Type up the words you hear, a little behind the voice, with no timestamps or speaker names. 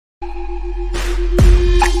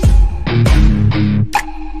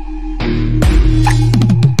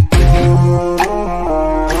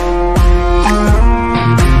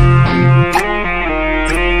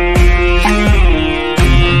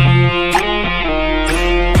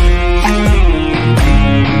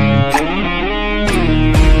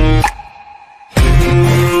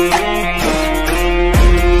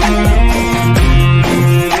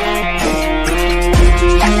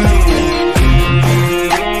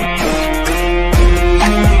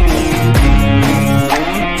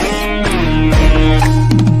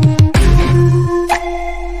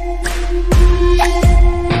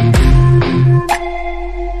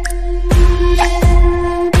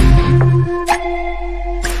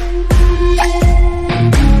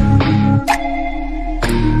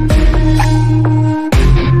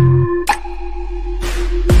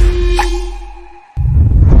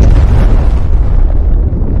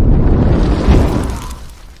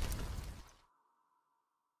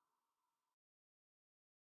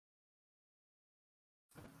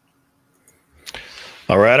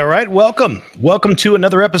All right. Welcome to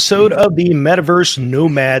another episode of the Metaverse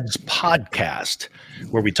Nomads podcast,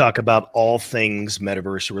 where we talk about all things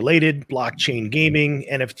metaverse related, blockchain gaming,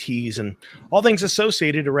 NFTs, and all things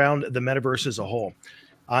associated around the metaverse as a whole.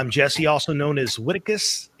 I'm Jesse, also known as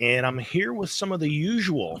Whitticus, and I'm here with some of the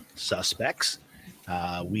usual suspects.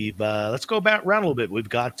 Let's go around a little bit. We've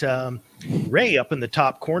got Ray up in the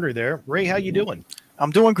top corner there. Ray, how you doing?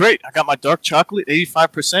 I'm doing great. I got my dark chocolate,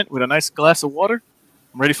 85%, with a nice glass of water.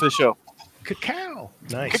 I'm ready for the show. Cacao.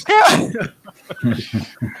 Nice. Cacao.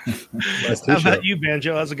 How about you,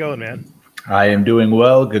 Banjo? How's it going, man? I am doing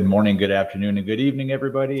well. Good morning, good afternoon, and good evening,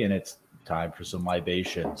 everybody. And it's time for some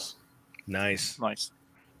libations. Nice. How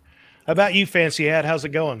about you, Fancy Ad? How's it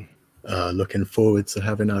going? Looking forward to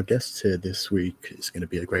having our guests here this week. It's going to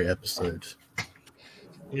be a great episode.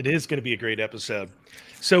 It is going to be a great episode.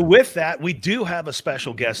 So with that, we do have a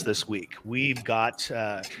special guest this week. We've got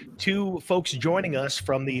two folks joining us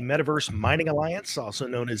from the Metaverse Mining Alliance, also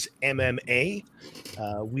known as MMA.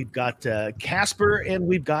 We've got Casper and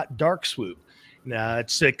we've got Dark Swoop.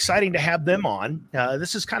 It's exciting to have them on.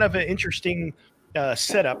 This is kind of an interesting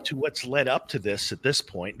setup to what's led up to this at this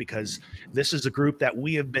point, because this is a group that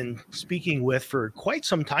we have been speaking with for quite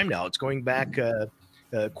some time now. It's going back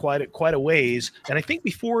quite a ways. And I think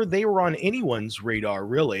before they were on anyone's radar,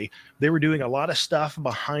 really, they were doing a lot of stuff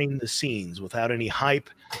behind the scenes without any hype.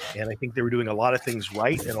 And I think they were doing a lot of things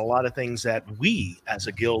right and a lot of things that we as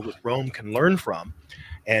a guild with Rome can learn from.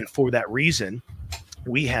 And for that reason,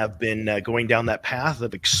 we have been going down that path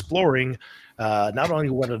of exploring not only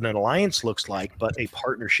what an alliance looks like, but a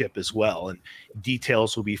partnership as well. And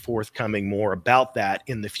details will be forthcoming more about that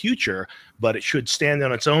in the future, but it should stand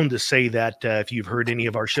on its own to say that if you've heard any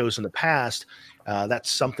of our shows in the past,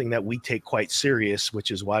 that's something that we take quite serious,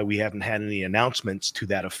 which is why we haven't had any announcements to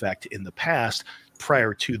that effect in the past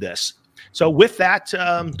prior to this. So with that,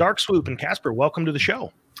 Dark Swoop and Casper, welcome to the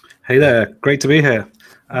show. Hey there, great to be here.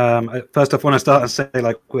 First off, I want to start and say,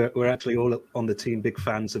 like, we're actually all on the team big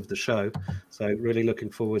fans of the show, so really looking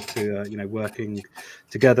forward to working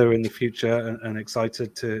together in the future, and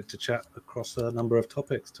excited to chat across a number of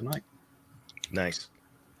topics tonight. Nice.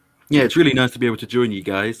 Yeah, it's really nice to be able to join you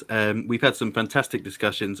guys. We've had some fantastic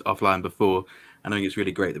discussions offline before, and I think it's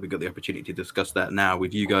really great that we've got the opportunity to discuss that now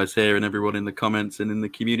with you guys here and everyone in the comments and in the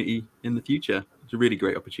community in the future. It's a really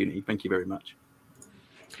great opportunity. Thank you very much.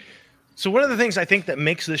 So one of the things I think that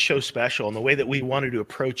makes this show special and the way that we wanted to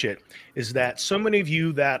approach it is that so many of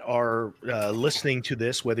you that are listening to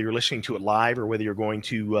this, whether you're listening to it live or whether you're going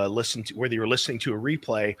to whether you're listening to a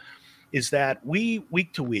replay, is that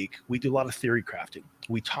week to week, we do a lot of theory crafting.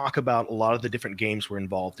 We talk about a lot of the different games we're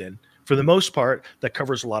involved in. For the most part, that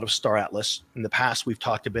covers a lot of Star Atlas. In the past, we've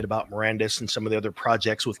talked a bit about Mirandus and some of the other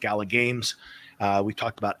projects with Gala Games. We've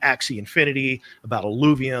talked about Axie Infinity, about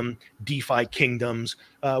Illuvium, DeFi Kingdoms.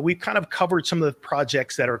 We've kind of covered some of the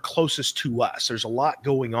projects that are closest to us. There's a lot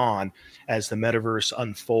going on as the metaverse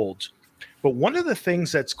unfolds. But one of the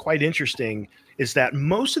things that's quite interesting is that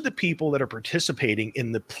most of the people that are participating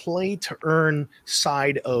in the play to earn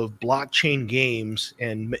side of blockchain games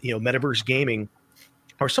and metaverse gaming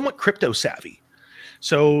are somewhat crypto savvy.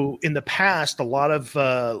 So in the past, a lot of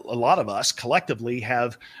us collectively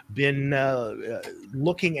have been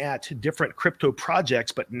looking at different crypto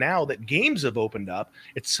projects, but now that games have opened up,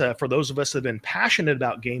 it's for those of us that have been passionate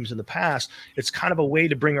about games in the past, it's kind of a way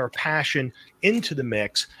to bring our passion into the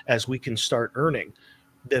mix as we can start earning.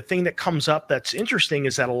 The thing that comes up that's interesting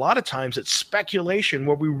is that a lot of times it's speculation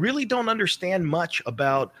where we really don't understand much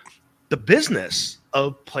about the business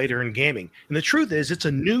of play to earn gaming. And the truth is it's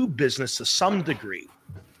a new business to some degree,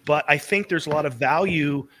 but I think there's a lot of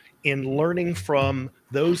value in learning from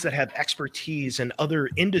those that have expertise in other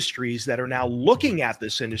industries that are now looking at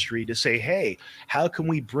this industry to say, hey, how can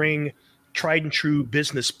we bring tried and true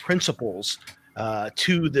business principles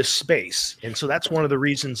to this space? And so that's one of the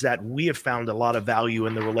reasons that we have found a lot of value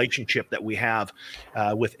in the relationship that we have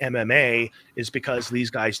with MMA, is because these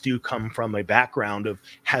guys do come from a background of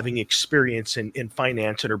having experience in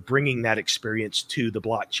finance and are bringing that experience to the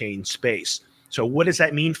blockchain space. So what does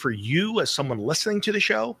that mean for you as someone listening to the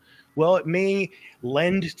show? Well, it may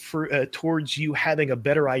lend towards you having a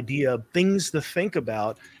better idea of things to think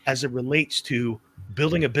about as it relates to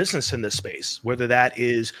building a business in this space, whether that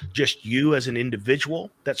is just you as an individual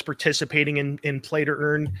that's participating in play to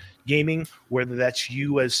earn gaming, whether that's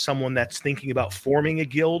you as someone that's thinking about forming a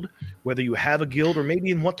guild, whether you have a guild or maybe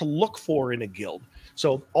in what to look for in a guild.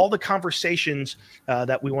 So all the conversations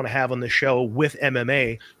that we want to have on the show with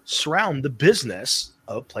MMA surround the business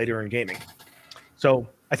of play to earn gaming. So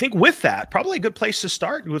I think with that, probably a good place to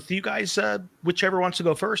start with you guys, whichever wants to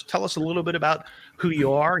go first. Tell us a little bit about who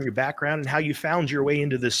you are and your background and how you found your way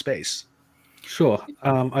into this space. Sure,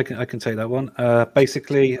 I can take that one.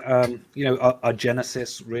 Basically, you know, our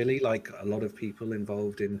genesis really, like a lot of people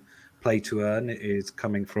involved in play to earn, is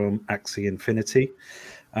coming from Axie Infinity.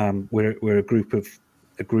 We're a group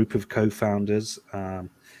of co-founders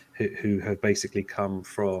who have basically come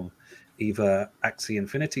from either Axie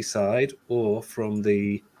Infinity side or from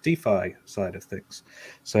the DeFi side of things.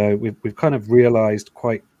 So we've kind of realized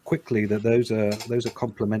quite quickly that those are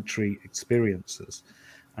complementary experiences.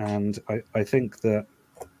 And I think that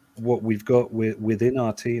what we've got within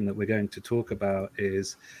our team that we're going to talk about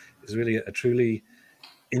is really a truly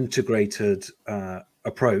integrated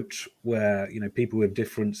approach where, you know, people with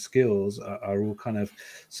different skills are all kind of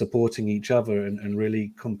supporting each other and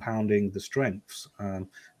really compounding the strengths.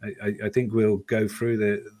 I think we'll go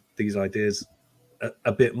through these ideas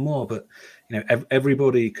a bit more, but you know,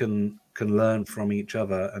 everybody can learn from each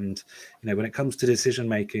other. And you know, when it comes to decision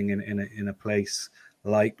making in a place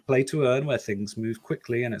like play to earn, where things move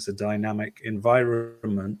quickly and it's a dynamic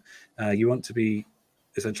environment, you want to be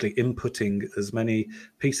essentially inputting as many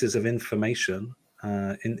pieces of information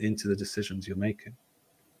into the decisions you're making.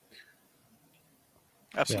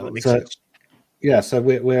 Absolutely. So, yeah, so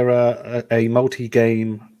we're a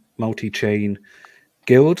multi-game, multi-chain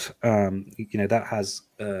guild. You know, that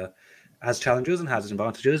has challenges and has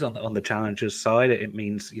advantages. On the challenges side, it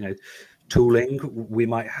means, you know, tooling we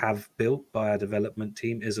might have built by our development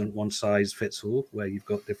team isn't one size fits all, where you've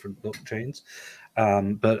got different blockchains.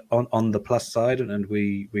 But on the plus side, and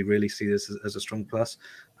we really see this as a strong plus,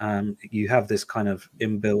 you have this kind of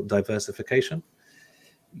inbuilt diversification.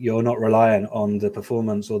 You're not reliant on the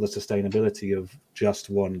performance or the sustainability of just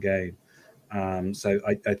one game. So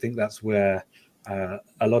I think that's where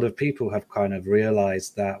a lot of people have kind of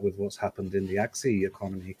realized that with what's happened in the Axie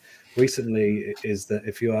economy recently, is that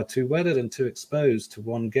if you are too wedded and too exposed to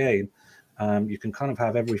one game, you can kind of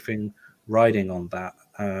have everything riding on that.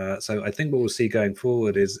 So I think what we'll see going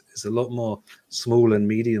forward is a lot more small and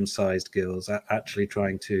medium-sized guilds actually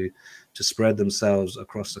trying to spread themselves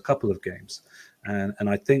across a couple of games. And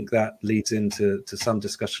I think that leads into some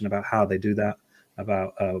discussion about how they do that,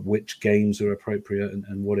 about which games are appropriate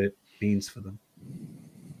and what it means for them.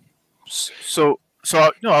 So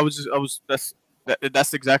no, I was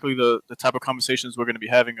that's exactly the type of conversations we're going to be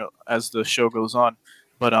having as the show goes on.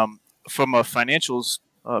 But from a financials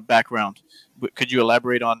background, could you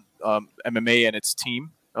elaborate on MMA and its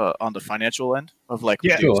team on the financial end of like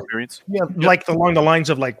the experience? Yeah, like along the lines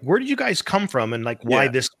of like, where did you guys come from and like why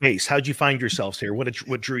this space? How'd you find yourselves here?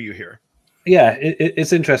 What drew you here? Yeah,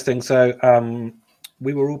 it's interesting. So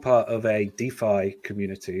we were all part of a DeFi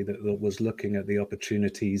community that was looking at the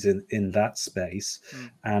opportunities in that space.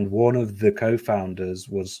 And one of the co-founders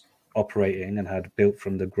was operating and had built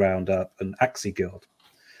from the ground up an Axie guild.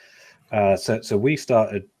 So we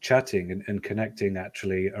started chatting and connecting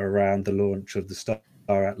actually around the launch of the Star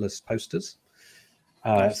Atlas posters.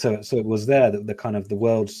 So it was there that the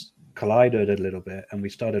worlds collided a little bit, and we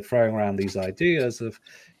started throwing around these ideas of,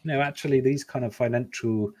 you know, actually these kind of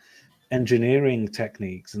financial engineering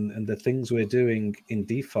techniques and the things we're doing in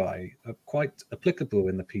DeFi are quite applicable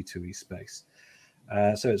in the P2E space.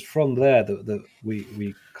 So it's from there that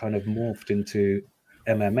we kind of morphed into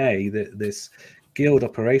MMA, this guild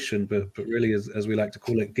operation, but really, as we like to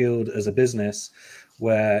call it, guild as a business,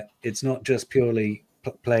 where it's not just purely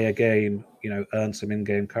play a game, you know, earn some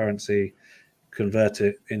in-game currency, convert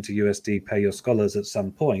it into USD, pay your scholars at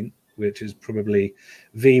some point, which is probably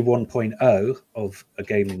V1.0 of a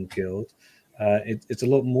gaming guild. It's a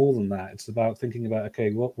lot more than that. It's about thinking about,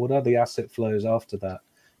 okay, what are the asset flows after that?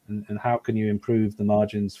 And how can you improve the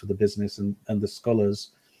margins for the business and the scholars,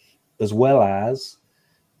 as well as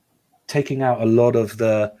taking out a lot of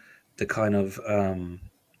the kind of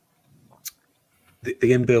the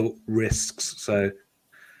inbuilt risks. So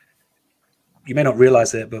you may not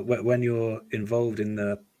realize it, but when you're involved in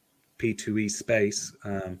the P2E space,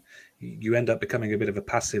 you end up becoming a bit of a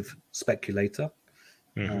passive speculator.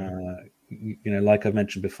 You know, like I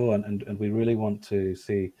mentioned before, and we really want to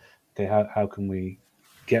see, okay, how can we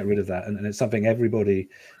get rid of that? And it's something everybody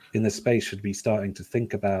in the space should be starting to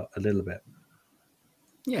think about a little bit.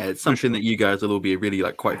 Yeah, it's something that you guys will all be really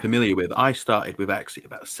quite familiar with. I started with Axie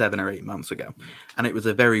about 7 or 8 months ago, and it was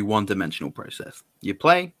a very one-dimensional process. You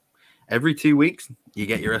play, Every 2 weeks, you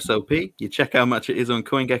get your SLP, you check how much it is on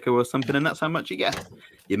CoinGecko or something, and that's how much you get.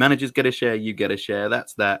 Your managers get a share, you get a share,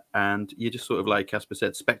 that's that. And you're just sort of, like Casper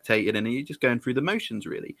said, spectating, and you're just going through the motions,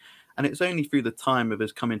 really. And it's only through the time of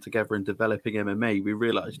us coming together and developing MMA, we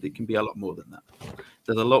realized it can be a lot more than that.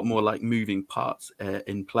 There's a lot more like moving parts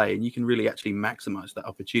in play, and you can really actually maximize that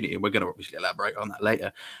opportunity. And we're going to obviously elaborate on that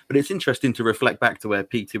later. But it's interesting to reflect back to where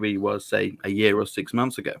P2E was, say, a year or 6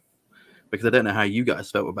 months ago. Because I don't know how you guys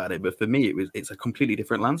felt about it, but for me, it's a completely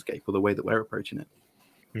different landscape for the way that we're approaching it.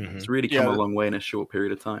 It's really come a long way in a short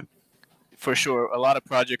period of time. For sure. A lot of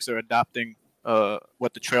projects are adopting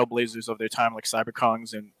what the trailblazers of their time, like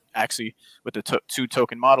CyberKongs and Axie, with the two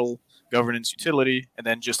token model, governance utility, and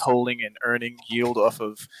then just holding and earning yield off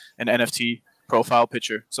of an NFT profile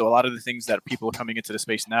picture. So a lot of the things that people coming into the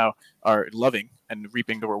space now are loving and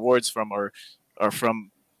reaping the rewards from are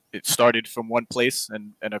from, it started from one place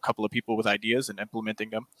and a couple of people with ideas and implementing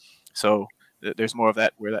them. So there's more of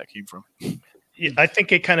that, where that came from. Yeah, I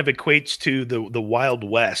think it kind of equates to the Wild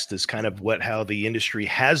West is kind of how the industry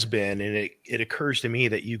has been. And it occurs to me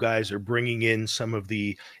that you guys are bringing in some of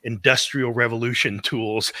the industrial revolution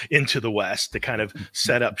tools into the West to kind of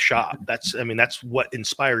set up shop. That's what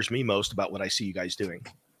inspires me most about what I see you guys doing.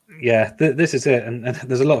 Yeah, this is it. And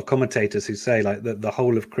there's a lot of commentators who say like the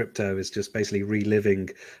whole of crypto is just basically reliving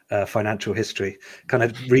financial history, kind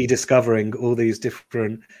of rediscovering all these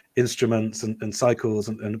different instruments and cycles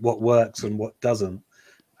and what works and what doesn't.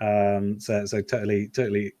 So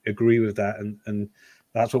totally agree with that. And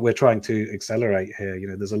that's what we're trying to accelerate here. You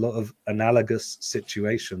know, there's a lot of analogous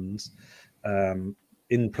situations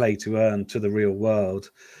in play to earn to the real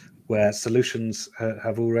world where solutions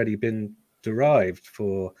have already been derived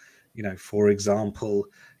for, for example,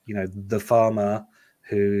 the farmer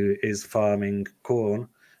who is farming corn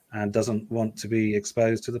and doesn't want to be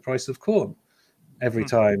exposed to the price of corn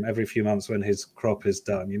every few months when his crop is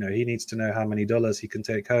done. He needs to know how many dollars he can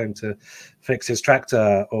take home to fix his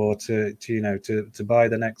tractor or to buy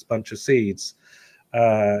the next bunch of seeds.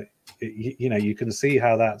 You can see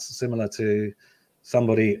how that's similar to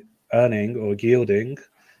somebody earning or yielding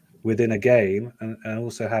within a game and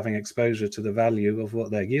also having exposure to the value of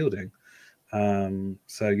what they're yielding.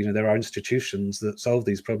 So there are institutions that solve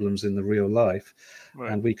these problems in the real life,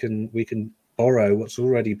 right. And we can borrow what's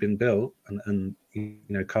already been built and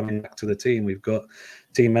coming back to the team, we've got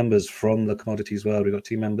team members from the commodities world, we've got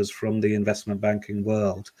team members from the investment banking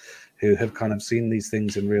world who have kind of seen these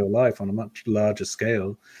things in real life on a much larger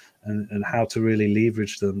scale and how to really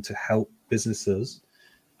leverage them to help businesses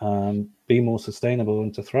be more sustainable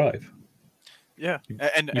and to thrive. Yeah,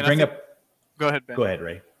 and you bring up. Go ahead, Ben. Go ahead,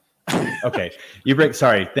 Ray. Okay,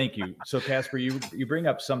 Sorry, thank you. So, Casper, you bring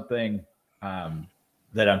up something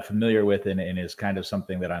that I'm familiar with, and is kind of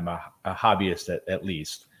something that I'm a hobbyist at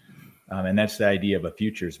least, and that's the idea of a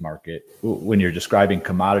futures market. When you're describing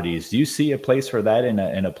commodities, do you see a place for that in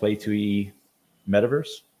a Play 2E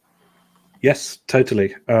metaverse? Yes,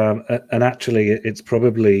 totally. And actually, it's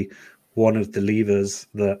probably one of the levers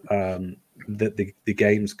that the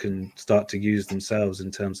games can start to use themselves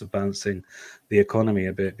in terms of balancing the economy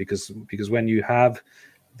a bit, because when you have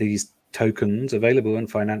these tokens available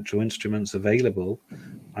and financial instruments available,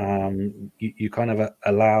 you kind of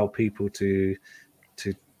allow people to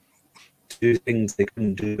do things they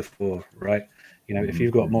couldn't do before, right? If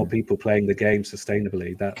you've got more people playing the game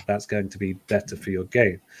sustainably, that's going to be better for your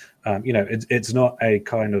game. It's not a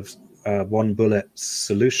kind of one bullet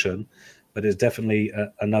solution, but it's definitely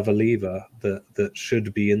another lever that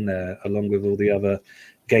should be in there, along with all the other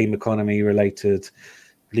game economy related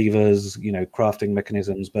levers, crafting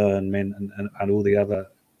mechanisms, burn, mint, and all the other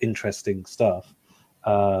interesting stuff.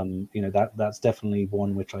 That's definitely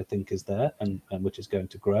one which I think is there and which is going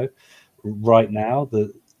to grow. Right now,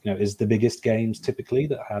 is the biggest games typically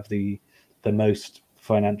that have the most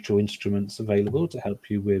financial instruments available to help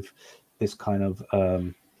you with this kind of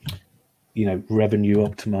revenue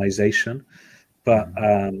optimization. But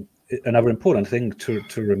another important thing to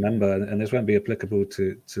remember, and this won't be applicable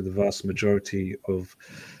to the vast majority of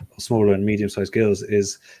smaller and medium-sized guilds,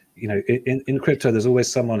 is in crypto there's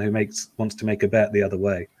always someone who wants to make a bet the other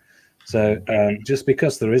way. So just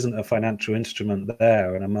because there isn't a financial instrument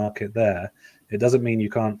there and a market there, it doesn't mean you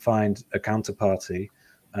can't find a counterparty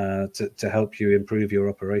to help you improve your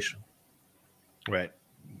operation. Right.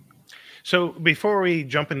 So before we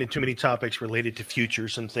jump into too many topics related to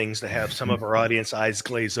futures and things that have some of our audience eyes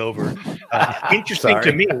glaze over, interesting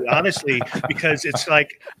to me, honestly, because it's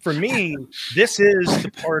like, for me, this is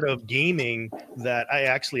the part of gaming that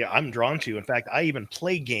I'm drawn to. In fact, I even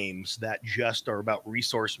play games that just are about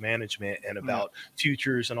resource management and about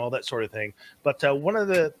futures and all that sort of thing. But one of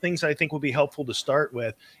the things I think would be helpful to start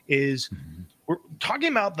with is we're talking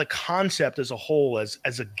about the concept as a whole, as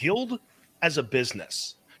a guild, as a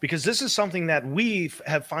business, because this is something that we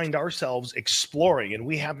have find ourselves exploring, and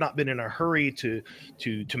we have not been in a hurry to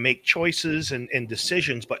make choices and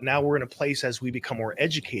decisions. But now we're in a place, as we become more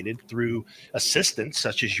educated through assistance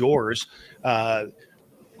such as yours.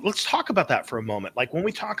 Let's talk about that for a moment. Like, when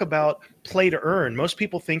we talk about play to earn, most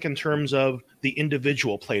people think in terms of the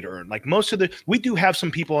individual play to earn. Like, we do have some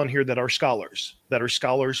people on here that are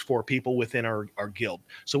scholars for people within our guild.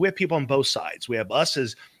 So we have people on both sides. We have us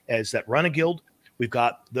as that run a guild. We've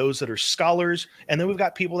got those that are scholars, and then we've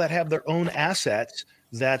got people that have their own assets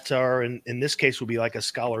that are, in this case, would be like a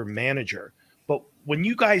scholar manager. But when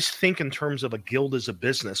you guys think in terms of a guild as a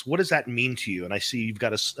business, what does that mean to you? And I see you've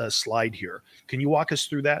got a slide here. Can you walk us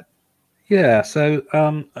through that? Yeah, so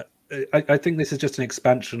I think this is just an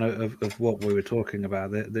expansion of what we were talking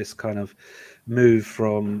about, this kind of move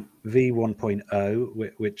from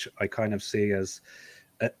V1.0, which I kind of see as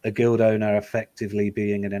a guild owner effectively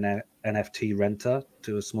being an NFT renter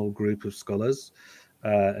to a small group of scholars,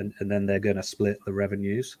 and then they're going to split the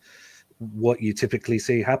revenues. What you typically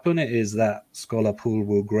see happen is that scholar pool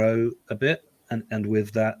will grow a bit, and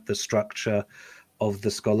with that, the structure of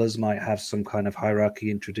the scholars might have some kind of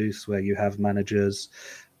hierarchy introduced, where you have managers.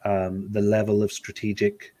 The level of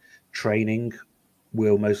strategic training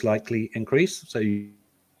will most likely increase, so you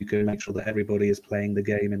can make sure that everybody is playing the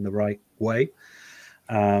game in the right way.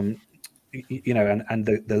 And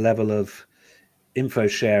the level of info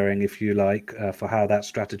sharing, if you like, for how that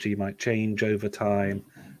strategy might change over time,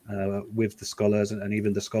 with the scholars, and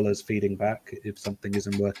even the scholars feeding back if something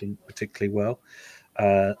isn't working particularly well.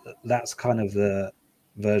 That's kind of the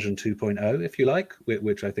version 2.0, if you like,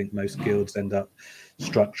 which I think most guilds end up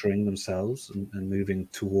structuring themselves and moving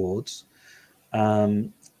towards.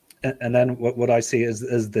 And then what I see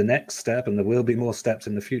as the next step, and there will be more steps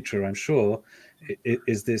in the future, I'm sure,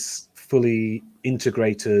 is this fully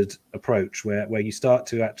integrated approach where you start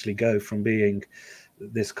to actually go from being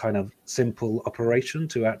this kind of simple operation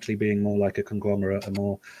to actually being more like a conglomerate, and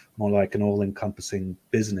more like an all-encompassing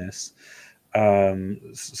business.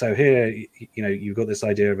 So here, you've got this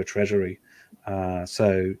idea of a treasury.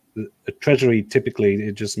 So a treasury, typically,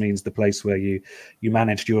 it just means the place where you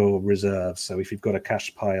manage your reserves. So if you've got a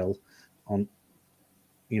cash pile on,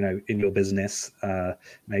 in your business,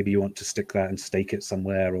 maybe you want to stick that and stake it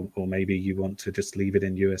somewhere, or maybe you want to just leave it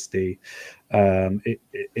in USD.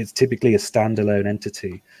 It's typically a standalone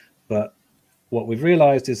entity, but what we've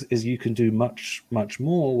realized is you can do much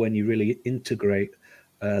more when you really integrate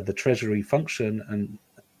the treasury function and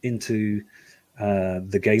into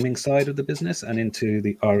the gaming side of the business and into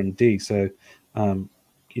the R&D. So,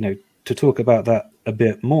 to talk about that a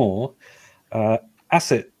bit more,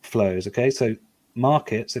 asset flows. Okay, so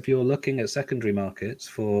markets, if you're looking at secondary markets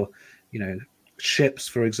for, ships,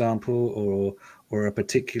 for example, or a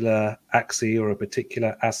particular axis or a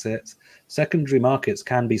particular asset, secondary markets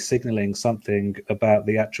can be signaling something about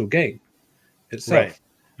the actual game itself.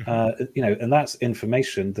 Right. And that's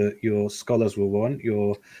information that your scholars will want,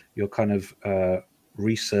 your kind of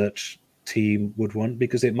research team would want,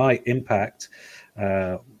 because it might impact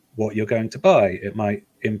what you're going to buy. It might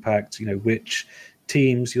impact, which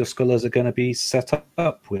teams your scholars are going to be set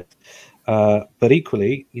up with. But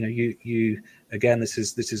equally, you again, this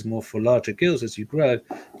is more for larger guilds as you grow.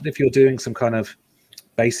 But if you're doing some kind of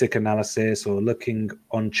basic analysis or looking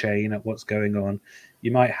on chain at what's going on,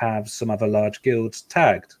 you might have some other large guilds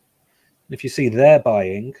tagged. If you see they're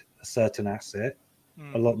buying a certain asset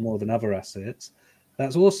a lot more than other assets,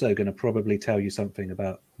 that's also going to probably tell you something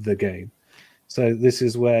about the game. So this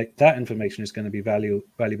is where that information is going to be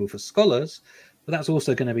valuable for scholars, but that's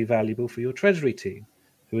also going to be valuable for your treasury team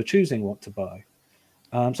who are choosing what to buy.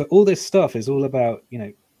 So all this stuff is all about,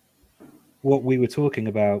 what we were talking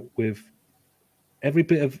about, with every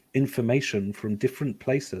bit of information from different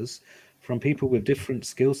places, from people with different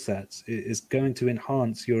skill sets, is going to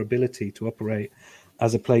enhance your ability to operate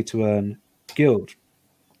as a play-to-earn guild.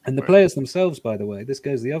 And the players themselves, by the way, this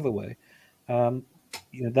goes the other way.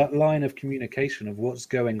 That line of communication of what's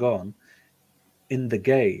going on in the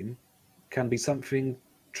game can be something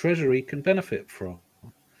treasury can benefit from.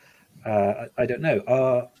 I don't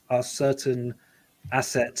know. Are certain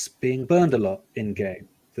assets being burned a lot in game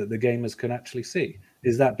that the gamers can actually see?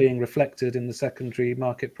 is that being reflected in the secondary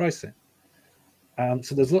market pricing?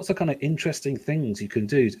 So there's lots of kind of interesting things you can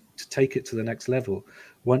do to take it to the next level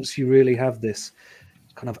once you really have this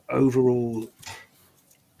kind of overall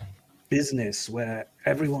business where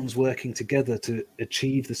everyone's working together to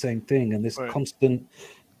achieve the same thing, and this constant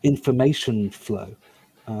information flow.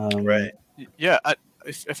 Right. Yeah,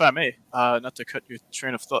 if I may, not to cut your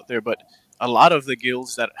train of thought there, but a lot of the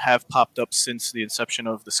guilds that have popped up since the inception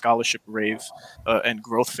of the scholarship rave and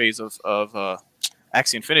growth phase of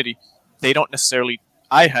Axie Infinity, they don't necessarily.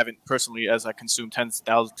 I haven't personally, as I consume tens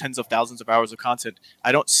of thousands of hours of content,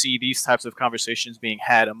 I don't see these types of conversations being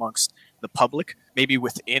had amongst the public, maybe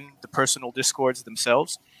within the personal discords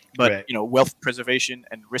themselves. But wealth preservation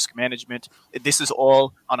and risk management, this is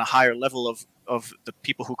all on a higher level of the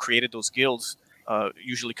people who created those guilds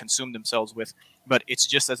usually consume themselves with. But it's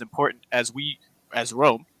just as important as we, as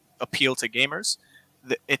Rome, appeal to gamers.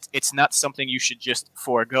 It's not something you should just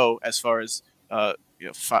forego as far as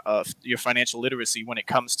your financial literacy when it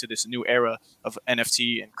comes to this new era of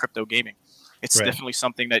NFT and crypto gaming. It's definitely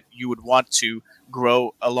something that you would want to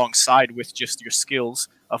grow alongside with just your skills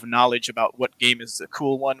of knowledge about what game is a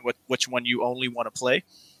cool one, which one you only want to play,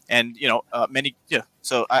 and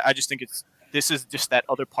So I just think this is just that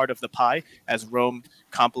other part of the pie, as Rome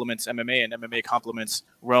complements MMA and MMA complements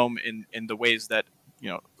Rome in the ways that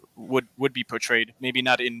would be portrayed. Maybe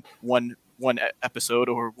not in one episode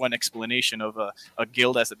or one explanation of a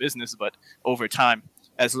guild as a business, but over time,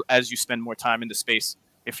 as you spend more time in the space,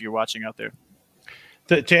 if you're watching out there.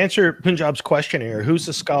 To answer Punjab's question here, who's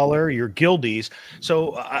the scholar? Your guildies.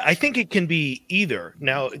 So I think it can be either.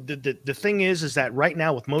 Now, the thing is that right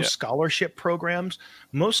now with most scholarship programs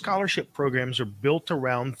are built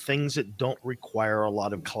around things that don't require a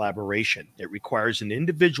lot of collaboration. It requires an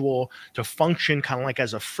individual to function kind of like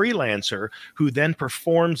as a freelancer who then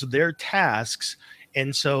performs their tasks.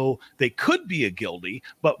 And so they could be a guildie,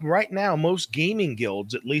 but right now, most gaming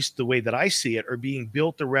guilds, at least the way that I see it, are being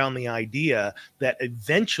built around the idea that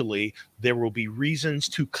eventually there will be reasons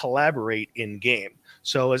to collaborate in game.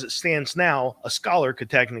 So as it stands now, a scholar could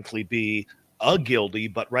technically be a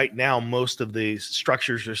guildie, but right now, most of these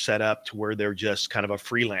structures are set up to where they're just kind of a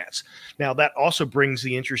freelance. Now, that also brings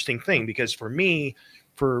the interesting thing, because for me,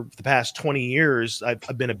 for the past 20 years,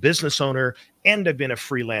 I've been a business owner and I've been a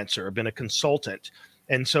freelancer. I've been a consultant.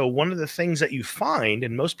 And so one of the things that you find,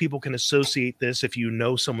 and most people can associate this if you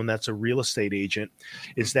know someone that's a real estate agent,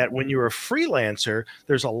 is that when you're a freelancer,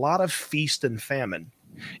 there's a lot of feast and famine.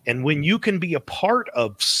 And when you can be a part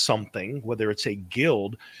of something, whether it's a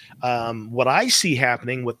guild, what I see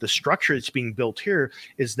happening with the structure that's being built here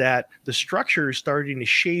is that the structure is starting to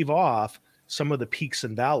shave off some of the peaks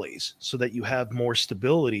and valleys so that you have more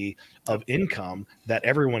stability of income that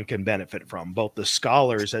everyone can benefit from, both the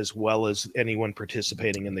scholars as well as anyone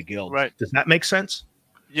participating in the guild. Right. Does that make sense?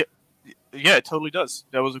 Yeah, it totally does.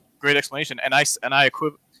 That was a great explanation. And I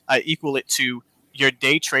equal it to your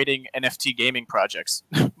day trading NFT gaming projects,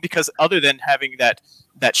 because other than having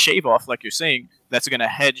that shave off, like you're saying, that's going to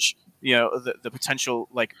hedge the potential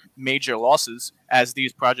like major losses as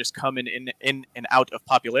these projects come in and out of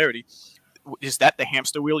popularity. Is that the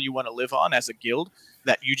hamster wheel you want to live on as a guild,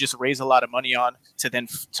 that you just raise a lot of money on to then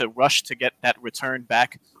to rush to get that return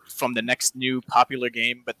back from the next new popular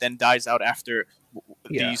game, but then dies out after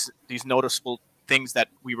these noticeable things that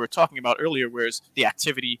we were talking about earlier, whereas the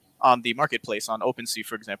activity on the marketplace on OpenSea,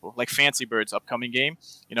 for example, like Fancy Bird's upcoming game,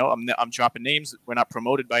 I'm dropping names. We're not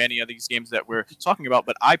promoted by any of these games that we're talking about,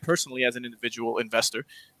 but I personally, as an individual investor,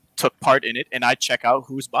 took part in it, and I check out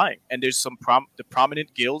who's buying. And there's some the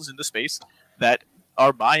prominent guilds in the space that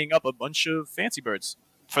are buying up a bunch of Fancy Birds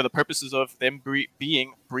for the purposes of them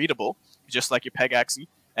being breedable, just like your Peg Axie,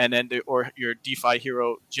 and then or your DeFi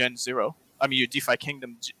Hero Gen 0. I mean, your DeFi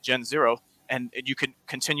Kingdom Gen 0, and you can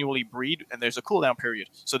continually breed, and there's a cooldown period.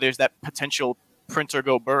 So there's that potential print or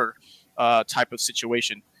go burr type of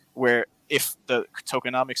situation where if the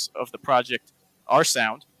tokenomics of the project are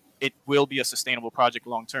sound, it will be a sustainable project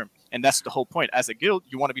long term. And that's the whole point. As a guild,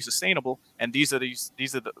 you want to be sustainable, and these are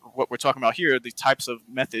what we're talking about here, the types of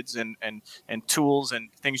methods and tools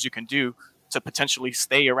and things you can do to potentially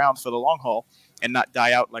stay around for the long haul and not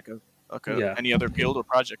die out like any other guild or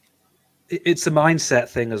project. It's a mindset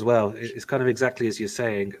thing as well. It's kind of exactly as you're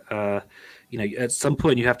saying. At some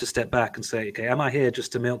point you have to step back and say, okay, am I here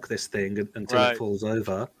just to milk this thing until it falls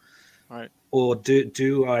over? Right. Or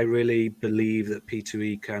do I really believe that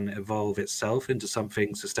P2E can evolve itself into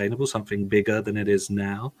something sustainable, something bigger than it is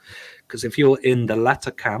now? Because if you're in the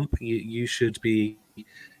latter camp, you should be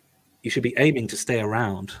aiming to stay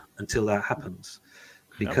around until that happens.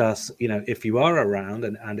 Because if you are around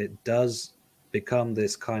and it does become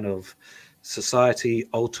this kind of society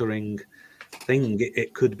altering thing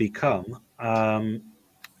it could become,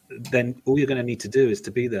 then all you're going to need to do is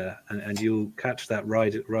to be there, and you'll catch that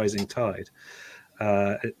rising tide.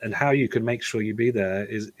 And how you can make sure you be there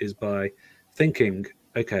is by thinking,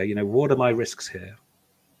 okay, you know, what are my risks here?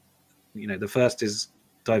 You know, the first is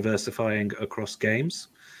diversifying across games,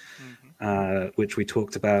 which we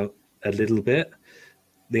talked about a little bit.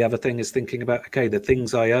 The other thing is thinking about, okay, the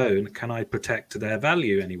things I own, can I protect their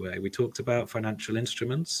value anyway? We talked about financial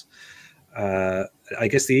instruments. I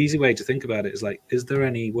guess the easy way to think about it is like, is there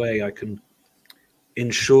any way I can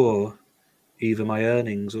insure either my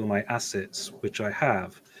earnings or my assets, which I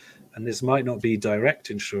have? And this might not be direct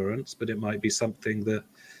insurance, but it might be something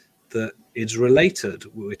that is related,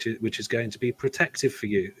 which is going to be protective for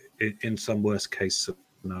you in some worst case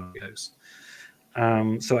scenarios.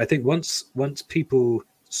 So I think once people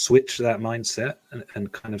switch that mindset and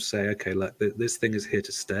kind of say, okay, look, this thing is here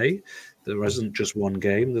to stay. There isn't just one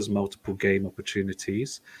game. There's multiple game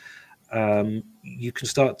opportunities. You can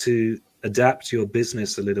start to adapt your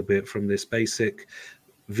business a little bit from this basic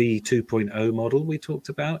V 2.0 model we talked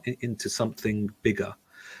about into something bigger.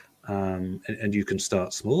 And you can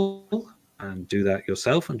start small and do that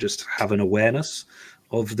yourself and just have an awareness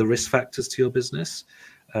of the risk factors to your business.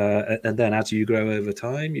 And then as you grow over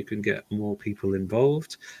time, you can get more people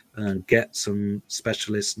involved and get some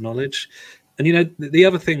specialist knowledge. And, you know, the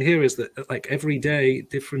other thing here is that, like, every day,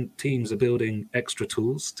 different teams are building extra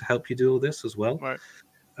tools to help you do all this as well. Right.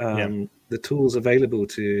 The tools available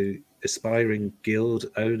to aspiring guild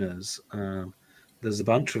owners, there's a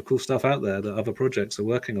bunch of cool stuff out there that other projects are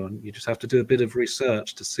working on. You just have to do a bit of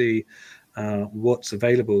research to see what's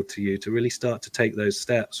available to you to really start to take those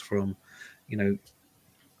steps from, you know,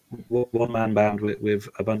 one-man band with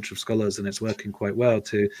a bunch of scholars and it's working quite well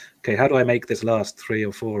to, okay, how do I make this last 3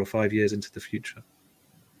 or 4 or 5 years into the future?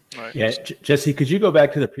 Right. Yeah, Jesse, could you go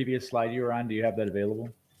back to the previous slide you were on? Do you have that available?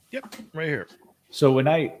 Yep, right here. So when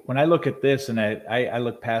I look at this and I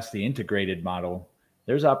look past the integrated model,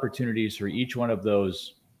 there's opportunities for each one of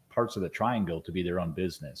those parts of the triangle to be their own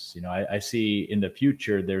business. You know, I see in the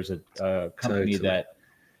future there's a company that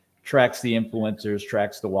tracks the influencers,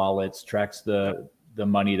 tracks the wallets, tracks the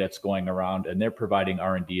money that's going around, and they're providing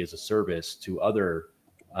R&D as a service to other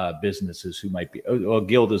businesses who might be, well,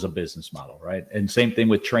 guild is a business model, right? And same thing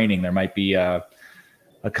with training. There might be a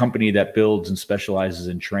company that builds and specializes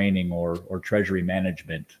in training or treasury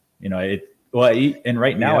management. You know, and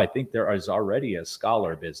right now I think there is already a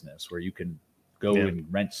scholar business where you can go and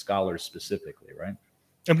rent scholars specifically, right?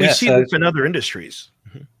 And we see this in other industries.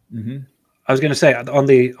 I was going to say on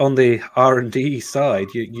the R&D side,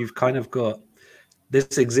 you've kind of got,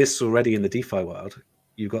 this exists already in the DeFi world.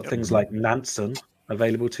 You've got things like Nansen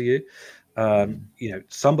available to you. You know,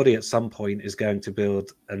 somebody at some point is going to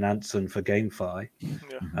build a Nansen for GameFi.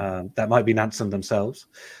 That might be Nansen themselves.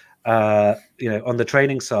 You know, on the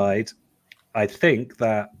training side, I think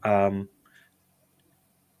that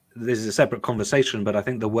this is a separate conversation, but I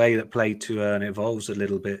think the way that play to earn evolves a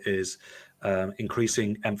little bit is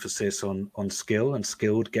increasing emphasis on skill and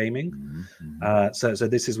skilled gaming. So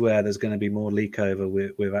this is where there's going to be more leak over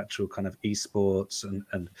with actual kind of esports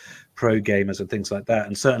and pro gamers and things like that.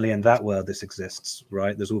 And certainly in that world, this exists,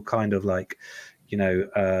 right? There's all kind of like, you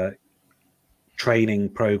know, training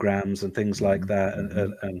programs and things like that,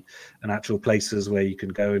 and actual places where you can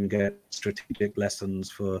go and get strategic lessons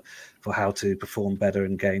for how to perform better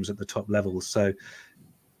in games at the top levels. So,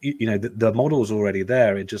 you know, the model's already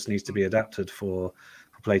there. It just needs to be adapted for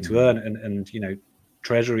play to earn. And you know,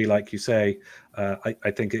 treasury, like you say,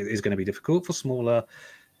 I think it is going to be difficult for smaller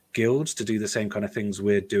guilds to do the same kind of things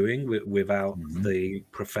we're doing without the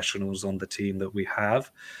professionals on the team that we have.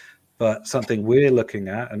 But something we're looking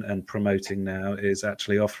at and promoting now is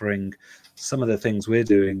actually offering some of the things we're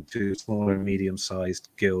doing to small and medium-sized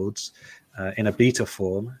guilds in a beta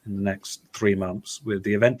form in the next 3 months, with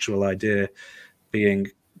the eventual idea being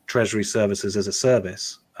treasury services as a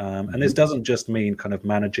service. And this doesn't just mean kind of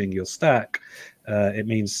managing your stack. It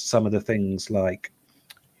means some of the things like,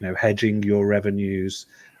 you know, hedging your revenues,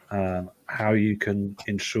 how you can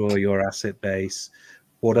ensure your asset base,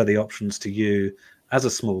 what are the options to you as a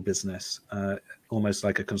small business, almost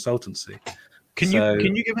like a consultancy. Can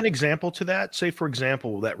you give an example to that? Say, for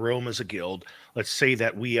example, that Rome is a guild. Let's say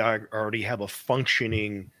that we already have a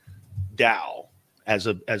functioning DAO as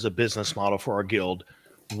a business model for our guild.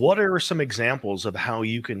 What are some examples of how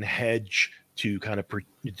you can hedge to kind of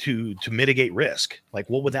to mitigate risk? Like,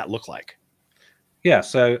 what would that look like? Yeah,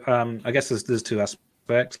 so I guess there's 2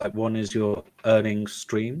 aspects. Like, one is your earnings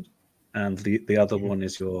stream, and the other one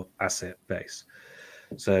is your asset base.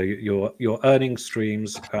 So your earning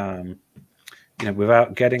streams,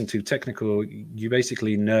 without getting too technical, you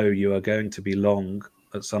basically know you are going to be long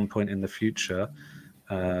at some point in the future.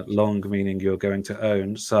 Long meaning you're going to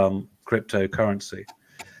own some cryptocurrency.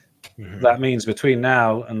 That means between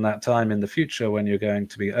now and that time in the future, when you're going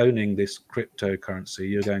to be owning this cryptocurrency,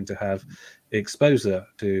 you're going to have exposure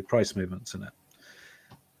to price movements in it.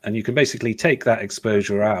 And you can basically take that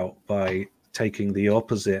exposure out by taking the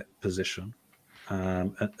opposite position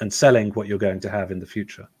and selling what you're going to have in the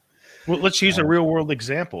future. Well, let's use a real world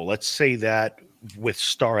example. Let's say that with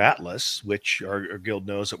Star Atlas, which our guild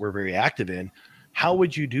knows that we're very active in, how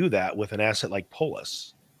would you do that with an asset like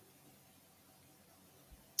Polis?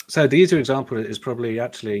 So the easier example is probably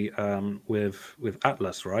actually with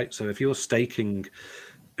Atlas, right? So if you're staking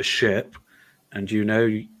a ship and you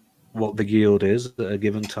know what the yield is at a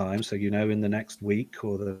given time, so you know in the next week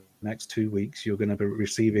or the next 2 weeks you're going to be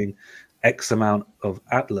receiving X amount of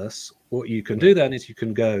Atlas, what you can do then is you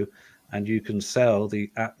can go and you can sell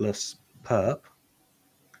the Atlas perp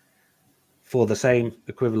for the same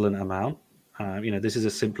equivalent amount. This is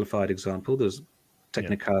a simplified example. There's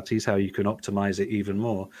technicalities how you can optimize it even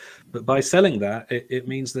more, but by selling that, it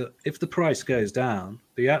means that if the price goes down,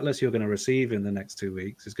 the Atlas you're going to receive in the next 2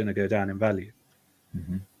 weeks is going to go down in value.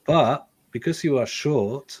 But because you are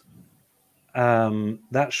short,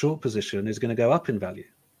 that short position is going to go up in value.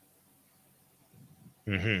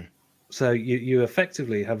 So you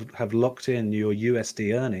effectively have locked in your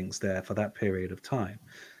USD earnings there for that period of time.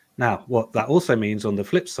 Now, what that also means on the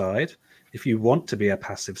flip side, if you want to be a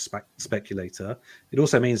passive speculator, it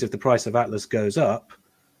also means if the price of Atlas goes up,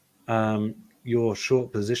 your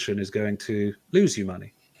short position is going to lose you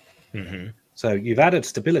money. So you've added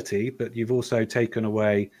stability, but you've also taken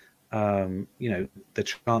away, the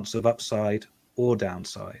chance of upside or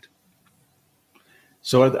downside.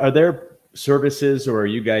 So are there services, or are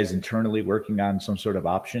you guys internally working on some sort of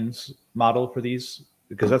options model for these?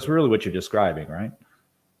 Because that's really what you're describing, right?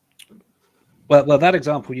 Well, that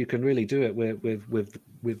example you can really do it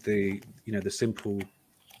with the the simple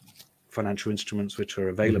financial instruments which are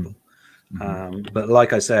available. But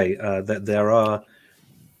like I say, that there are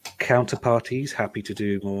counterparties happy to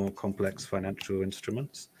do more complex financial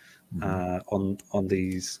instruments on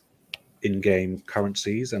these in-game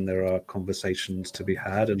currencies, and there are conversations to be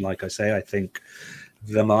had. And like I say, I think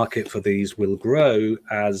the market for these will grow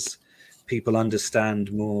as people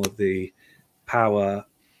understand more the power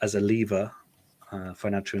as a lever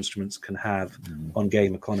financial instruments can have on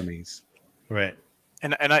game economies. Right.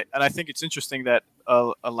 And I think it's interesting that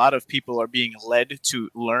a lot of people are being led to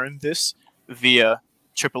learn this via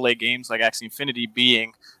AAA games like Axie Infinity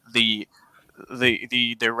being the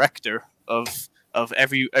director of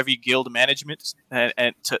every guild management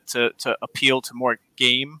and to appeal to more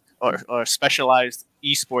game or specialized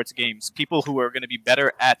esports games, people who are going to be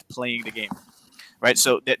better at playing the game, right?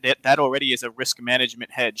 So that already is a risk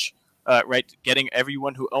management hedge. Right, getting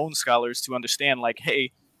everyone who owns Scholars to understand, like,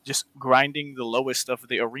 hey, just grinding the lowest of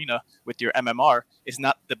the arena with your MMR is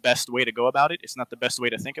not the best way to go about it. It's not the best way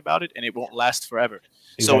to think about it, and it won't last forever.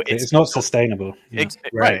 Exactly. So it's not sustainable.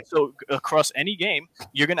 Right. So across any game,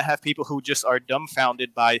 you're going to have people who just are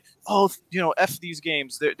dumbfounded by, F these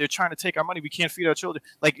games. They're trying to take our money. We can't feed our children.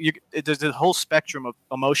 Like, there's a whole spectrum of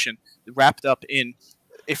emotion wrapped up in.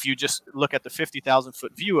 If you just look at the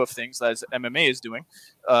 50,000-foot view of things, as MMA is doing,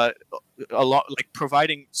 a lot like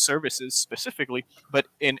providing services specifically, but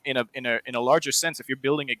in a larger sense, if you're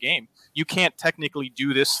building a game, you can't technically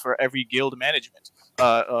do this for every guild management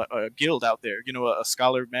guild out there. A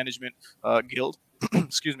scholar management guild.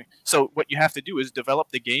 Excuse me. So what you have to do is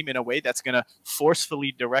develop the game in a way that's going to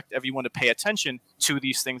forcefully direct everyone to pay attention to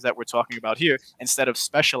these things that we're talking about here, instead of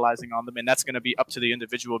specializing on them. And that's going to be up to the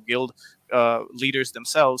individual guild leaders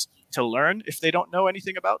themselves to learn if they don't know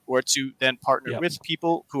anything about, or to then partner with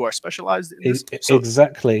people who are specialized in this.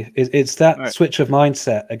 Exactly. It's that switch of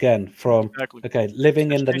mindset again from,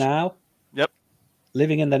 living in the now. Yep.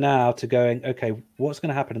 Living in the now to going, okay, what's going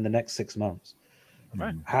to happen in the next 6 months?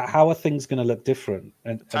 Right. How are things going to look different?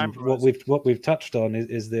 And what we've touched on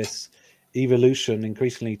is this evolution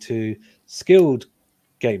increasingly to skilled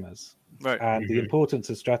gamers, and the importance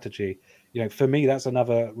of strategy. For me, that's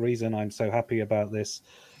another reason I'm so happy about this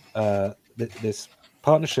this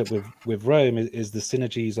partnership with Rome is the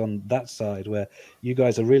synergies on that side, where you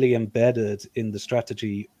guys are really embedded in the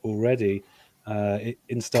strategy already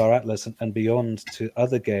in Star Atlas and beyond to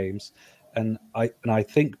other games. And I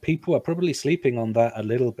think people are probably sleeping on that a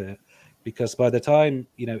little bit, because by the time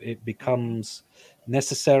it becomes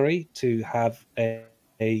necessary to have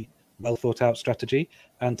a well thought out strategy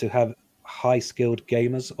and to have high skilled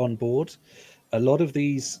gamers on board, a lot of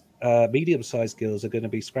these medium-sized guilds are going to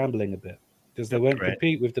be scrambling a bit because they won't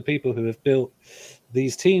compete with the people who have built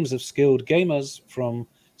these teams of skilled gamers from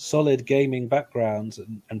solid gaming backgrounds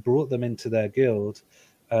and brought them into their guild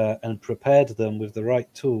and prepared them with the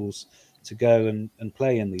right tools to go and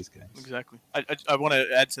play in these games. Exactly. I want to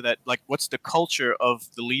add to that, like, what's the culture of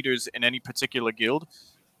the leaders in any particular guild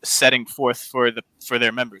setting forth for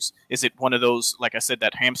their members? Is it one of those, like I said,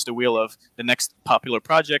 that hamster wheel of the next popular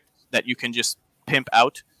project that you can just pimp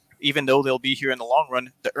out? Even though they'll be here in the long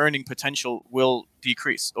run, the earning potential will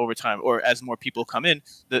decrease over time, or as more people come in.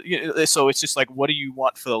 So it's just like, what do you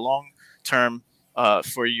want for the long term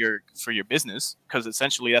for your business? Because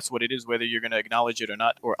essentially that's what it is, whether you're going to acknowledge it or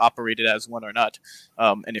not, or operate it as one or not.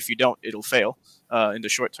 And if you don't, it'll fail in the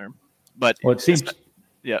short term. But well, it seems,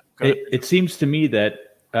 it seems to me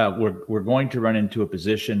that we're going to run into a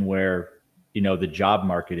position where, you know, the job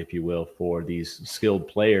market, if you will, for these skilled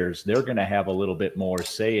players, they're going to have a little bit more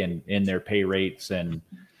say in their pay rates and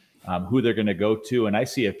who they're going to go to. And I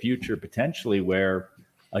see a future potentially where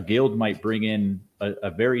a guild might bring in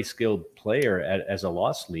a very skilled player as a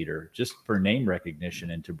loss leader just for name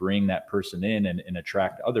recognition and to bring that person in and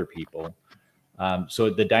attract other people. So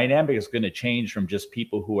the dynamic is going to change from just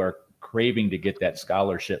people who are craving to get that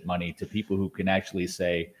scholarship money to people who can actually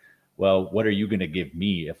say, well, what are you going to give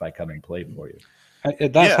me if I come and play for you?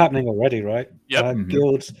 That's happening already, right? Yep.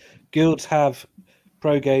 Guilds have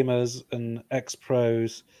pro gamers and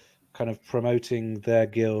ex-pros kind of promoting their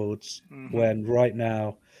guilds when right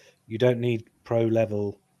now you don't need pro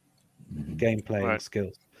level game playing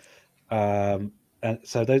skills. And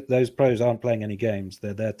so those pros aren't playing any games.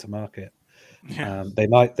 They're there to market. Yeah. They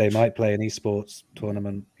might play an esports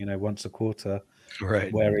tournament, you know, once a quarter,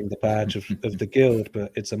 Right, wearing the badge of the guild,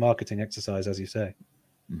 but it's a marketing exercise, as you say.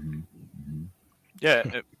 Yeah,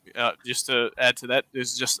 just to add to that,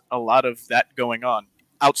 there's just a lot of that going on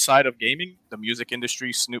outside of gaming, the music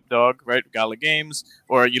industry, Snoop Dogg, right, Gala Games,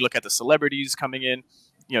 or you look at the celebrities coming in,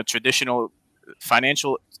 you know, traditional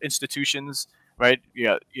financial institutions, right?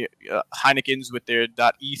 Heineken's with their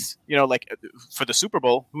 .eth, you know, like for the Super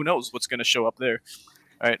Bowl, who knows what's going to show up there,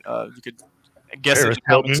 right? You could guess Paris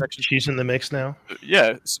Hilton, she's in the mix now.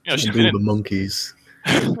 Yeah, you know, she's all the monkeys.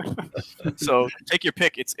 So take your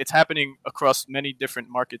pick. It's happening across many different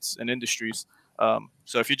markets and industries.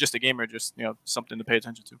 So if you're just a gamer, just, you know, something to pay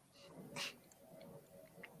attention to.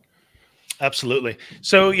 Absolutely.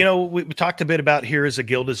 So, you know, we talked a bit about here as a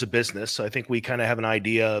guild as a business. So I think we kind of have an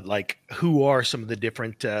idea of like who are some of the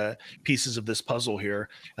different pieces of this puzzle here.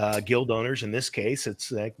 Guild owners, in this case,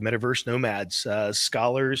 it's like Metaverse Nomads.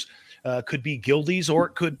 Scholars could be guildies, or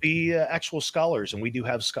it could be actual scholars. And we do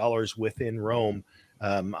have scholars within Rome.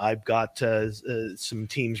 I've got some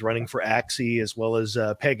teams running for Axie as well as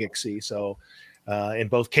Pegaxie. So in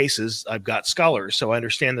both cases, I've got scholars. So I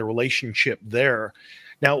understand the relationship there.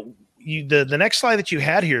 Now, the next slide that you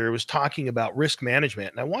had here was talking about risk management.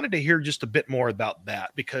 And I wanted to hear just a bit more about that,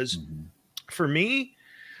 because for me,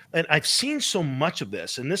 and I've seen so much of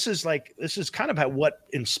this, and this is kind of what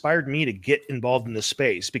inspired me to get involved in this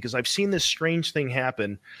space, because I've seen this strange thing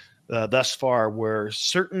happen thus far where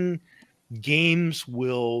certain games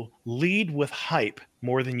will lead with hype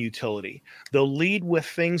more than utility. They'll lead with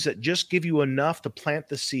things that just give you enough to plant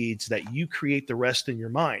the seeds that you create the rest in your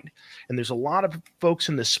mind. And there's a lot of folks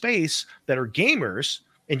in the space that are gamers,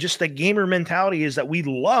 and just the gamer mentality is that we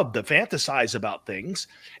love to fantasize about things.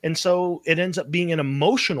 And so it ends up being an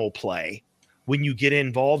emotional play when you get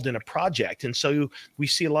involved in a project. And so we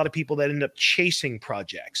see a lot of people that end up chasing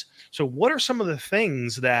projects. So what are some of the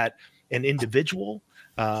things that an individual,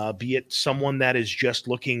 be it someone that is just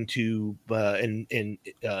looking to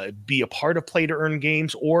be a part of play to earn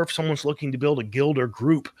games, or if someone's looking to build a guild or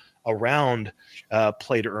group around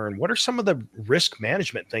play to earn, what are some of the risk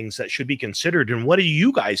management things that should be considered, and what do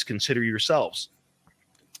you guys consider yourselves?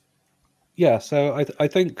 Yeah, so I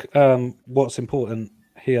think what's important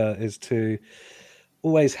here is to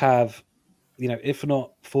always have, you know, if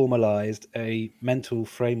not formalized, a mental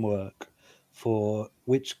framework for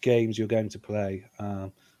which games you're going to play.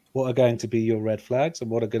 What are going to be your red flags,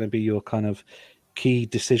 and what are going to be your kind of key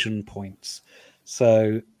decision points.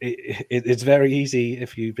 So it's very easy,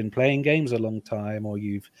 if you've been playing games a long time, or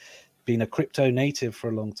you've been a crypto native for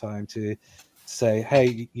a long time, to say,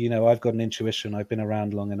 hey, you know, I've got an intuition, I've been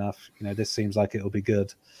around long enough, you know, this seems like it'll be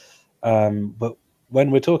good. But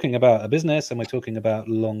when we're talking about a business and we're talking about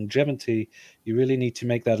longevity, you really need to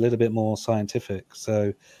make that a little bit more scientific.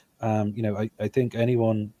 So you know, I think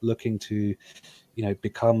anyone looking to, you know,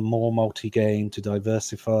 become more multi-game, to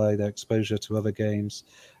diversify their exposure to other games,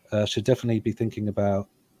 should definitely be thinking about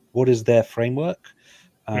what is their framework,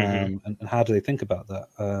 and how do they think about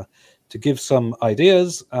that? To give some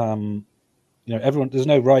ideas, there's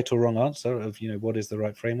no right or wrong answer of what is the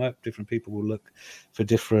right framework. Different people will look for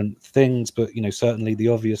different things, but certainly the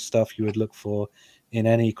obvious stuff you would look for in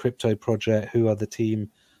any crypto project. Who are the team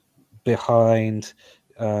behind?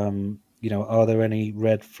 Are there any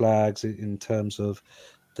red flags in terms of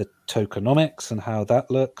the tokenomics and how that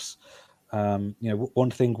looks?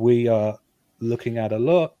 One thing we are looking at a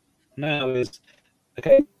lot now is,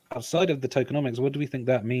 okay, outside of the tokenomics, what do we think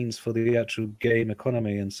that means for the actual game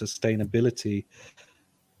economy and sustainability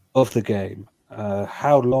of the game?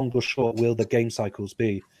 How long or short will the game cycles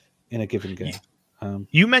be in a given game?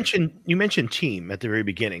 You mentioned team at the very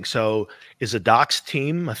beginning. So is a docs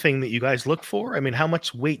team a thing that you guys look for? I mean, how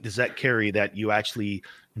much weight does that carry that you actually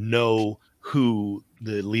know who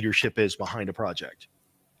the leadership is behind a project?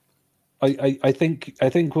 I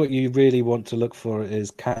think what you really want to look for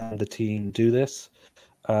is, can the team do this?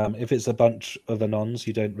 If it's a bunch of anons,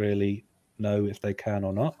 you don't really know if they can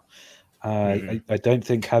or not. I don't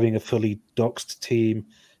think having a fully doxed team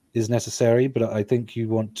is necessary, but I think you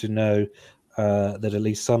want to know that at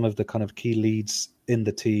least some of the kind of key leads in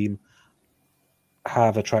the team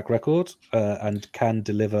have a track record and can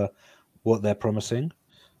deliver what they're promising.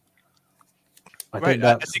 I think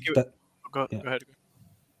go ahead.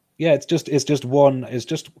 Yeah, it's just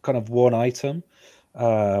kind of one item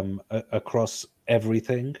across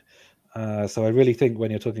everything. So I really think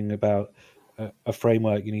when you're talking about a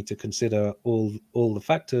framework, you need to consider all the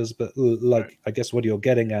factors. But I guess what you're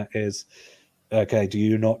getting at is, okay, do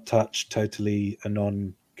you not touch totally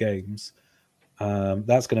anon games?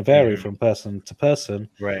 That's going to vary from person to person,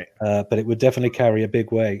 right? But it would definitely carry a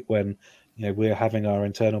big weight when we're having our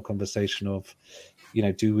internal conversation of,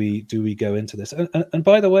 do we go into this? And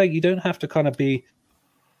by the way, you don't have to kind of be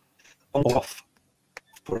off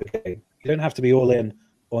for a game. You don't have to be all in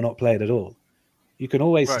or not play it at all. You can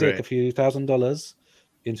always stick a few $1,000s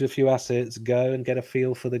into a few assets, go and get a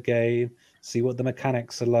feel for the game, see what the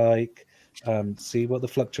mechanics are like, see what the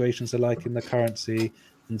fluctuations are like in the currency,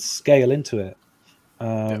 and scale into it.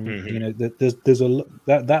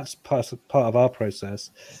 That's part of our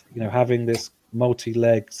process. Having this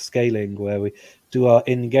multi-leg scaling where we do our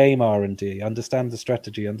in-game R&D, understand the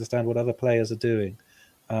strategy, understand what other players are doing,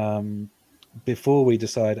 before we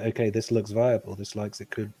decide, okay, this looks viable, looks like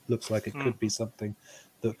it could be something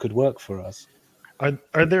that could work for us.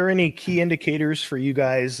 Are there any key indicators for you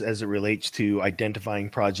guys as it relates to identifying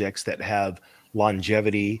projects that have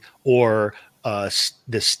longevity or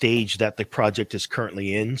the stage that the project is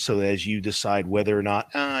currently in, so that as you decide whether or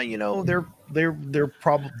not they're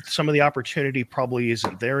probably, some of the opportunity probably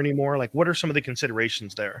isn't there anymore? Like, what are some of the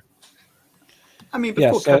considerations there? I mean,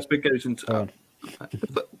 before Casper goes into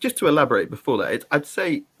just to elaborate before that, I'd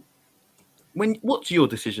say, what's your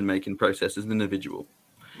decision-making process as an individual?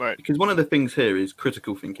 Right. Because one of the things here is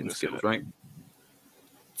critical thinking skills, right?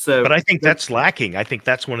 So, but I think that's lacking. I think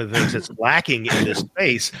that's one of the things that's lacking in this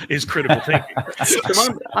space is critical thinking. So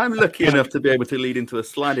I'm lucky enough to be able to lead into a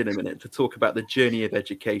slide in a minute to talk about the journey of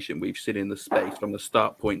education we've seen in the space from the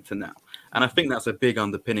start point to now. And I think that's a big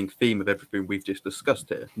underpinning theme of everything we've just discussed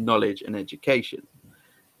here, knowledge and education.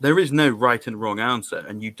 There is no right and wrong answer,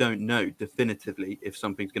 and you don't know definitively if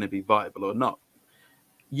something's going to be viable or not.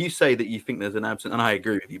 You say that you think there's an absence, and I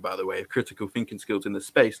agree with you, by the way, of critical thinking skills in the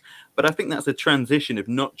space, but I think that's a transition of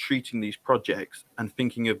not treating these projects and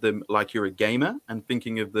thinking of them like you're a gamer and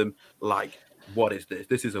thinking of them like, what is this?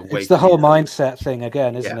 This is a way. It's the whole mindset thing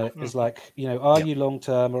again, isn't it? It's like, are you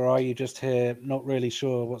long-term, or are you just here not really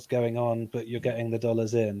sure what's going on, but you're getting the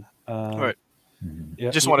dollars in? Right.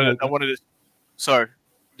 Sorry.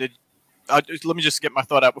 Let me just get my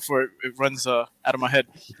thought out before it runs out of my head.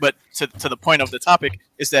 But to the point of the topic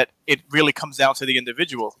is that it really comes down to the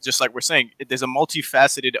individual. Just like we're saying, there's a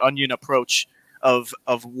multifaceted onion approach of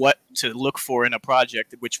what to look for in a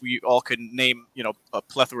project, which we all can name, a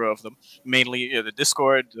plethora of them. Mainly the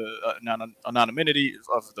Discord, the anonymity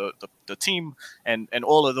of the team, and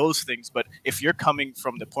all of those things. But if you're coming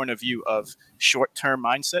from the point of view of short-term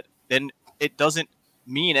mindset, then it doesn't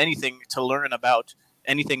mean anything to learn about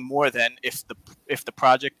anything more than if the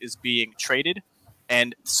project is being traded,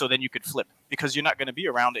 and so then you could flip, because you're not going to be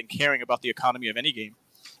around and caring about the economy of any game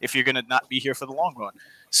if you're going to not be here for the long run.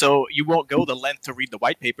 So you won't go the length to read the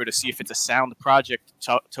white paper to see if it's a sound project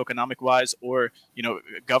tokenomic wise, or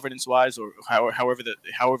governance wise, or however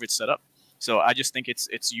it's set up. So I just think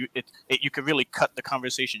you could really cut the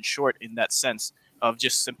conversation short in that sense of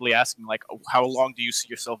just simply asking, like, how long do you see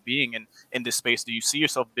yourself being in this space? Do you see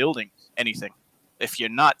yourself building anything? If you're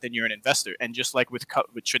not, then you're an investor. And just like with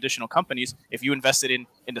traditional companies, if you invested in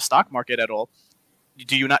the stock market at all,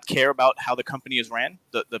 do you not care about how the company is ran,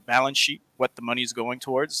 the balance sheet, what the money is going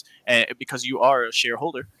towards, and because you are a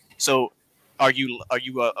shareholder? So are you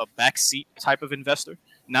a backseat type of investor,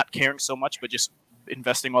 not caring so much, but just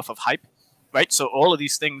investing off of hype, right? So all of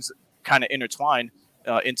these things kind of intertwine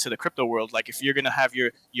into the crypto world. Like if you're going to have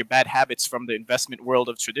your bad habits from the investment world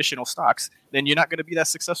of traditional stocks, then you're not going to be that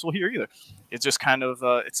successful here either. It's just kind of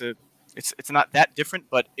it's not that different,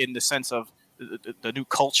 but in the sense of the new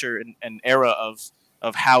culture and era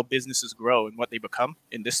of how businesses grow and what they become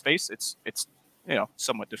in this space, it's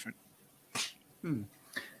somewhat different.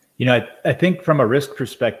 I think from a risk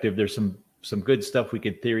perspective, there's some good stuff we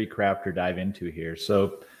could theory craft or dive into here.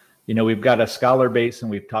 So, we've got a scholar base, and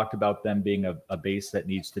we've talked about them being a base that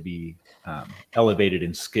needs to be elevated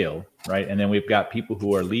in skill, right? And then we've got people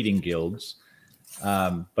who are leading guilds,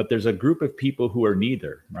 but there's a group of people who are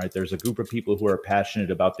neither, right? There's a group of people who are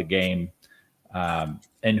passionate about the game,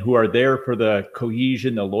 and who are there for the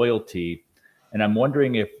cohesion, the loyalty. And I'm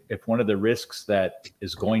wondering if one of the risks that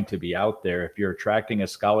is going to be out there, if you're attracting a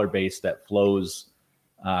scholar base that flows,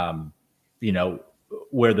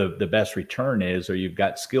 where the best return is, or you've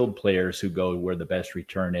got skilled players who go where the best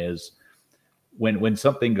return is, when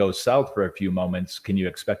something goes south for a few moments, can you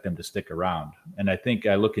expect them to stick around? And I think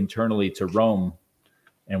I look internally to Rome,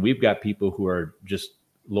 and we've got people who are just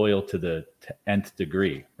loyal to the nth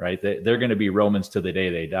degree, right? They're going to be Romans to the day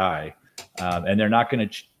they die, and they're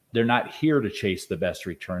not here to chase the best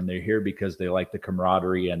return. They're here because they like the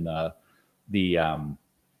camaraderie and the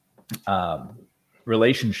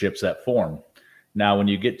relationships that form. Now, when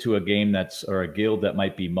you get to a game or a guild that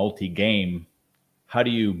might be multi-game, how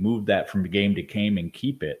do you move that from game to game and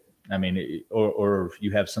keep it? I mean, or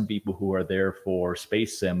you have some people who are there for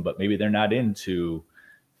space sim, but maybe they're not into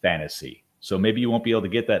fantasy. So maybe you won't be able to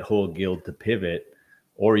get that whole guild to pivot,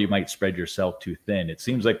 or you might spread yourself too thin. It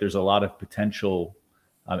seems like there's a lot of potential.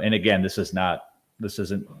 And again, this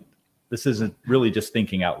isn't really just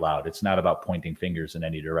thinking out loud. It's not about pointing fingers in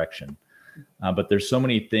any direction. But there's so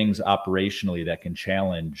many things operationally that can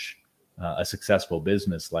challenge a successful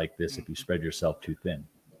business like this if you spread yourself too thin.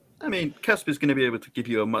 I mean, Casper's going to be able to give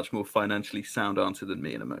you a much more financially sound answer than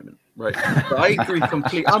me in a moment, right? But I agree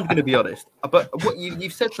completely. I'm going to be honest. But what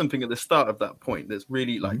you've said something at the start of that point that's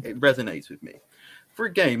really it resonates with me. For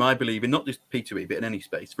a game, I believe in not just P2E, but in any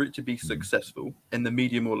space, for it to be successful in the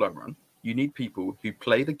medium or long run, you need people who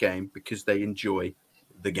play the game because they enjoy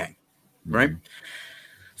the game, right?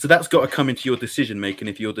 So that's got to come into your decision making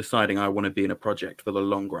if you're deciding I want to be in a project for the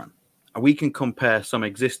long run. And we can compare some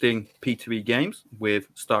existing P2E games with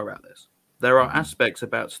Star Atlas. There are aspects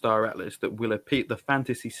about Star Atlas that will appeal, the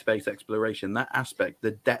fantasy space exploration, that aspect,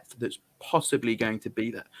 the depth that's possibly going to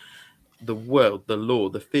be there. The world, the lore,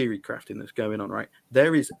 the theory crafting that's going on, right?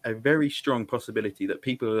 There is a very strong possibility that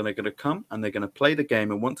people are going to come and they're going to play the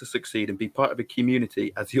game and want to succeed and be part of a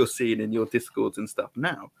community, as you're seeing in your Discords and stuff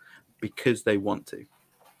now, because they want to.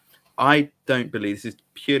 I don't believe, this is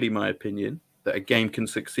purely my opinion, that a game can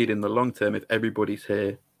succeed in the long term if everybody's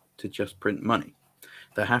here to just print money.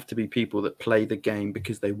 There have to be people that play the game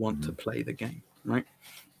because they want to play the game, right?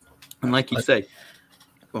 And like you say,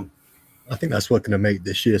 I think that's what's going to make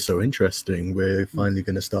this year so interesting. We're finally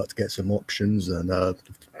going to start to get some options, and the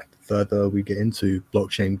further we get into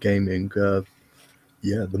blockchain gaming, the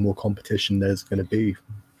more competition there's going to be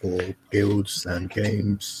for guilds and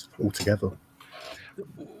games altogether.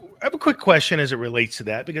 I have a quick question as it relates to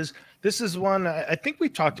that, because this is one I think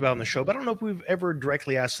we've talked about on the show, but I don't know if we've ever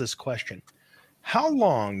directly asked this question. How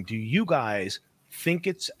long do you guys think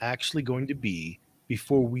it's actually going to be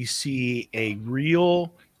before we see a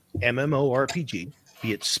real MMORPG,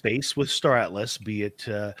 be it space with Star Atlas, be it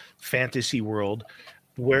fantasy world,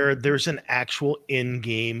 where there's an actual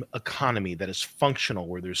in-game economy that is functional,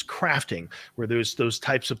 where there's crafting, where there's those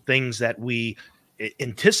types of things that we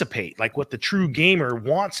anticipate, like what the true gamer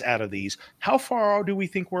wants out of these? How far do we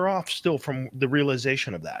think we're off still from the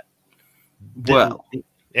realization of that? Well,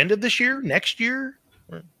 end of this year, next year?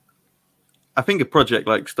 I think a project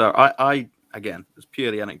like Star, I again, it's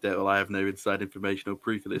purely anecdotal. I have no inside information or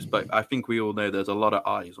proof of this, but I think we all know there's a lot of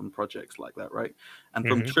eyes on projects like that, right? And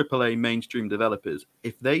from AAA mainstream developers,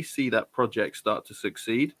 if they see that project start to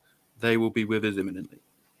succeed, they will be with us imminently.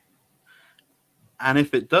 And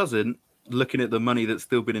if it doesn't, looking at the money that's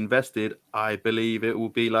still been invested, I believe it will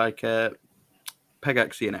be like a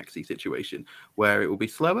Pegaxi and Axie situation, where it will be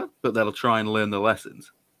slower, but they'll try and learn the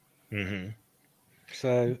lessons.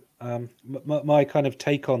 So my kind of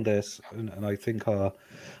take on this, and I think our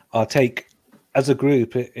take as a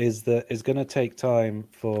group is that it's going to take time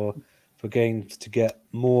for games to get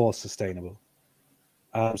more sustainable.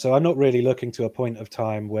 So I'm not really looking to a point of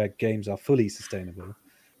time where games are fully sustainable.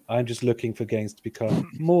 I'm just looking for games to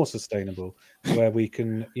become more sustainable, where we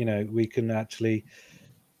can, we can actually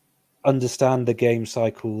understand the game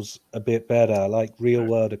cycles a bit better, like real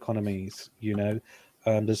world economies.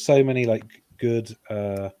 There's so many like good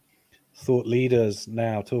thought leaders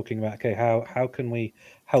now talking about, okay, how can we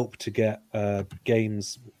help to get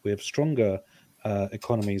games with stronger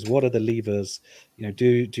economies? What are the levers?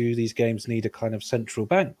 Do these games need a kind of central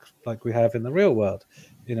bank like we have in the real world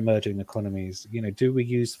in emerging economies? Do we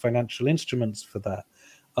use financial instruments for that?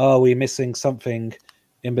 Are we missing something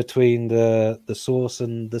in between the source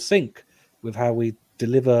and the sink with how we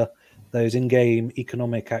deliver those in-game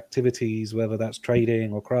economic activities, whether that's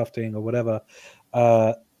trading or crafting or whatever?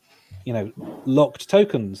 Locked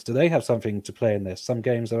tokens, do they have something to play in this? Some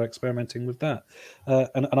games are experimenting with that.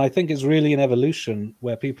 And I think it's really an evolution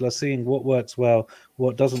where people are seeing what works well,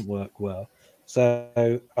 what doesn't work well.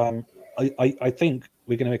 So I think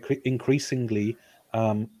we're going to increasingly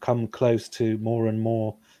come close to more and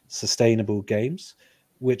more sustainable games,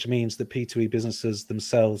 which means that P2E businesses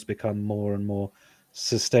themselves become more and more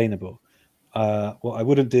sustainable. What I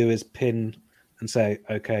wouldn't do is pin and say,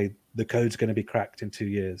 okay, the code's going to be cracked in 2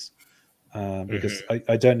 years. Because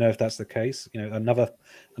I don't know if that's the case.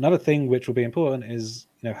 Another thing which will be important is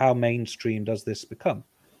how mainstream does this become,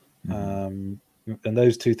 and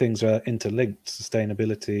those two things are interlinked: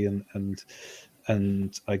 sustainability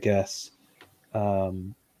and I guess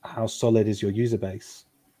how solid is your user base.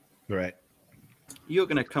 Right. You're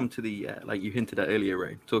going to come to the like you hinted at earlier,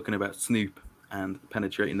 Ray, talking about Snoop and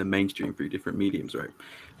penetrating the mainstream through different mediums, right?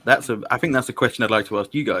 I think that's a question I'd like to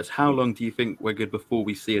ask you guys. How long do you think we're good before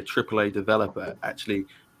we see a AAA developer actually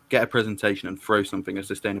get a presentation and throw a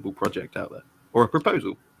sustainable project out there, or a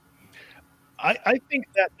proposal? I think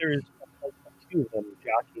that there's a few of them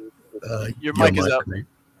jockeying. Your mic is up. Can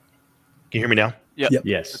you hear me now? Yeah. Yep.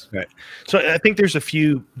 Yes. Right. So I think there's a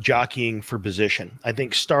few jockeying for position. I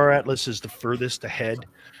think Star Atlas is the furthest ahead,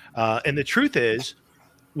 and the truth is,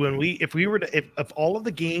 if all of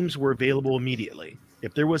the games were available immediately,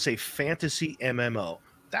 if there was a fantasy MMO,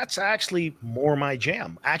 that's actually more my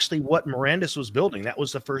jam. Actually, what Mirandus was building, that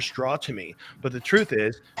was the first draw to me. But the truth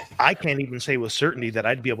is, I can't even say with certainty that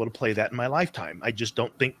I'd be able to play that in my lifetime. I just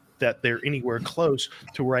don't think that they're anywhere close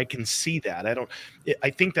to where I can see that. I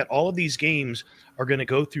think that all of these games are going to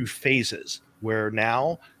go through phases where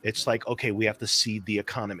now it's like, okay, we have to seed the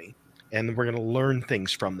economy. And we're going to learn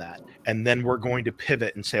things from that. And then we're going to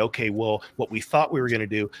pivot and say, okay, well, what we thought we were going to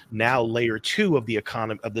do, now layer 2 of the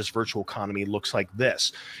economy, of this virtual economy, looks like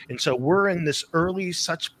this. And so we're in this early,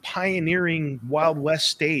 such pioneering Wild West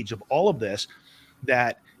stage of all of this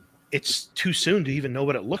that it's too soon to even know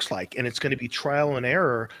what it looks like. And it's going to be trial and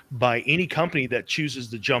error by any company that chooses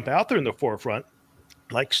to jump out there in the forefront,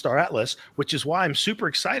 like Star Atlas, which is why I'm super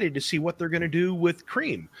excited to see what they're going to do with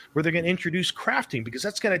Cream, where they're going to introduce crafting, because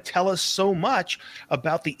that's going to tell us so much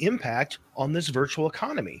about the impact on this virtual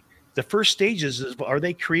economy. The first stages is, are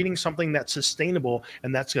they creating something that's sustainable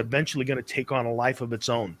and that's eventually going to take on a life of its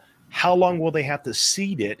own? How long will they have to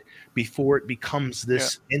seed it before it becomes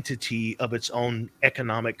this entity of its own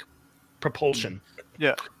economic propulsion?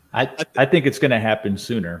 Yeah. I think it's going to happen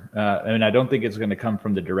sooner. I don't think it's going to come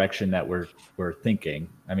from the direction that we're thinking.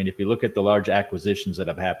 I mean, if you look at the large acquisitions that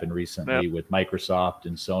have happened recently with Microsoft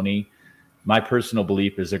and Sony, my personal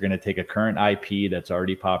belief is they're going to take a current IP that's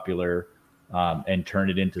already popular and turn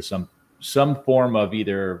it into some form of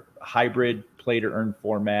either hybrid play to earn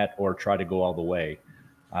format or try to go all the way.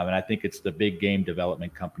 And I think it's the big game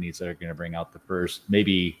development companies that are going to bring out the first,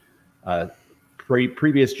 maybe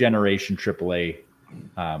previous generation AAA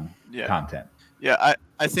content. Yeah,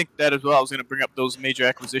 I think that as well. I was going to bring up those major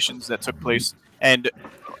acquisitions that took place. And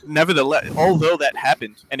nevertheless, although that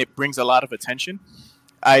happened and it brings a lot of attention,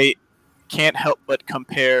 I can't help but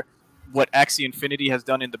compare what Axie Infinity has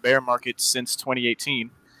done in the bear market since 2018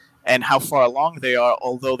 and how far along they are,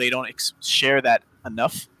 although they don't share that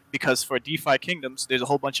enough. Because for DeFi Kingdoms, there's a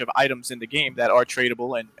whole bunch of items in the game that are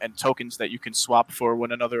tradable and tokens that you can swap for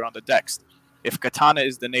one another on the DEX. If Katana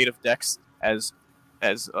is the native DEX as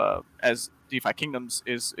DeFi Kingdoms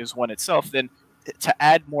is one itself, then to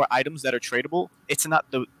add more items that are tradable, it's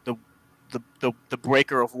not the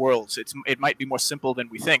breaker of worlds. It might be more simple than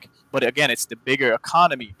we think, but again, it's the bigger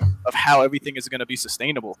economy of how everything is going to be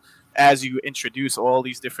sustainable as you introduce all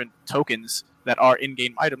these different tokens that are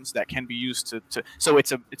in-game items that can be used to. So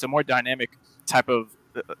it's a more dynamic type of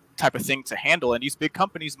thing to handle, and these big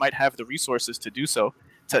companies might have the resources to do so,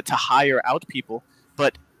 to hire out people,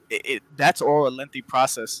 but that's all a lengthy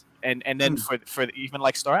process And then for even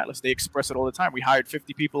like Star Atlas, they express it all the time. We hired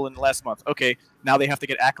 50 people in the last month. Okay, now they have to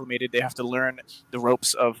get acclimated. They have to learn the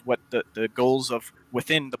ropes of what the goals of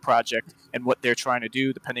within the project and what they're trying to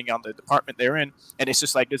do, depending on the department they're in. And it's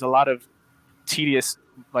just like there's a lot of tedious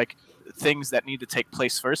like things that need to take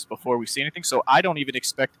place first before we see anything. So I don't even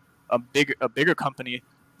expect a bigger company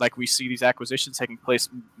like we see these acquisitions taking place,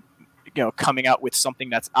 coming out with something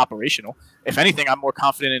that's operational. If anything, I'm more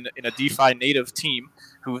confident in a DeFi native team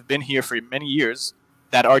who've been here for many years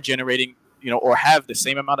that are generating, or have the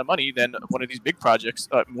same amount of money than one of these big projects,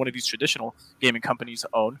 one of these traditional gaming companies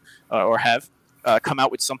own or have come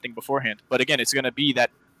out with something beforehand. But again, it's going to be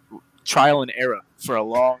that trial and error for a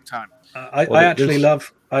long time. I actually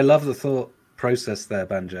love the thought process there,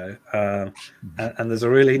 Banjo, and there's a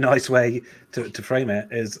really nice way to frame it.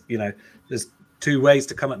 Is there's two ways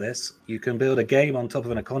to come at this. You can build a game on top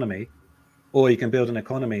of an economy, or you can build an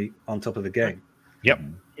economy on top of a game. Yep.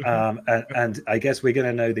 And I guess we're going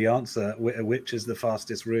to know the answer, which is the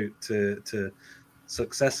fastest route to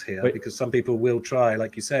success here, because some people will try,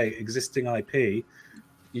 like you say, existing IP.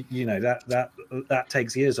 That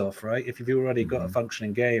takes years off, right? If you've already got a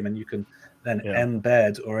functioning game and you can then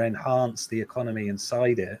embed or enhance the economy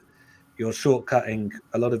inside it, you're shortcutting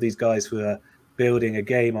a lot of these guys who are building a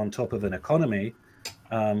game on top of an economy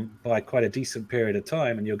by quite a decent period of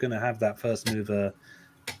time, and you're going to have that first mover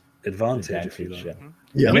advantage, if you like.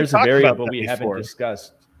 Yeah, and there's a variable we haven't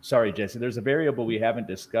discussed. Sorry, Jesse. There's a variable we haven't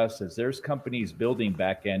discussed is there's companies building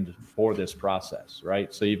back end for this process,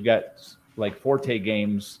 right? So you've got like Forte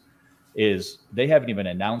Games they haven't even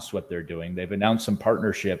announced what they're doing. They've announced some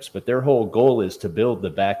partnerships, but their whole goal is to build the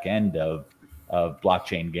back end of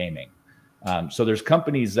blockchain gaming. So there's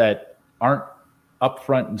companies that aren't up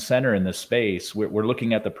front and center in this space. We're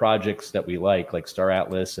looking at the projects that we like Star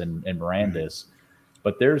Atlas and Mirandus,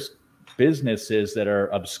 but there's businesses that are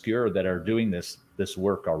obscure that are doing this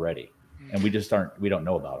work already, and we don't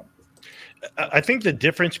know about them. I think the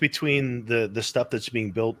difference between the stuff that's being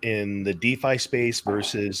built in the DeFi space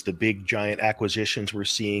versus the big giant acquisitions we're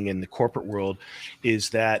seeing in the corporate world is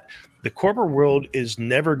that the corporate world is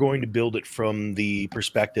never going to build it from the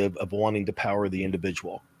perspective of wanting to power the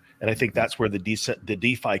individual. And I think that's where the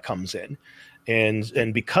DeFi comes in.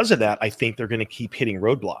 And because of that, I think they're going to keep hitting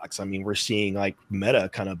roadblocks. I mean, we're seeing like Meta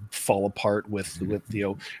kind of fall apart with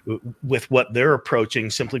what they're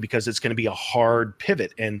approaching, simply because it's going to be a hard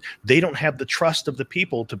pivot, and they don't have the trust of the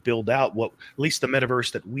people to build out at least the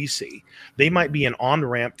metaverse that we see. They might be an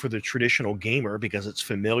on-ramp for the traditional gamer because it's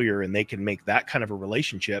familiar and they can make that kind of a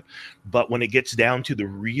relationship. But when it gets down to the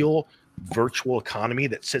real virtual economy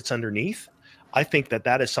that sits underneath, I think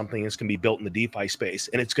that is something that's going to be built in the DeFi space,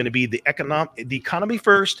 and it's going to be the economy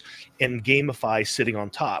first and gamify sitting on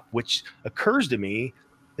top, which occurs to me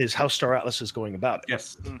is how Star Atlas is going about it.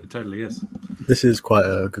 Yes, it totally is. This is quite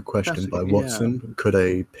a good question by Watson. Yeah. Could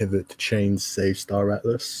a pivot to chain save Star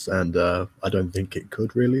Atlas? And I don't think it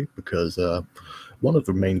could really, because one of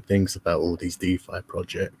the main things about all these DeFi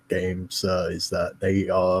project games is that they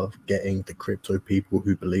are getting the crypto people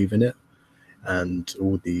who believe in it. And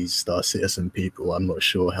all these Star Citizen people, I'm not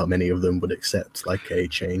sure how many of them would accept like a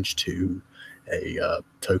change to a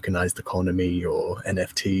tokenized economy or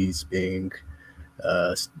NFTs being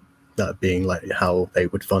like how they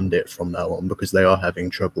would fund it from now on, because they are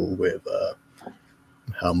having trouble with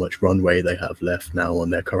how much runway they have left now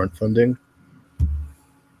on their current funding.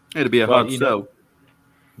 It'd be a hard sell.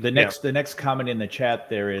 The next comment in the chat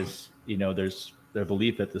there is, there's the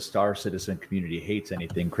belief that the Star Citizen community hates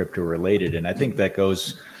anything crypto related. And I think that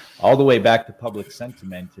goes all the way back to public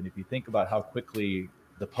sentiment. And if you think about how quickly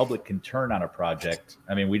the public can turn on a project,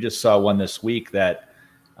 I mean, we just saw one this week that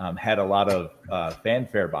had a lot of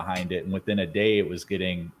fanfare behind it. And within a day, it was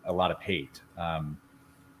getting a lot of hate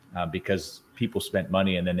because people spent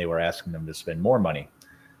money and then they were asking them to spend more money.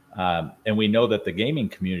 And we know that the gaming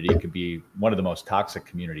community can be one of the most toxic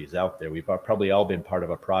communities out there. We've probably all been part of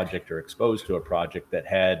a project or exposed to a project that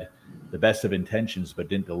had the best of intentions but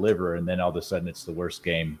didn't deliver, and then all of a sudden it's the worst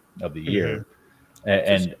game of the year.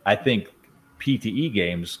 And I think PTE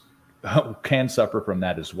games can suffer from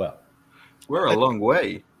that as well. We're a long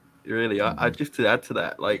way, really. I just to add to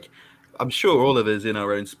that, like, I'm sure all of us in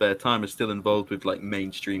our own spare time are still involved with like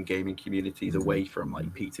mainstream gaming communities away from like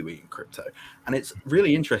P2E and crypto. And it's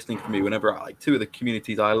really interesting for me whenever two of the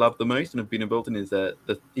communities I love the most and have been involved in is the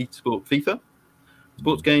eSport FIFA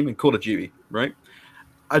sports game and Call of Duty, right?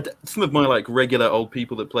 Some of my like regular old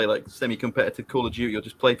people that play like semi-competitive Call of Duty or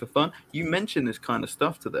just play for fun, you mention this kind of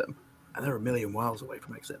stuff to them and they're a million miles away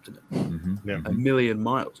from accepting it. Yeah. A million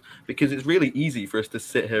miles, because it's really easy for us to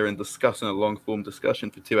sit here and discuss in a long form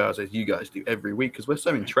discussion for 2 hours as you guys do every week, because we're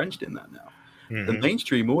so entrenched in that now. The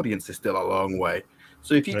mainstream audience is still a long way.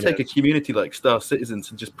 So if you take a community like Star Citizens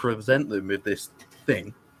and just present them with this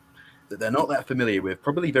thing that they're not that familiar with,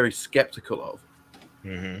 probably very skeptical of,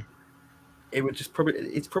 it would just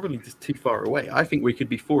it's probably just too far away. I think we could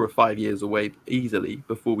be 4 or 5 years away easily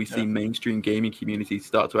before we see mainstream gaming communities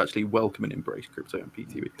start to actually welcome and embrace crypto and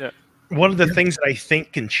PTV. Yeah. One of the things that I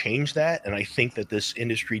think can change that, and I think that this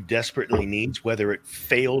industry desperately needs, whether it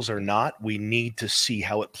fails or not, we need to see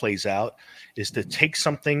how it plays out, is to take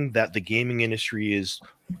something that the gaming industry is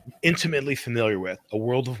intimately familiar with, a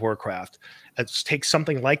World of Warcraft, let's take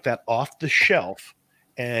something like that off the shelf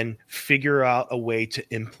and figure out a way to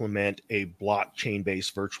implement a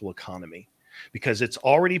blockchain-based virtual economy, because it's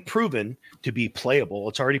already proven to be playable.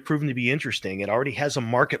 It's already proven to be interesting. It already has a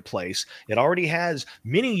marketplace. It already has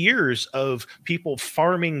many years of people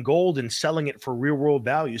farming gold and selling it for real world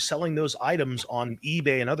value, selling those items on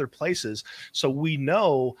eBay and other places. So we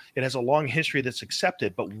know it has a long history that's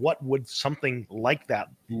accepted, but what would something like that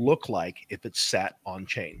look like if it's sat on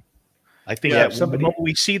chain? I think that the moment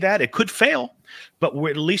we see that, it could fail, but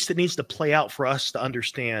at least it needs to play out for us to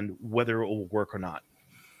understand whether it will work or not.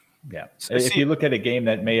 Yeah. If you look at a game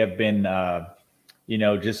that may have been,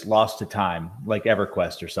 just lost to time, like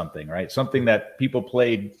EverQuest or something, right? Something that people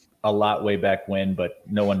played a lot way back when, but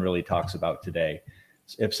no one really talks about today.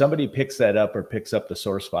 If somebody picks that up or picks up the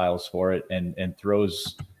source files for it and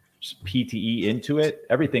throws PTE into it,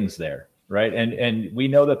 everything's there, right? And we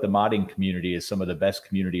know that the modding community is some of the best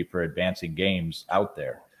community for advancing games out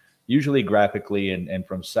there, usually graphically and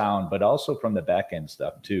from sound, but also from the back end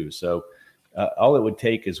stuff too. So all it would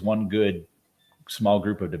take is one good small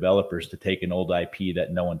group of developers to take an old IP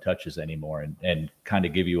that no one touches anymore and kind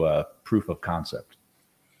of give you a proof of concept.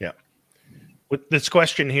 Yeah. With this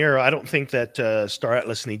question here, I don't think that Star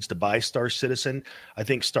Atlas needs to buy Star Citizen. I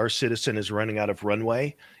think Star Citizen is running out of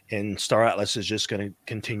runway, and Star Atlas is just going to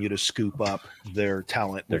continue to scoop up their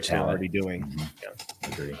talent, which they're already doing. Yeah.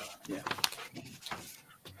 Agree. Yeah.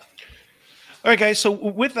 All right, guys. So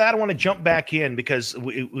with that, I want to jump back in because I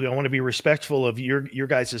want to be respectful of your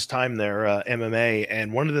guys' time there, MMA.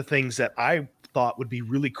 And one of the things that I thought would be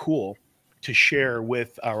really cool to share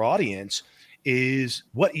with our audience is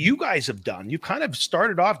what you guys have done. You kind of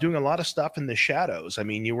started off doing a lot of stuff in the shadows. I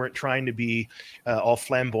mean, you weren't trying to be all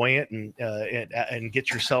flamboyant and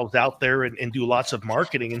get yourselves out there and do lots of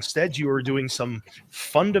marketing. Instead, you were doing some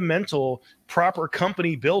fundamental, proper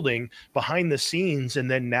company building behind the scenes.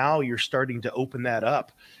 And then now you're starting to open that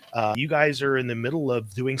up. You guys are in the middle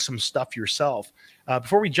of doing some stuff yourself.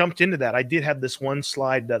 Before we jumped into that, I did have this one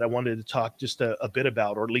slide that I wanted to talk just a bit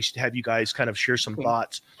about, or at least have you guys kind of share some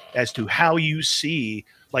thoughts as to how you see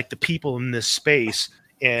like the people in this space.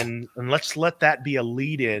 And let's let that be a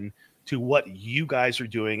lead in to what you guys are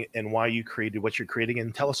doing and why you created what you're creating,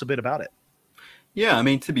 and tell us a bit about it. Yeah, I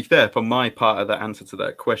mean, to be fair, for my part of the answer to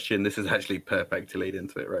that question, this is actually perfect to lead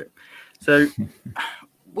into it, right? So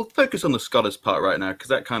we'll focus on the scholars part right now, because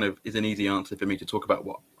that kind of is an easy answer for me to talk about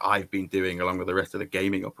what I've been doing along with the rest of the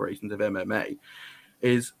gaming operations of MMA.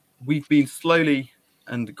 Is we've been slowly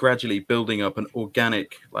and gradually building up an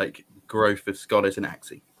organic growth of scholars in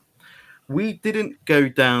Axie. We didn't go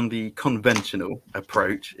down the conventional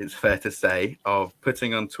approach, it's fair to say, of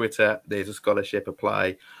putting on Twitter, there's a scholarship,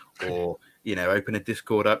 apply, or open a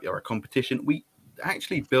Discord up or a competition. We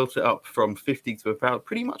actually built it up from 50 to 1,000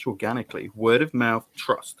 pretty much organically, word of mouth,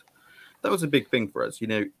 trust. That was a big thing for us.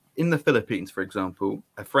 In the Philippines, for example,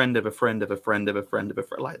 a friend of a friend of a friend of a friend of a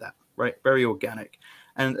friend, like that, right? Very organic.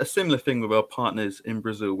 And a similar thing with our partners in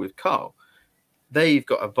Brazil with Carl. They've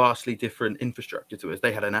got a vastly different infrastructure to us.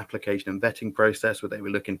 They had an application and vetting process where they were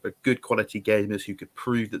looking for good quality gamers who could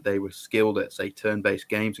prove that they were skilled at, say, turn-based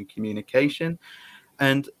games and communication.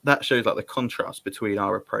 And that shows the contrast between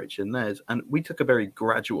our approach and theirs. And we took a very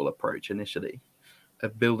gradual approach initially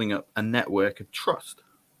of building up a network of trust.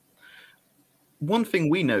 One thing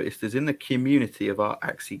we noticed is in the community of our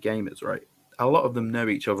Axie gamers, right? A lot of them know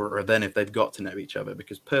each other, or then if they've got to know each other,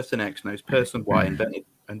 because person X knows person Y,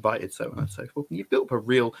 invited so on and so forth. And you've built a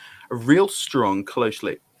real strong,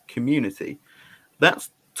 close-knit community. That's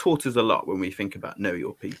taught us a lot when we think about know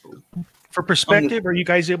your people. For perspective, are you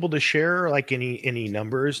guys able to share any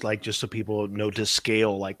numbers, just so people know to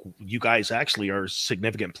scale, you guys actually are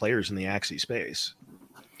significant players in the Axie space?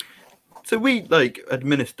 So we've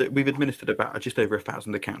administered about just over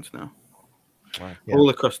 1,000 accounts now. Wow. Yeah. All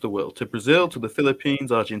across the world, to Brazil, to the Philippines,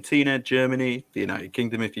 Argentina, Germany, the United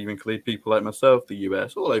Kingdom, if you include people like myself, the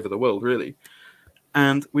US, all over the world, really.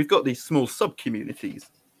 And we've got these small sub-communities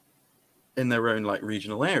in their own like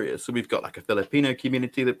regional areas. So we've got like a Filipino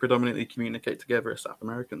community that predominantly communicate together, a South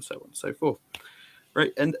American, so on and so forth.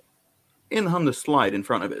 Right. And on the slide in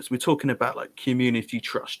front of us, we're talking about like community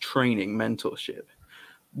trust, training, mentorship.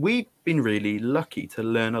 We've been really lucky to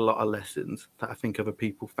learn a lot of lessons that I think other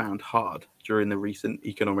people found hard during the recent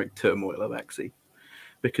economic turmoil of Axie,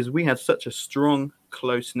 because we had such a strong,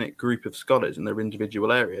 close-knit group of scholars in their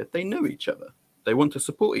individual area. They know each other. They want to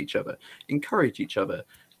support each other, encourage each other,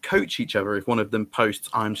 coach each other. If one of them posts,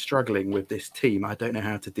 I'm struggling with this team, I don't know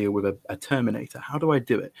how to deal with a Terminator, how do I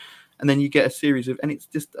do it? And then you get a series of, and it's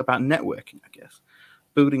just about networking, I guess,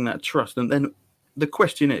 building that trust. And then the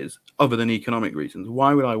question is, other than economic reasons,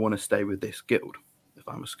 why would I want to stay with this guild if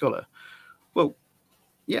I'm a scholar? Well,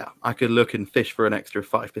 yeah, I could look and fish for an extra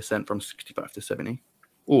 5% from 65 to 70.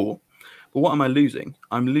 But what am I losing?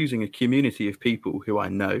 I'm losing a community of people who I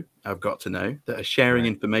know, I've got to know, that are sharing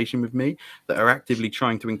information with me, that are actively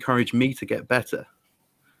trying to encourage me to get better.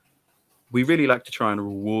 We really like to try and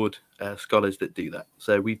reward scholars that do that.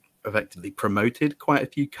 So we've effectively promoted quite a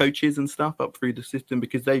few coaches and stuff up through the system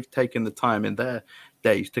because they've taken the time in their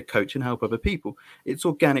days to coach and help other people. It's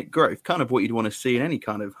organic growth, kind of what you'd want to see in any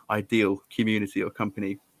kind of ideal community or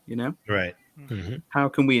company, you know? Right. Mm-hmm. How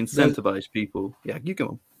can we incentivize people? Yeah, you go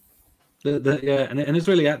on. Yeah, and it's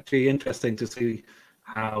really actually interesting to see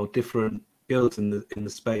how different guilds in the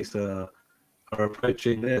space are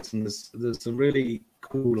approaching this, and there's some really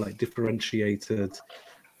cool like differentiated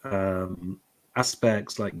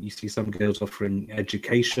aspects. Like you see some guilds offering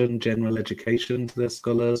education, general education to their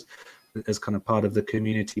scholars as kind of part of the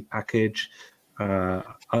community package.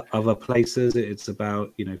 Other places it's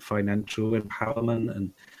about financial empowerment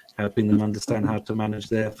and helping them understand how to manage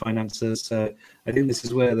their finances. So I think this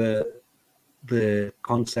is where the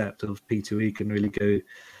concept of P2E can really go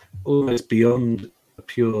almost beyond a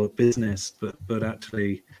pure business, but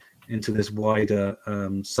actually into this wider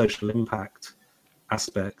social impact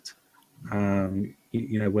aspect. When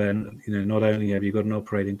not only have you got an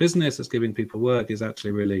operating business that's giving people work, is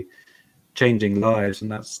actually really changing lives,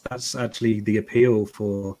 and that's actually the appeal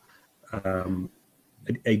for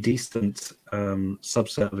a decent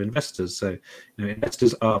subset of investors. So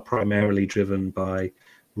investors are primarily driven by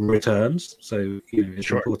returns. So it's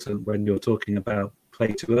important when you're talking about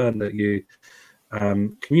play to earn that you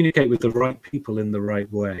communicate with the right people in the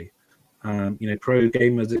right way. Pro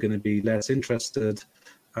gamers are going to be less interested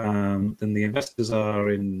than the investors are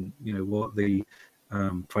in what the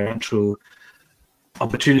financial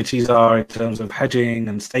opportunities are in terms of hedging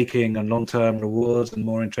and staking and long-term rewards, and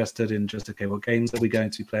more interested in just, okay, what games are we going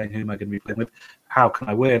to be playing? Who am I going to be playing with? How can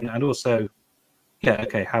I win? And also,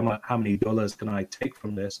 how many dollars can I take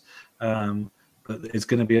from this? But it's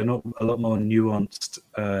going to be a lot more nuanced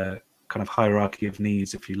kind of hierarchy of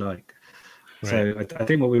needs, if you like. Right. So I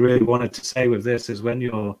think what we really wanted to say with this is when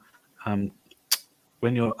you're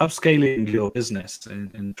upscaling your business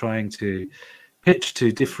and trying to pitch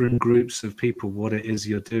to different groups of people what it is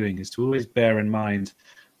you're doing, is to always bear in mind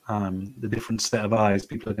the different set of eyes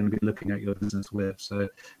people are going to be looking at your business with. So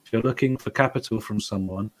if you're looking for capital from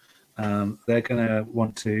someone, they're going to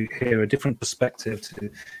want to hear a different perspective to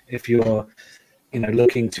if you're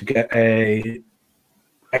looking to get a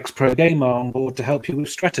ex-pro gamer on board to help you with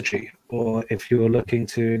strategy, or if you're looking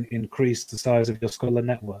to increase the size of your scholar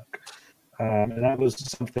network. And that was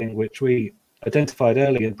something which we identified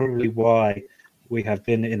early, and probably why we have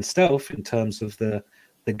been in stealth in terms of the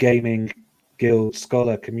gaming guild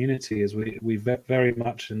scholar community, is we very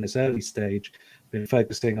much in this early stage been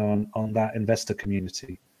focusing on that investor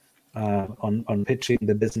community, on pitching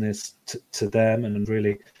the business to them and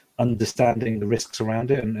really understanding the risks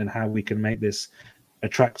around it and how we can make this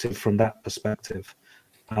attractive from that perspective.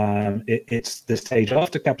 It's the stage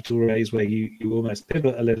after capital raise where you almost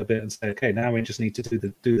pivot a little bit and say, okay, now we just need to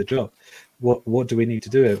do the job. What do we need to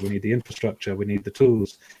do it? We need the infrastructure, we need the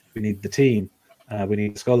tools, we need the team, we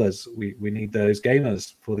need scholars, we need those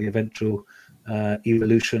gamers for the eventual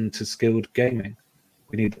evolution to skilled gaming.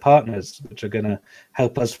 We need partners which are going to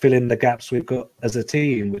help us fill in the gaps we've got as a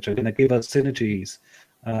team, which are going to give us synergies,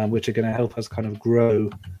 which are going to help us kind of grow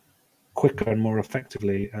quicker and more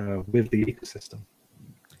effectively with the ecosystem.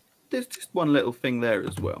 There's just one little thing there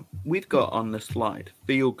as well. We've got on the slide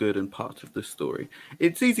feel good and part of the story.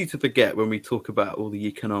 It's easy to forget when we talk about all the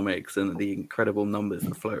economics and the incredible numbers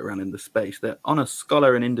that float around in the space that on a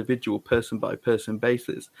scholar and individual person by person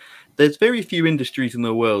basis, there's very few industries in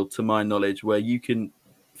the world, to my knowledge, where you can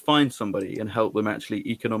find somebody and help them actually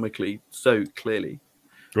economically so clearly.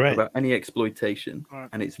 Right. about any exploitation,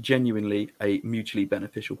 and it's genuinely a mutually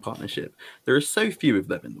beneficial partnership. There are so few of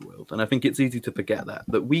them in the world, and I think it's easy to forget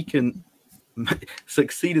that we can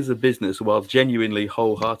succeed as a business while genuinely,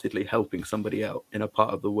 wholeheartedly helping somebody out in a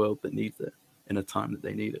part of the world that needs it, in a time that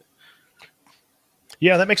they need it.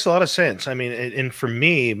 Yeah, that makes a lot of sense. I mean, and for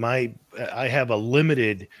me, I have a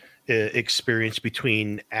limited experience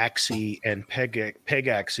between Axie and Peg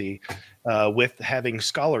Axie with having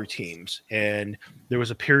scholar teams. And there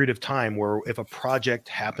was a period of time where if a project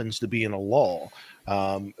happens to be in a lull,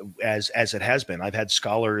 as it has been, I've had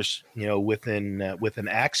scholars, within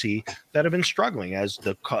Axie that have been struggling as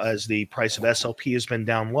the price of SLP has been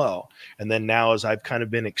down low. And then now, as I've kind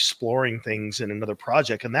of been exploring things in another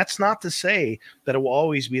project, and that's not to say that it will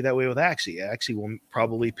always be that way with Axie. Axie will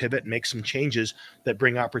probably pivot and make some changes that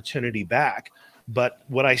bring opportunity back. But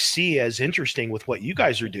what I see as interesting with what you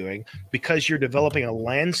guys are doing, because you're developing a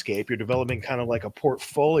landscape, you're developing kind of like a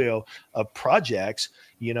portfolio of projects,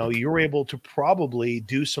 you're able to probably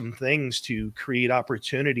do some things to create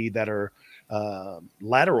opportunity that are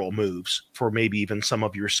lateral moves for maybe even some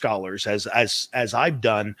of your scholars, as I've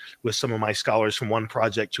done with some of my scholars from one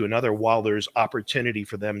project to another, while there's opportunity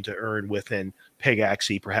for them to earn within Peg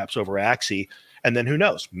Axie, perhaps over Axie. And then who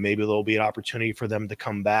knows, maybe there'll be an opportunity for them to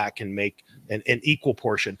come back and make an equal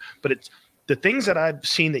portion. But it's the things that I've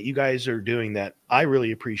seen that you guys are doing that I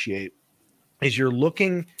really appreciate is you're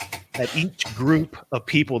looking at each group of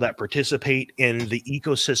people that participate in the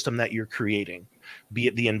ecosystem that you're creating, be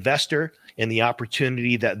it the investor and the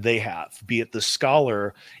opportunity that they have, be it the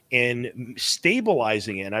scholar and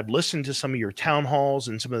stabilizing it. I've listened to some of your town halls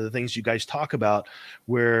and some of the things you guys talk about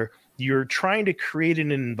where you're trying to create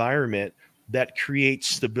an environment that creates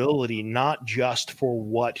stability, not just for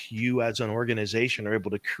what you as an organization are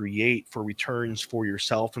able to create for returns for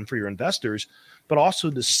yourself and for your investors, but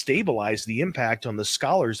also to stabilize the impact on the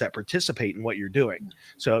scholars that participate in what you're doing.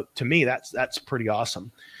 So to me, that's pretty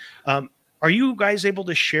awesome. Are you guys able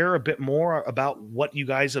to share a bit more about what you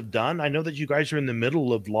guys have done? I know that you guys are in the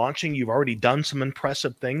middle of launching. You've already done some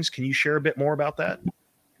impressive things. Can you share a bit more about that?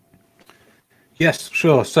 Yes,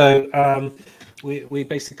 sure. So we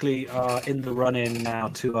basically are in the run-in now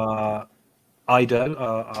to our IDO,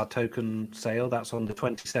 our token sale. That's on the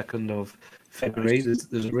 22nd of February.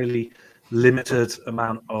 There's a really limited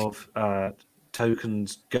amount of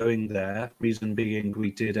tokens going there. Reason being, we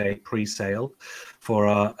did a pre-sale for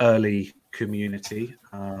our early community.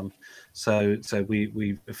 So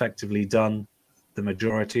we've effectively done the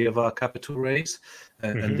majority of our capital raise,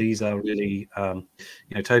 and these are really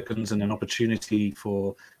tokens and an opportunity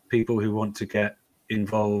for people who want to get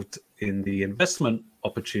involved in the investment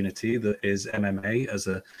opportunity that is MMA as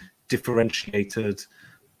a differentiated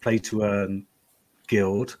play to earn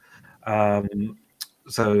guild.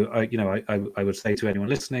 So I would say to anyone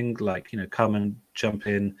listening, come and jump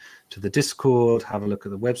in to the Discord, have a look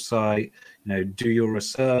at the website, do your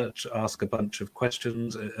research, ask a bunch of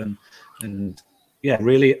questions, and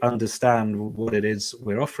really understand what it is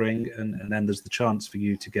we're offering, and then there's the chance for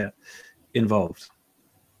you to get involved.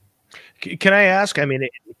 Can I ask? I mean,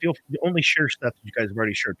 you only share stuff that you guys have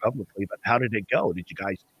already shared publicly, but how did it go? Did you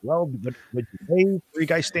guys what did you say? Where you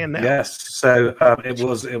guys stand now? Yes, so it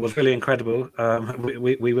was really incredible.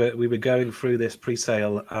 We were going through this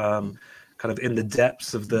pre-sale kind of in the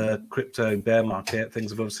depths of the crypto bear market.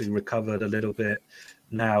 Things have obviously recovered a little bit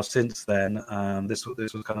now since then. This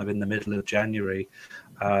was kind of in the middle of January,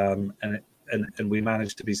 and we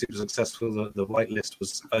managed to be super successful. The whitelist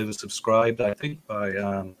was oversubscribed, I think, by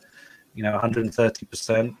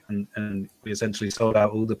 130%, and we essentially sold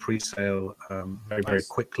out all the pre-sale very, very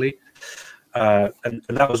quickly. And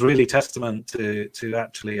that was really testament to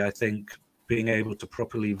actually, I think, being able to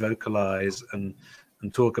properly vocalize and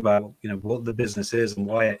talk about what the business is and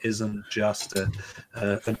why it isn't just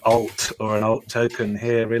an alt or an alt token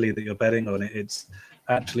here really that you're betting on. It's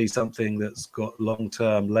actually something that's got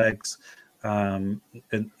long-term legs, and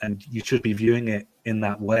you should be viewing it in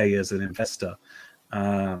that way as an investor.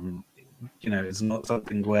 It's not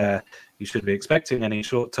something where you should be expecting any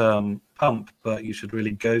short-term pump, but you should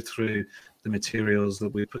really go through the materials that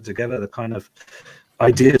we put together, the kind of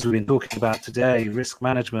ideas we've been talking about today, risk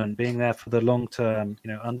management, being there for the long term,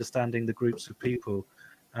 understanding the groups of people,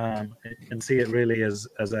 and see it really as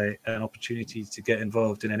an opportunity to get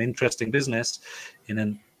involved in an interesting business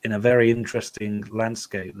in a very interesting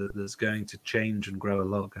landscape that's going to change and grow a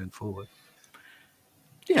lot going forward.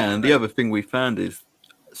 Yeah, and the other thing we found is,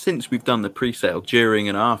 since we've done the pre-sale, during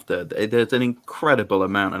and after, there's an incredible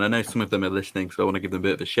amount, and I know some of them are listening, so I want to give them a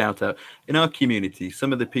bit of a shout out. In our community,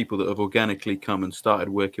 some of the people that have organically come and started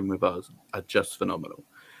working with us are just phenomenal.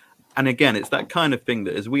 And again, it's that kind of thing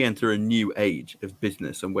that as we enter a new age of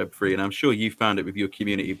business and Web3, and I'm sure you found it with your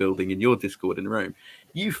community building in your Discord in Rome,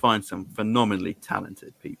 you find some phenomenally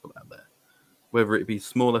talented people out there, whether it be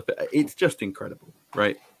smaller, it's just incredible,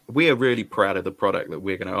 right? We are really proud of the product that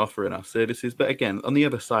we're going to offer in our services. But again, on the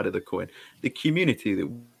other side of the coin, the community that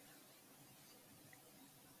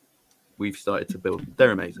we've started to build,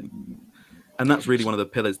 they're amazing. And that's really one of the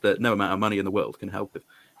pillars that no amount of money in the world can help with.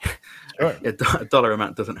 Sure. A dollar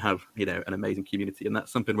amount doesn't have, an amazing community, and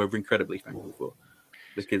that's something we're incredibly thankful for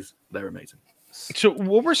because they're amazing. So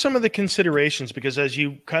what were some of the considerations? Because as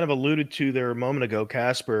you kind of alluded to there a moment ago,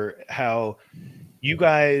 Casper, how you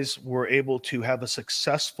guys were able to have a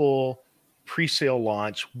successful pre-sale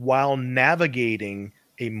launch while navigating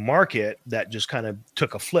a market that just kind of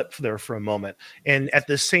took a flip there for a moment. And at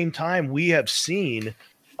the same time, we have seen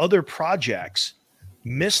other projects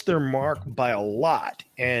miss their mark by a lot,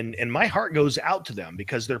 and my heart goes out to them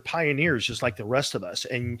because they're pioneers just like the rest of us,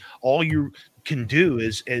 and all you can do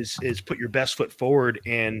is put your best foot forward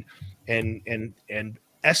and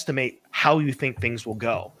estimate how you think things will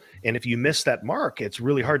go. And if you miss that mark, it's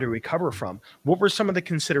really hard to recover from. What were some of the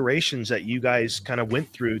considerations that you guys kind of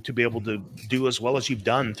went through to be able to do as well as you've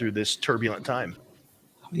done through this turbulent time?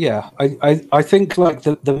 Yeah, I think like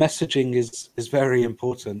the messaging is very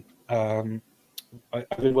important. I've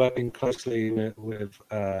been working closely with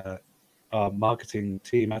our marketing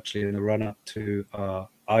team actually in the run-up to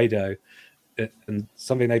IDO, and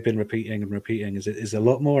something they've been repeating is it is a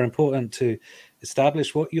lot more important to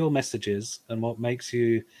establish what your message is and what makes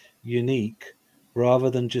you unique, rather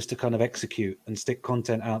than just to kind of execute and stick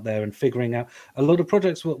content out there and figuring out. A lot of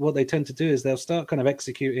projects, what they tend to do is they'll start kind of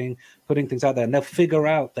executing, putting things out there, and they'll figure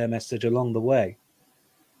out their message along the way.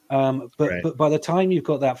 But by the time you've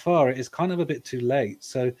got that far, it is kind of a bit too late.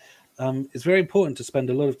 So it's very important to spend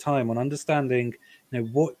a lot of time on understanding,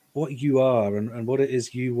 what you are and what it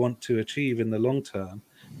is you want to achieve in the long term.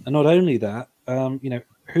 And not only that,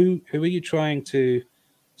 who are you trying to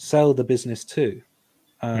sell the business to?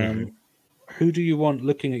 Who do you want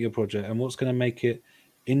looking at your project, and what's going to make it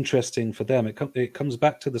interesting for them? It comes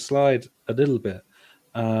back to the slide a little bit,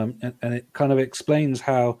 and it kind of explains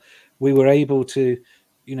how we were able to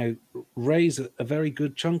raise a very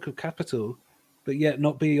good chunk of capital, but yet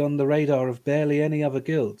not be on the radar of barely any other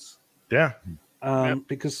guilds. Yeah.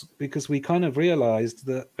 Because we kind of realized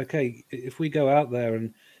that, okay, if we go out there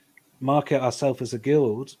and market ourselves as a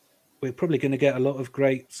guild, we're probably going to get a lot of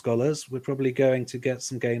great scholars. We're probably going to get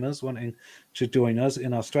some gamers wanting to join us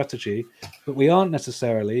in our strategy, but we aren't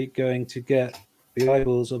necessarily going to get the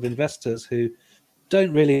eyeballs of investors who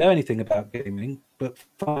don't really know anything about gaming, but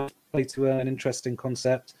find a way to an interesting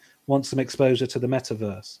concept, want some exposure to the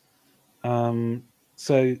metaverse.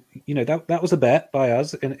 So, that was a bet by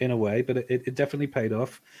us in a way, but it definitely paid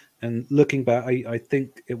off. And looking back, I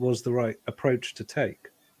think it was the right approach to take.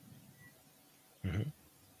 Mm-hmm.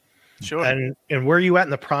 Sure. And where are you at in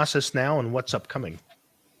the process now, and what's upcoming?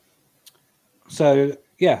 So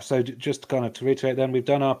just kind of to reiterate, then we've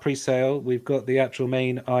done our pre-sale. We've got the actual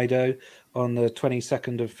main IDO on the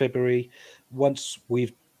 22nd of February. Once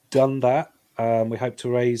we've done that, we hope to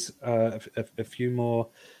raise a few more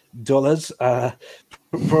dollars.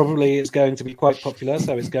 Probably it's going to be quite popular,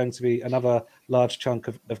 so it's going to be another large chunk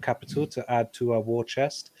of capital to add to our war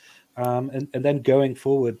chest. And then going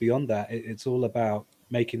forward beyond that, it's all about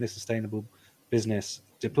making this sustainable business,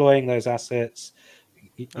 deploying those assets.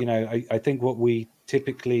 I think what we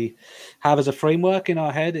typically have as a framework in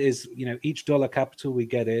our head is, each dollar capital we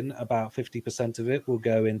get in, about 50% of it will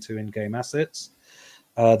go into in-game assets.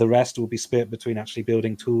 The rest will be split between actually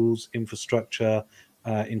building tools, infrastructure,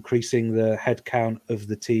 increasing the headcount of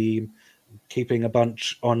the team, keeping a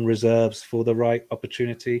bunch on reserves for the right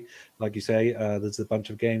opportunity. Like you say, there's a bunch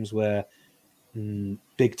of games where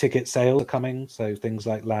big ticket sales are coming, so things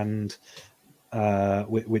like land,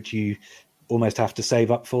 which you almost have to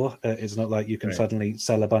save up for. It's not like you can suddenly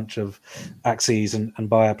sell a bunch of axes and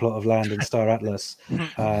buy a plot of land in Star Atlas.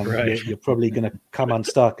 You're probably going to come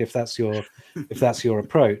unstuck if that's your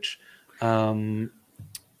approach. So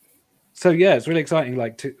yeah, it's really exciting.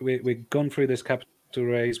 We've gone through this capital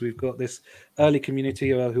raise. We've got this early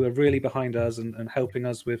community who are really behind us and helping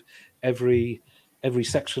us with every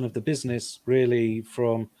section of the business, really,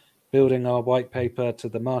 from building our white paper to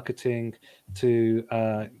the marketing to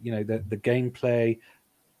the gameplay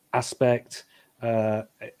aspect.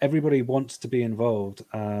 Everybody wants to be involved,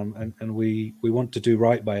 and we want to do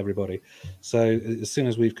right by everybody. So as soon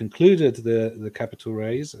as we've concluded the capital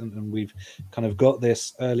raise and we've kind of got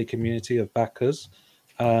this early community of backers,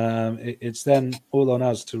 it's then all on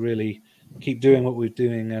us to really keep doing what we're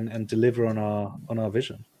doing and deliver on our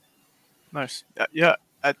vision. Nice. Yeah,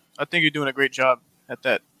 I think you're doing a great job at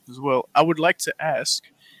that as well. I would like to ask,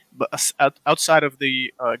 but outside of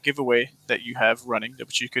the giveaway that you have running,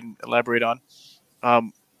 which you can elaborate on,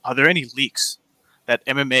 are there any leaks that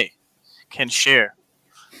MMA can share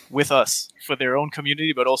with us for their own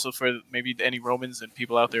community, but also for maybe any Romans and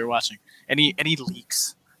people out there watching? Any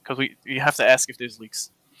leaks? Because we have to ask if there's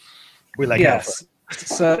leaks. We like yes.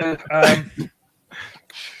 So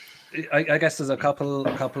I guess there's a couple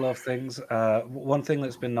of things. One thing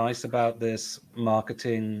that's been nice about this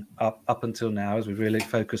marketing up until now is we've really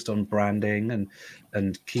focused on branding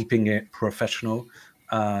and keeping it professional.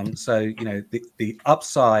 So you know the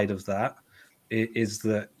upside of that is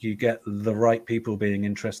that you get the right people being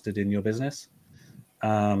interested in your business.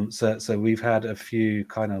 So we've had a few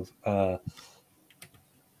kind of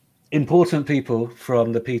important people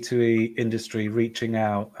from the P2E industry reaching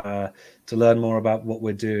out to learn more about what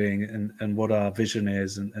we're doing and what our vision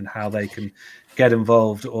is and how they can get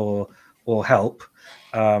involved or help,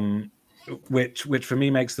 which for me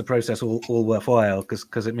makes the process all worthwhile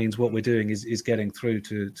because it means what we're doing is getting through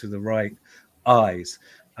to the right eyes.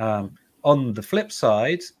 On the flip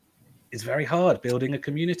side, it's very hard building a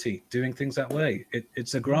community, doing things that way.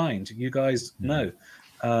 It's a grind. You guys know.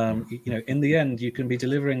 You know, in the end, you can be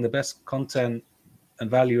delivering the best content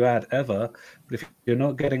and value add ever, but if you're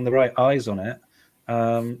not getting the right eyes on it,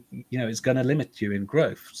 you know, it's going to limit you in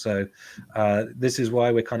growth. So this is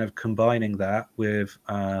why we're kind of combining that with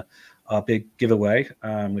our big giveaway,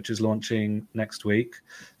 which is launching next week.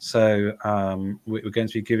 So we're going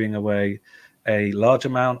to be giving away a large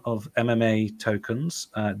amount of MMA tokens.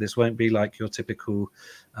 This won't be like your typical,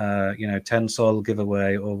 you know, 10 sol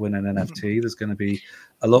giveaway or win an NFT. There's going to be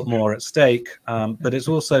a lot more at stake, but it's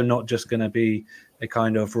also not just going to be a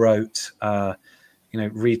kind of rote, you know,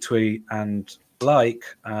 retweet and like.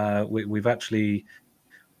 We've actually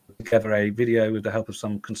put together a video with the help of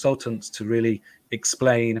some consultants to really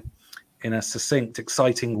explain in a succinct,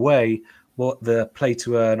 exciting way what the play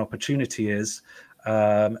to earn opportunity is.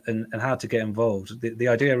 And how to get involved. The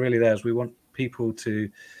idea really there is we want people to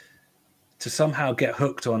somehow get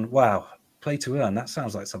hooked on, wow, play to earn, that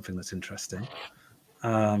sounds like something that's interesting.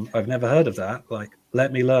 I've never heard of that. Like,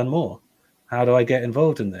 let me learn more. How do I get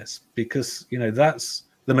involved in this? Because, you know, that's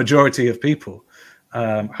the majority of people.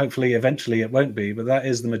 Hopefully, eventually it won't be, but that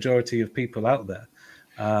is the majority of people out there.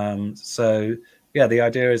 So yeah, the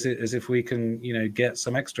idea is if we can, you know, get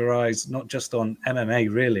some extra eyes, not just on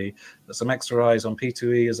MMA really, but some extra eyes on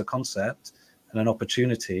P2E as a concept and an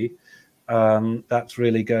opportunity, that's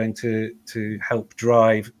really going to help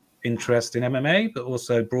drive interest in MMA, but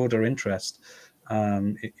also broader interest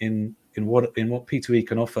in what P2E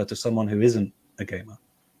can offer to someone who isn't a gamer.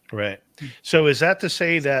 Right. So is that to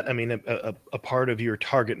say that, I mean, a part of your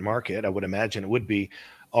target market, I would imagine it would be,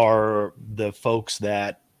 are the folks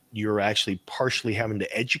that you're actually partially having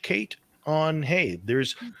to educate on, hey,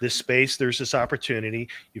 there's this space, there's this opportunity.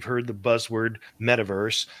 You've heard the buzzword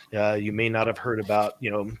metaverse. You may not have heard about,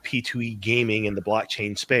 you know, P2E gaming in the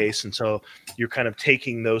blockchain space. And so you're kind of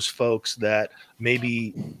taking those folks that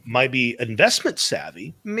maybe might be investment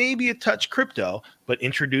savvy, maybe a touch crypto, but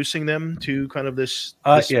introducing them to kind of this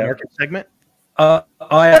market segment. I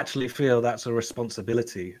actually feel that's a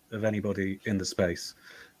responsibility of anybody in the space.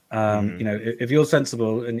 You know, if you're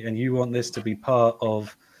sensible and you want this to be part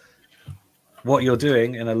of what you're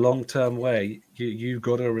doing in a long-term way, you've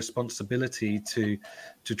got a responsibility to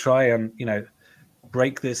try and, you know,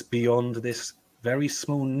 break this beyond this very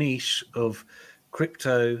small niche of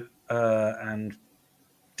crypto and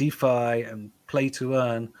DeFi and play to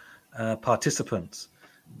earn participants.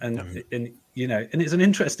 And you know, and it's an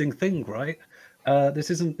interesting thing, right? This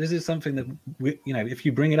is something that you know, if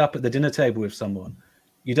you bring it up at the dinner table with someone,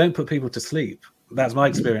 you don't put people to sleep. That's my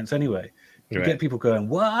experience anyway. You get people going,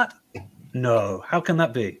 what? No, how can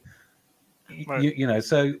that be? Right. You know,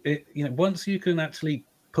 so you know, once you can actually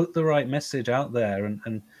put the right message out there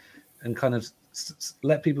and kind of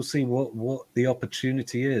let people see what the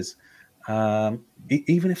opportunity is,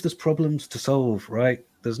 even if there's problems to solve, right?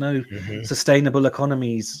 There's no sustainable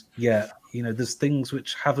economies yet. You know, there's things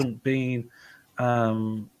which haven't been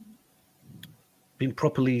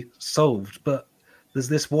properly solved, but there's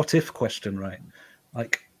this what if question, right?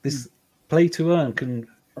 Like this play to earn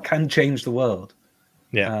can change the world.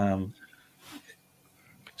 Yeah.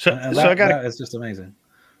 So that is just amazing.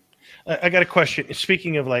 I got a question.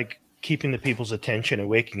 Speaking of like keeping the people's attention and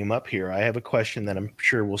waking them up here, I have a question that I'm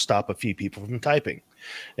sure will stop a few people from typing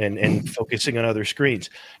and focusing on other screens.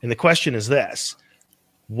 And the question is this: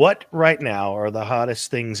 what right now are the hottest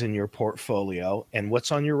things in your portfolio, and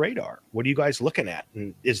what's on your radar? What are you guys looking at?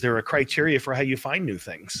 And is there a criteria for how you find new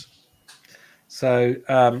things? So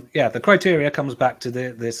yeah, the criteria comes back to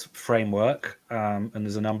this framework, and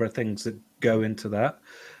there's a number of things that go into that.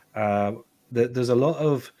 There's a lot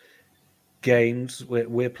of games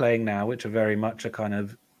we're playing now, which are very much a kind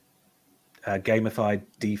of gamified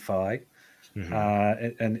DeFi.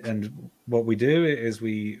 And what we do is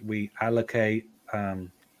we allocate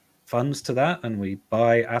funds to that, and we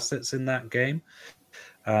buy assets in that game,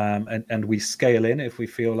 and we scale in if we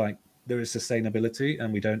feel like there is sustainability,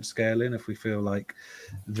 and we don't scale in if we feel like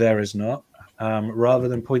there is not. Rather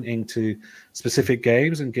than pointing to specific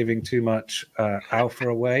games and giving too much alpha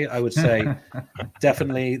away, I would say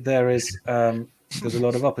definitely there's a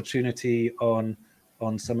lot of opportunity on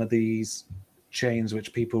some of these chains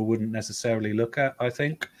which people wouldn't necessarily look at. I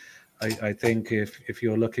think if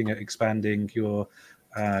you're looking at expanding your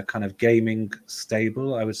kind of gaming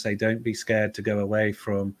stable, I would say don't be scared to go away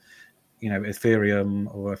from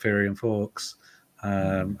Ethereum or Ethereum forks.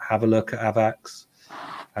 Have a look at Avax,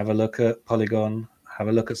 have a look at Polygon, have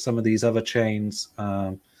a look at some of these other chains.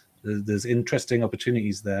 There's interesting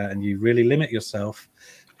opportunities there, and you really limit yourself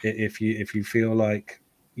if you feel like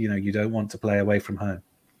you don't want to play away from home.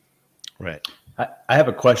 Right. I have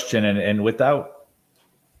a question, and without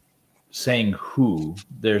saying who,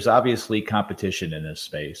 there's obviously competition in this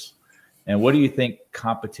space. And what do you think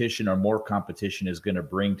competition or more competition is going to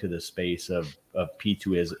bring to the space of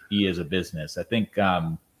P2E as a business? I think,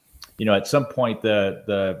 at some point,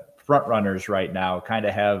 the front runners right now kind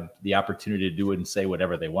of have the opportunity to do it and say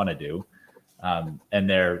whatever they want to do. And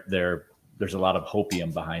there's a lot of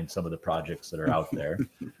hopium behind some of the projects that are out there.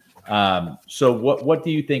 So what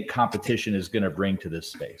do you think competition is going to bring to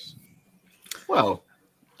this space? Well,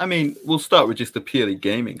 I mean, we'll start with just the purely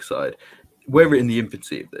gaming side. We're in the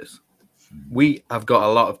infancy of this. We have got a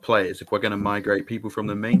lot of players. If we're going to migrate people from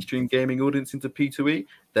the mainstream gaming audience into P2E,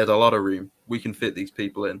 there's a lot of room. We can fit these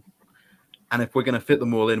people in. And if we're going to fit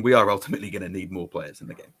them all in, we are ultimately going to need more players in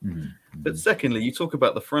the game. Mm-hmm. But secondly, you talk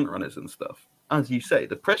about the front runners and stuff. As you say,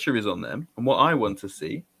 the pressure is on them. And what I want to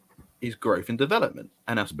see is growth and development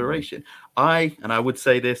and aspiration. I would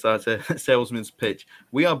say this as a salesman's pitch,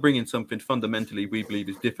 we are bringing something fundamentally we believe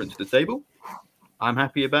is different to the table. I'm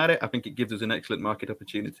happy about it. I think it gives us an excellent market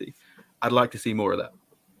opportunity. I'd like to see more of that.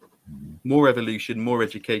 More evolution, more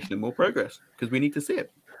education, and more progress, because we need to see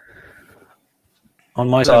it. On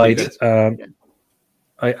my side,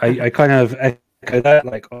 I kind of echo that.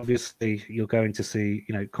 Like, obviously, you're going to see,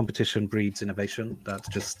 competition breeds innovation. That's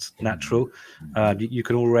just natural. You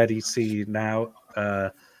can already see now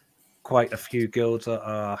quite a few guilds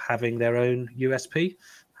are having their own USP,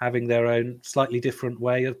 having their own slightly different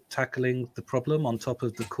way of tackling the problem on top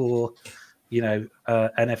of the core,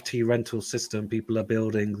 NFT rental system. People are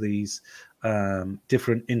building these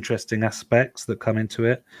different interesting aspects that come into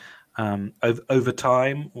it. Over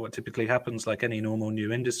time, what typically happens, like any normal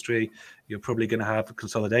new industry, you're probably going to have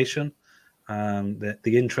consolidation. The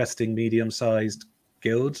interesting medium-sized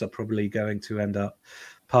guilds are probably going to end up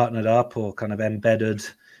partnered up or kind of embedded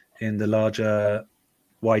in the larger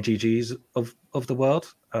YGGs of the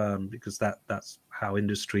world, because that's how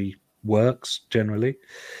industry works generally.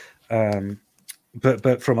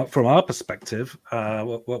 But from our perspective,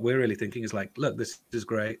 what we're really thinking is like, look, this is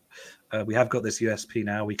great. We have got this USP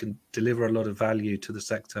now. We can deliver a lot of value to the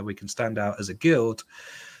sector. We can stand out as a guild.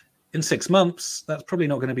 In 6 months, that's probably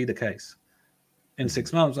not going to be the case. In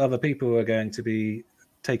 6 months, other people are going to be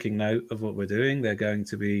taking note of what we're doing. They're going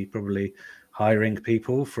to be probably hiring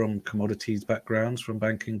people from commodities backgrounds, from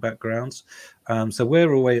banking backgrounds. So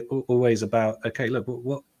we're always about, okay, look,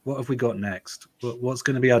 what have we got next? What's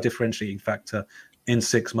going to be our differentiating factor in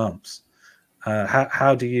 6 months?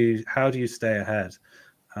 How do you stay ahead?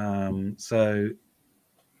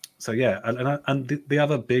 So yeah, and the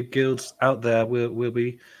other big guilds out there will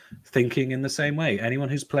be thinking in the same way. Anyone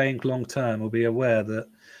who's playing long term will be aware that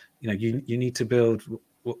you need to build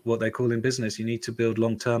what they call in business. You need to build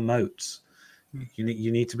long term moats.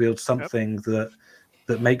 You need to build something that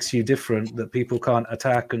makes you different, that people can't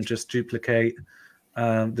attack and just duplicate.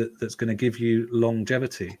 That's going to give you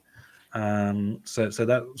longevity. So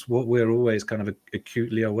that's what we're always kind of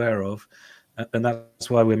acutely aware of, and that's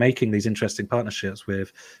why we're making these interesting partnerships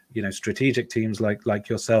with strategic teams like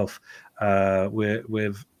yourself,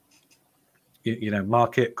 with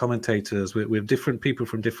market commentators, with different people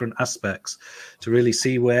from different aspects, to really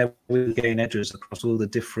see where we gain edges across all the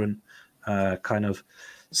different kind of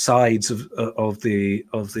sides of the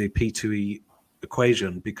P2E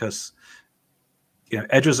equation, because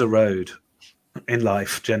edges erode in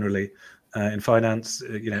life generally, in finance,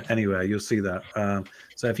 anywhere you'll see that.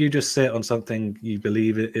 So if you just sit on something you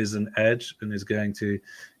believe it is an edge and is going to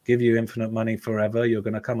give you infinite money forever, you're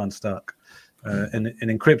going to come unstuck. And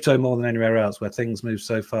in crypto more than anywhere else, where things move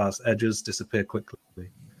so fast, edges disappear quickly.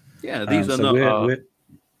 Yeah, these are so not.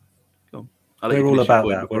 We're all about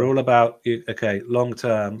that. We're all about, okay, long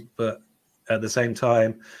term, but at the same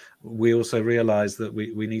time, we also realize that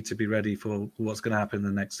we need to be ready for what's going to happen in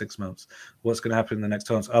the next 6 months, what's going to happen in the next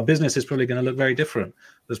 2 months. Our business is probably going to look very different.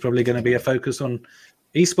 There's probably going to be a focus on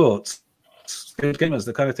esports, skilled gamers,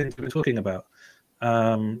 the kind of things we're talking about.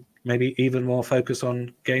 Maybe even more focus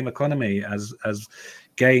on game economy as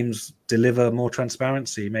games deliver more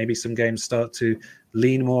transparency. Maybe some games start to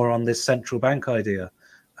lean more on this central bank idea.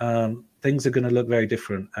 Things are going to look very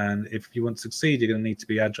different, and if you want to succeed, you're going to need to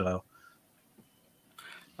be agile.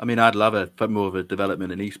 I mean, I'd love more of a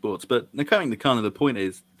development in esports, but the point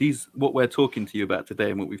is, what we're talking to you about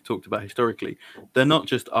today and what we've talked about historically, they're not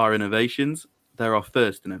just our innovations, they're our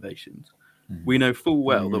first innovations. We know full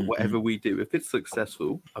well that whatever we do, if it's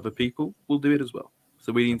successful, other people will do it as well.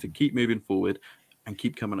 So we need to keep moving forward and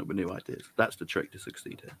keep coming up with new ideas. That's the trick to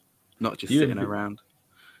succeed here, not just sitting around.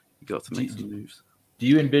 You got to make some moves. Do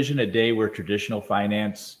you envision a day where traditional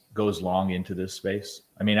finance goes long into this space?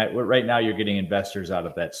 I mean, right now you're getting investors out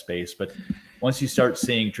of that space, but once you start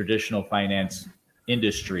seeing traditional finance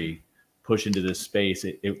industry push into this space,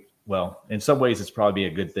 well, in some ways it's probably a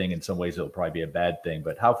good thing. In some ways it'll probably be a bad thing.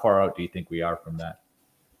 But how far out do you think we are from that?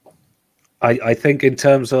 I think in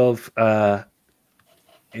terms of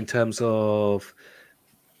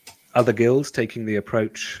other guilds taking the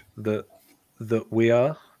approach that we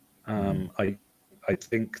are, I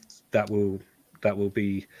think that will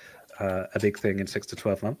be a big thing in 6 to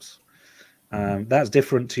 12 months. That's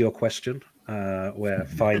different to your question, where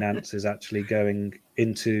finance is actually going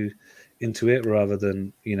into it rather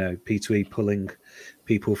than P2E pulling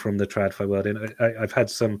people from the TradFi world. And I've had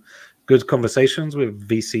some good conversations with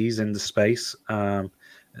VCs in the space, and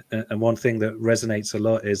one thing that resonates a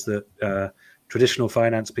lot is that traditional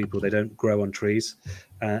finance people, they don't grow on trees.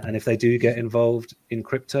 And if they do get involved in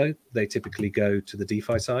crypto, they typically go to the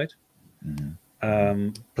DeFi side.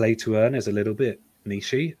 Play to earn is a little bit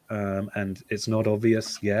nichey, and it's not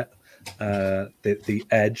obvious yet the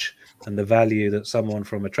edge and the value that someone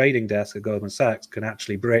from a trading desk at Goldman Sachs can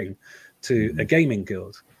actually bring to a gaming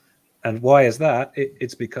guild. And why is that?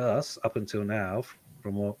 It's because up until now,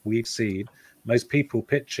 from what we've seen, most people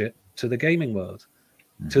pitch it to the gaming world,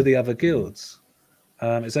 to the other guilds.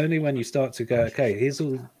 It's only when you start to go, okay, here's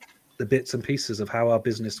all the bits and pieces of how our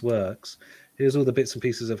business works. Here's all the bits and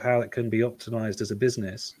pieces of how it can be optimized as a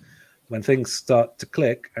business. When things start to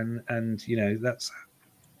click, and that's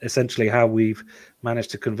essentially how we've managed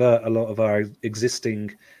to convert a lot of our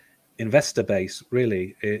existing investor base.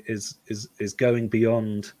 Really, is going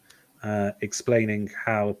beyond explaining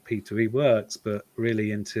how P2E works, but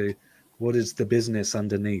really into what is the business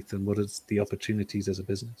underneath and what is the opportunities as a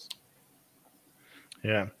business.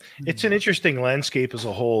 Yeah, it's an interesting landscape as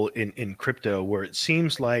a whole in crypto, where it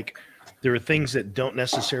seems like there are things that don't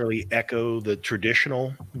necessarily echo the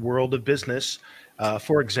traditional world of business.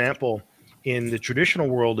 For example, in the traditional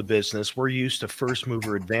world of business, we're used to first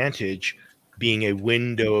mover advantage being a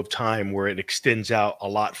window of time where it extends out a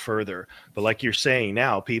lot further. But like you're saying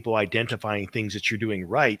now, people identifying things that you're doing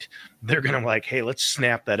right, they're going to like, hey, let's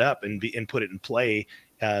snap that up and put it in play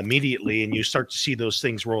immediately, and you start to see those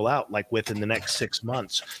things roll out like within the next 6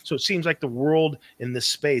 months. So it seems like the world in this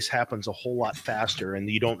space happens a whole lot faster, and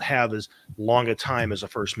you don't have as long a time as a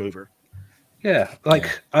first mover. Yeah,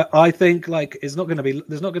 like I think like there's not going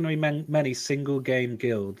to be many single game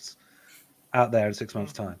guilds out there in 6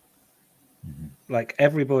 months' time. Like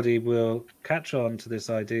everybody will catch on to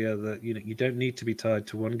this idea that you don't need to be tied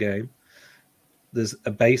to one game. There's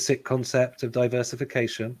a basic concept of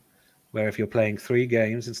diversification, where if you're playing 3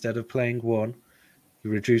 games instead of playing 1,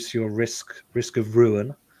 you reduce your risk of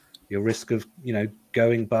ruin, your risk of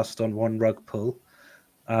going bust on one rug pull,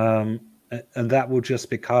 and that will just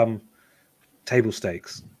become table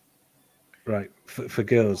stakes, right, for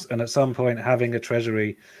guilds. And at some point, having a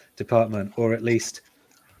treasury department, or at least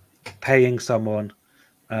paying someone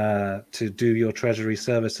to do your treasury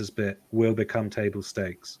services bit, will become table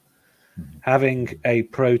stakes. Having a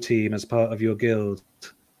pro team as part of your guild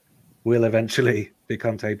will eventually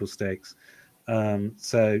become table stakes.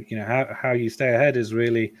 So how you stay ahead is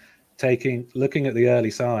really looking at the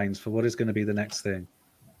early signs for what is going to be the next thing,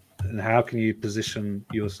 and how can you position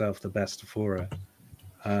yourself the best for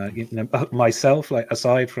it. Myself, like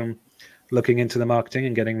aside from looking into the marketing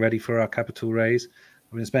and getting ready for our capital raise,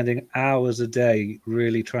 I've been spending hours a day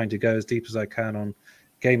really trying to go as deep as I can on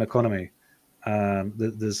game economy.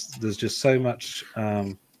 There's just so much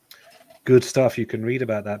good stuff you can read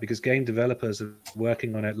about that, because game developers are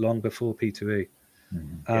working on it long before P2E.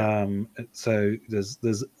 So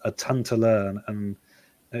there's a ton to learn, and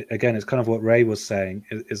again, it's kind of what Ray was saying.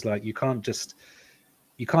 Is like you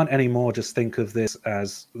can't anymore just think of this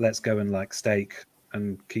as let's go and like stake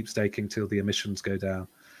and keep staking till the emissions go down,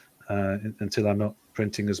 until I'm not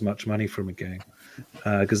printing as much money from a game,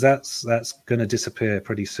 because that's going to disappear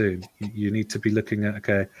pretty soon. You need to be looking at,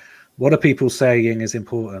 okay, what are people saying is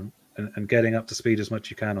important, and getting up to speed as much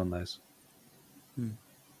you can on those.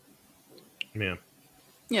 Yeah.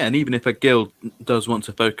 Yeah, and even if a guild does want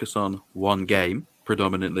to focus on one game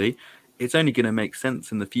predominantly, it's only going to make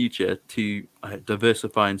sense in the future to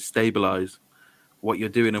diversify and stabilize what you're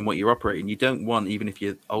doing and what you're operating. You don't want, even if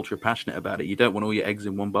you're ultra passionate about it, you don't want all your eggs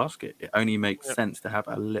in one basket. It only makes sense to have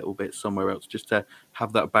a little bit somewhere else, just to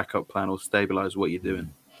have that backup plan or stabilize what you're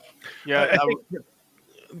doing. Yeah,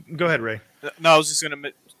 go ahead, Ray. No, I was just going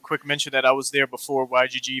to quick mention that I was there before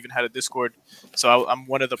YGG even had a Discord. So I'm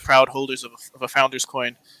one of the proud holders of a founder's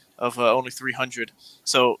coin of only 300.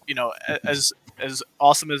 So, you know, as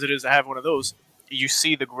awesome as it is to have one of those, you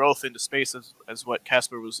see the growth in the space as what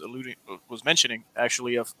Casper was mentioning,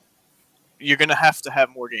 actually, of you're going to have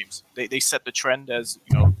more games. They set the trend, as,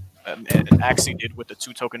 you know, and Axie did with the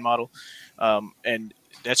 2-token model. And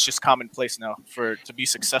that's just commonplace now to be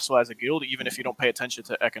successful as a guild, even if you don't pay attention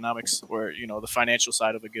to economics or, you know, the financial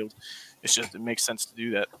side of a guild. It makes sense to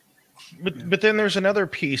do that. But then there's another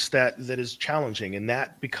piece that is challenging, and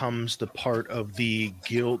that becomes the part of the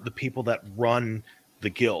guild, the people that run the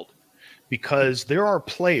guild, because there are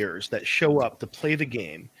players that show up to play the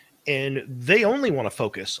game, and they only want to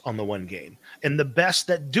focus on the one game, and the best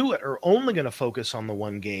that do it are only going to focus on the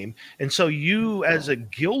one game. And so you, as a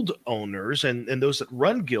guild owners and those that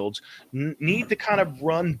run guilds, need to kind of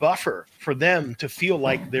run buffer for them to feel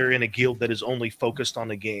like they're in a guild that is only focused on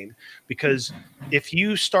the game. Because if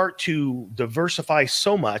you start to diversify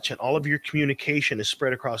so much and all of your communication is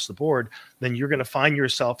spread across the board, then you're going to find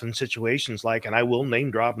yourself in situations like, and I will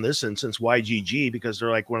name drop in this instance, YGG, because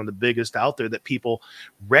they're like one of the biggest out there that people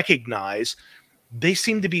recognize. They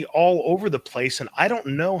seem to be all over the place, and I don't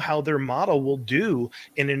know how their model will do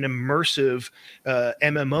in an immersive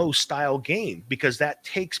MMO style game, because that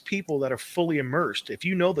takes people that are fully immersed. If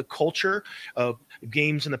you know the culture of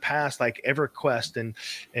games in the past like EverQuest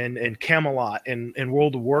and Camelot and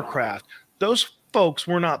World of Warcraft, those folks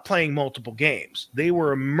were not playing multiple games. They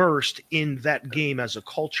were immersed in that game as a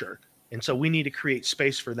culture, and so we need to create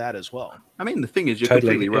space for that as well. I mean, the thing is, you're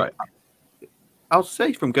completely right. I'll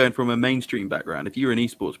say, from going from a mainstream background, if you're an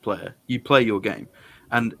esports player, you play your game.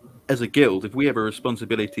 And as a guild, if we have a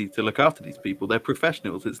responsibility to look after these people, they're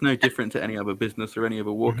professionals. It's no different to any other business or any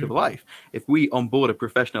other walk of life. If we onboard a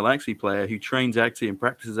professional Axie player who trains Axie and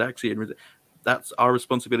practices Axie, and that's our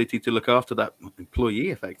responsibility to look after that employee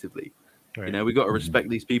effectively. Right. You know, we've got to respect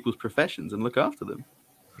these people's professions and look after them.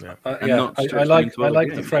 Yeah, I like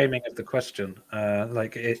the framing of the question.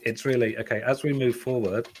 Like it's really, okay, as we move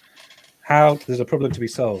forward, there's a problem to be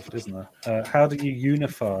solved, isn't there? How do you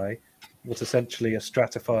unify what's essentially a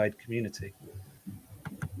stratified community,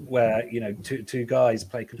 where, you know, two guys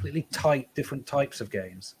play completely different types of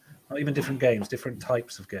games, not even different games, different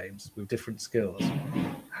types of games with different skills.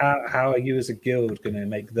 How are you as a guild going to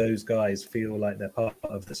make those guys feel like they're part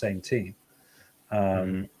of the same team?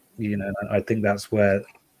 You know, I think that's where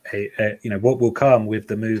you know, what will come with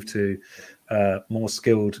the move to more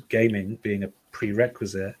skilled gaming being a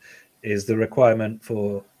prerequisite is the requirement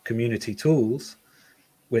for community tools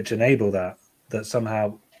which enable that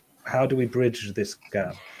somehow. How do we bridge this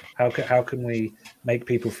gap? How can we make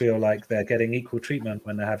people feel like they're getting equal treatment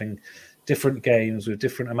when they're having different games with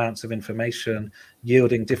different amounts of information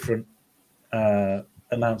yielding different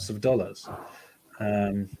amounts of dollars?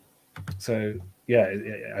 So yeah,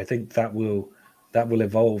 I think that will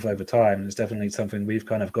evolve over time. It's definitely something we've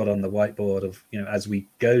kind of got on the whiteboard of, you know, as we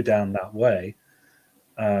go down that way,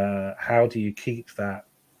 how do you keep that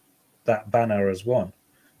banner as one?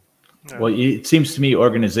 Well, it seems to me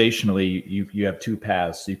organizationally, you have two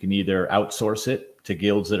paths. You can either outsource it to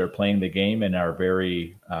guilds that are playing the game and are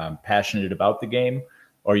very passionate about the game,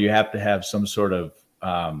 or you have to have some sort of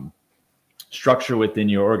structure within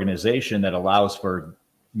your organization that allows for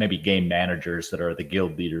maybe game managers that are the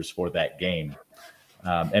guild leaders for that game.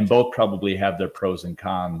 And both probably have their pros and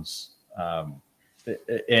cons,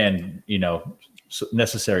 and, you know,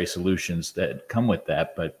 necessary solutions that come with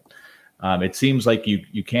that. But it seems like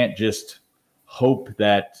you can't just hope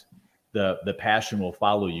that the passion will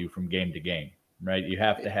follow you from game to game, right? You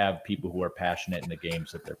have to have people who are passionate in the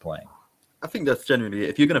games that they're playing. I think that's generally it.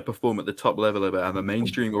 If you're going to perform at the top level of a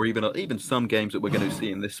mainstream, or even some games that we're going to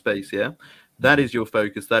see in this space, yeah, that is your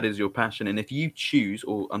focus, that is your passion. And if you choose,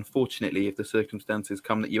 or unfortunately, if the circumstances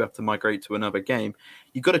come that you have to migrate to another game,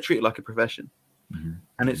 you've got to treat it like a profession.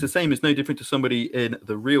 And it's the same. It's no different to somebody in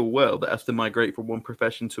the real world that has to migrate from one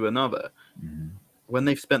profession to another. When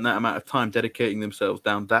they've spent that amount of time dedicating themselves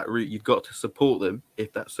down that route, you've got to support them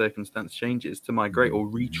if that circumstance changes to migrate or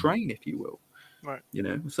retrain, if you will. Right. You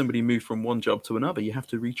know, if somebody moved from one job to another, you have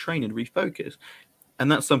to retrain and refocus.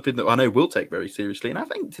 And that's something that I know we'll take very seriously. And I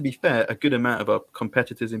think, to be fair, a good amount of our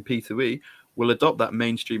competitors in P2E will adopt that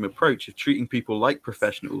mainstream approach of treating people like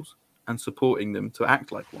professionals and supporting them to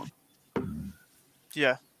act like one.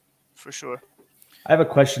 Yeah, for sure. I have a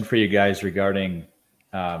question for you guys regarding,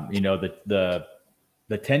 you know,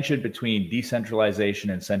 the tension between decentralization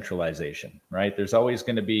and centralization, right? There's always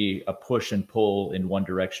going to be a push and pull in one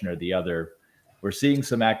direction or the other. We're seeing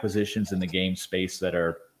some acquisitions in the game space that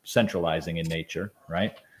are centralizing in nature,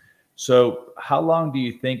 right? So how long do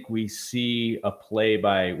you think we see a play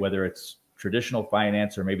by, whether it's traditional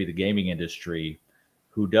finance or maybe the gaming industry,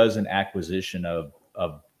 who does an acquisition of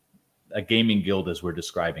a gaming guild as we're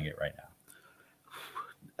describing it right now?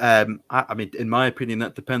 I mean, in my opinion,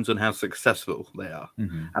 that depends on how successful they are.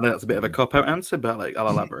 I know that's a bit of a cop-out answer, but I'll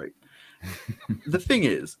elaborate. The thing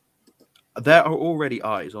is, there are already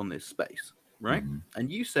eyes on this space, right?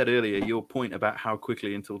 And you said earlier your point about how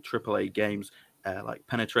quickly until AAA games like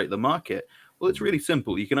penetrate the market. Well, it's really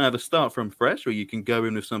simple. You can either start from fresh, or you can go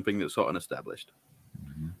in with something that's sort of established.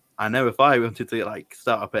 I know if I wanted to like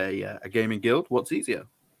start up a gaming guild, what's easier?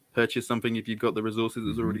 Purchase something if you've got the resources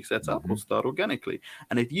that's already set up, or start organically.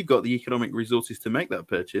 And if you've got the economic resources to make that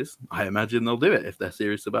purchase, I imagine they'll do it if they're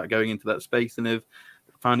serious about going into that space and have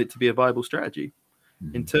found it to be a viable strategy.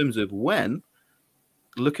 In terms of when,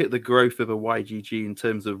 look at the growth of a YGG in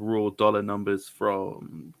terms of raw dollar numbers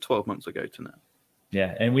from 12 months ago to now.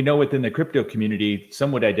 Yeah, and we know within the crypto community,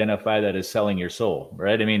 some would identify that as selling your soul,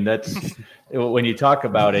 right? I mean, that's when you talk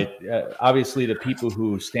about it, obviously the people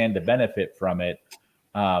who stand to benefit from it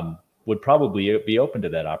would probably be open to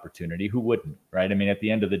that opportunity. Who wouldn't, right? I mean, at the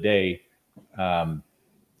end of the day,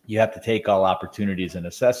 you have to take all opportunities and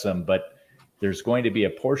assess them, but there's going to be a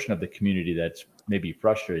portion of the community that's maybe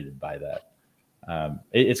frustrated by that.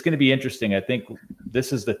 It's going to be interesting. I think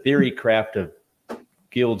this is the theory craft of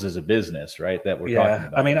guilds as a business, right? That we're talking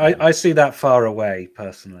about. I mean, I see that far away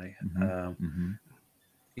personally.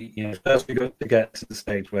 You know, first we got to get to the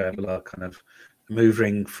stage where people are kind of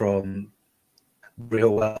moving from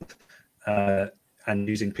real world and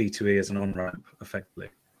using P2E as an on-ramp effectively.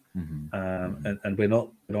 And we're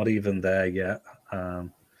not even there yet.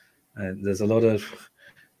 And there's a lot of,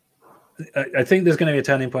 I think there's going to be a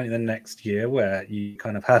turning point in the next year where you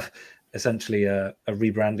kind of have essentially a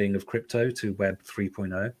rebranding of crypto to Web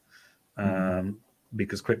 3.0,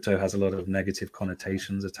 because crypto has a lot of negative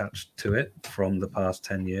connotations attached to it from the past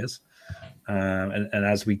 10 years. And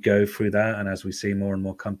as we go through that, and as we see more and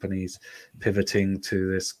more companies pivoting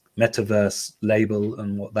to this metaverse label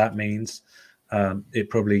and what that means, it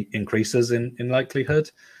probably increases in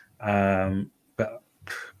likelihood. But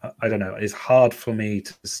I don't know. It's hard for me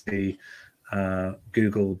to see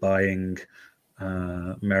Google buying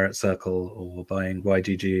Merit Circle or buying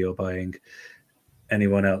YGG or buying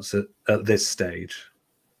anyone else at this stage.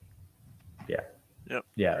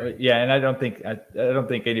 Yeah, and I don't think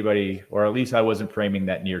anybody, or at least I wasn't framing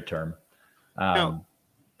that near term. No.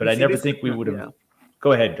 But I never think we would have. Yeah.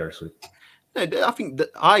 Go ahead, Darcy. No, I think that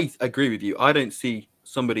I agree with you. I don't see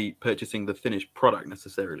somebody purchasing the finished product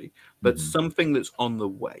necessarily, but something that's on the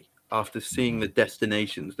way after seeing the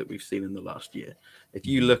destinations that we've seen in the last year. If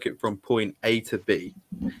you look at from point A to B,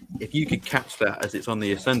 if you could catch that as it's on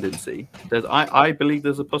the ascendancy, I believe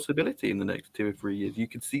there's a possibility in the next 2 or 3 years. You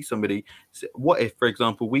could see somebody, what if, for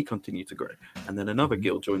example, we continue to grow and then another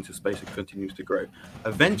guild joins the space and continues to grow?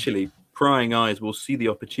 Eventually, prying eyes will see the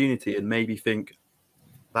opportunity and maybe think,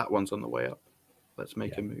 that one's on the way up. Let's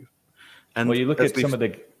make a move. And well, you look at some of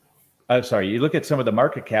the, you look at some of the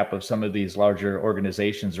market cap of some of these larger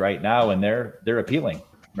organizations right now, and they're appealing,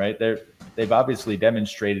 right? They've obviously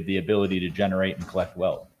demonstrated the ability to generate and collect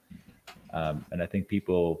wealth, and I think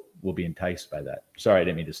people will be enticed by that. Sorry, I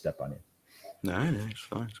didn't mean to step on you. No, it's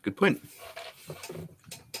fine. It's a good point.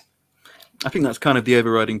 I think that's kind of the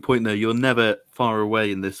overriding point, though. You're never far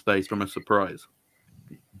away in this space from a surprise.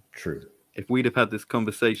 True. If we'd have had this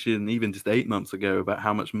conversation even just 8 months ago about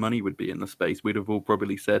how much money would be in the space, we'd have all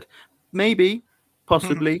probably said, maybe,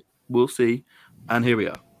 possibly, we'll see. And here we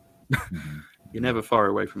are. You're never far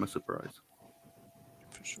away from a surprise.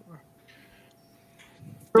 For sure.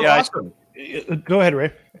 Yeah. Go ahead,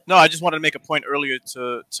 Ray. No, I just wanted to make a point earlier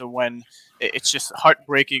to when it's just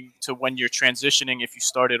heartbreaking to when you're transitioning. If you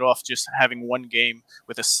started off just having one game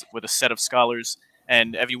with a set of scholars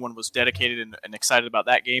and everyone was dedicated and excited about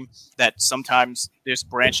that game, that sometimes there's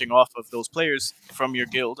branching off of those players from your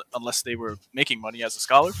guild unless they were making money as a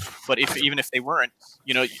scholar. But even if they weren't,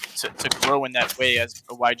 to grow in that way, as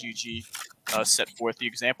a YGG set forth the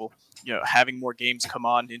example, having more games come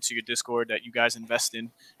on into your Discord that you guys invest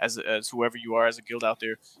in as whoever you are as a guild out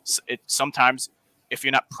there. Sometimes if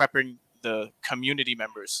you're not prepping the community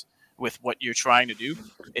members with what you're trying to do,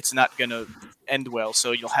 it's not going to end well.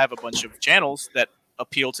 So you'll have a bunch of channels that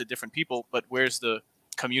appeal to different people, but where's the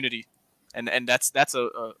community? And that's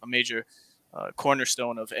a major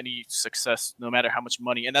cornerstone of any success, no matter how much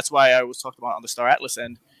money. And that's why I was talking about on the Star Atlas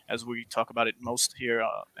end, as we talk about it most here,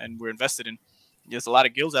 and we're invested in. There's a lot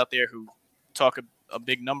of guilds out there who talk a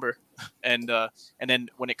big number, and then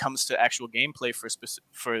when it comes to actual gameplay for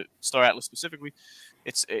Star Atlas specifically,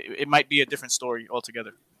 it might be a different story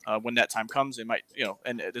altogether. When that time comes, it might,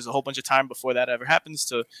 and there's a whole bunch of time before that ever happens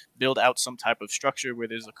to build out some type of structure where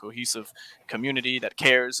there's a cohesive community that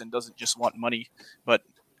cares and doesn't just want money, but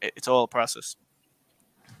it's all a process.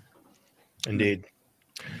 Indeed.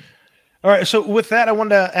 All right. So with that, I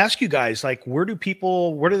wanted to ask you guys, like, where do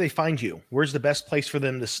they find you? Where's the best place for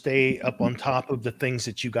them to stay up on top of the things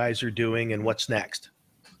that you guys are doing and what's next?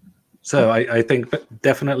 So I think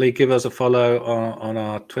definitely give us a follow on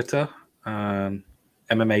our Twitter,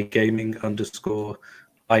 MMA Gaming _IO.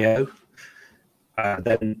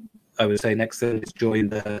 Then I would say next thing is join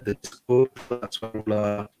the Discord. That's where all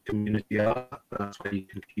our community are. That's where you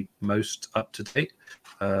can keep most up to date.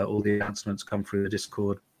 All the announcements come through the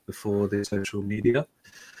Discord before the social media.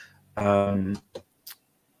 And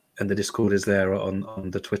the Discord is there on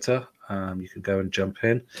the Twitter. You can go and jump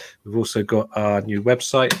in. We've also got our new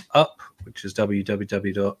website up, which is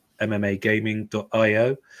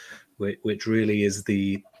www.mmagaming.io, which really is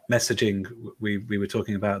the messaging we were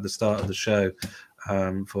talking about at the start of the show,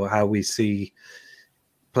 for how we see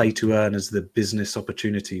play to earn as the business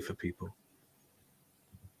opportunity for people.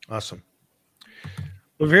 Awesome.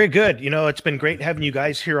 Well, very good. It's been great having you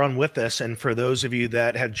guys here on with us. And for those of you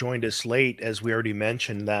that have joined us late, as we already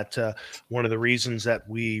mentioned, that one of the reasons that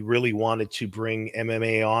we really wanted to bring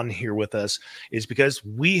MMA on here with us is because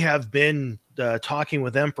we have been talking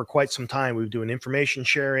with them for quite some time. We've been doing information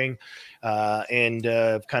sharing and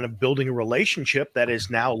kind of building a relationship that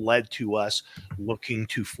has now led to us looking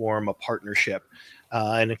to form a partnership.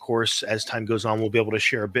 And of course, as time goes on, we'll be able to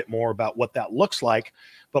share a bit more about what that looks like.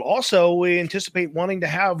 But also, we anticipate wanting to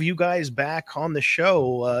have you guys back on the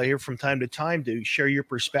show here from time to time to share your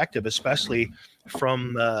perspective, especially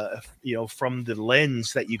from from the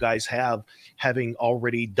lens that you guys have, having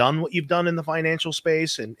already done what you've done in the financial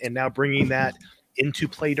space and now bringing that into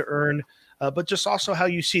play to earn. But just also how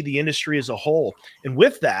you see the industry as a whole. And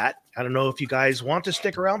with that, I don't know if you guys want to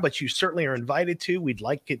stick around, but you certainly are invited to. We'd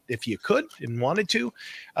like it if you could and wanted to,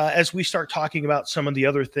 as we start talking about some of the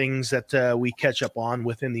other things that we catch up on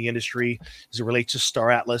within the industry as it relates to Star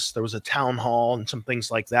Atlas. There was a town hall and some things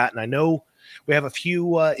like that. And I know we have a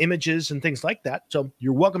few images and things like that. So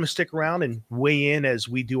you're welcome to stick around and weigh in as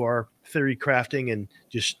we do our theory crafting and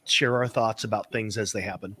just share our thoughts about things as they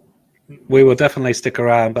happen. We will definitely stick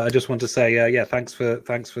around, but I just want to say, thanks for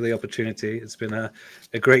the opportunity. It's been a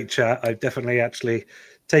great chat. I've definitely actually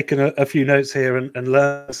taken a few notes here and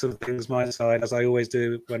learned some things my side, as I always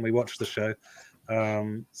do when we watch the show.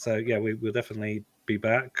 We will definitely be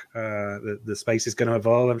back. The space is going to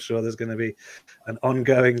evolve. I'm sure there's going to be an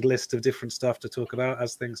ongoing list of different stuff to talk about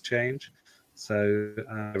as things change. So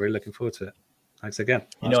really looking forward to it. Thanks again.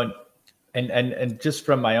 And just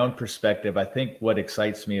from my own perspective, I think what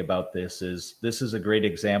excites me about this is a great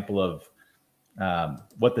example of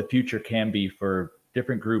what the future can be for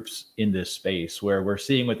different groups in this space, where we're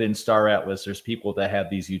seeing within Star Atlas, there's people that have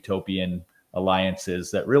these utopian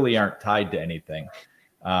alliances that really aren't tied to anything,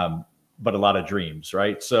 but a lot of dreams,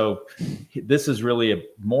 right? So this is really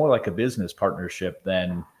more like a business partnership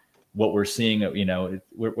than what we're seeing.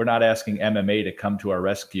 We're not asking MMA to come to our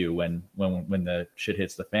rescue when the shit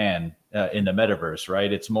hits the fan in the metaverse,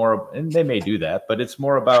 right? It's more, and they may do that, but it's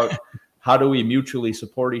more about how do we mutually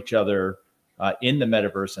support each other in the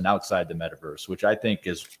metaverse and outside the metaverse, which I think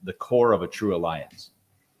is the core of a true alliance.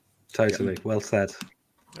 Totally. Well said.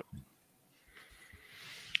 Yep.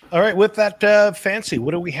 All right. With that, Fancy,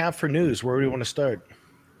 what do we have for news? Where do we want to start?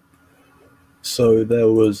 So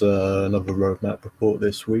there was another roadmap report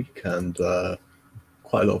this week, and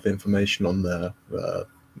quite a lot of information on there. A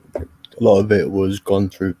lot of it was gone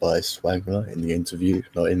through by Swagler in the interview,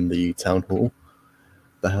 not in the town hall.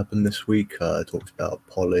 that happened this week. I talked about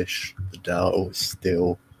Polish. The DAO is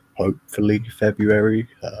still hopefully February.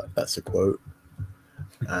 That's a quote.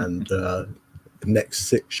 And the next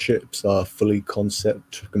 6 ships are fully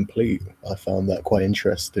concept complete. I found that quite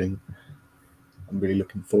interesting. I'm really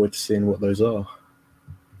looking forward to seeing what those are.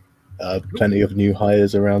 Plenty of new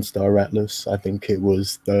hires around Star Atlas. I think it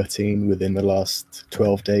was 13 within the last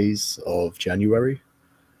 12 days of January.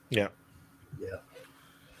 Yeah. Yeah.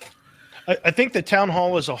 I think the town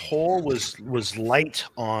hall as a whole was light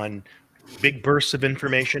on big bursts of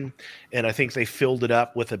information, and I think they filled it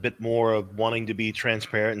up with a bit more of wanting to be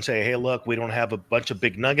transparent and say, hey, look, we don't have a bunch of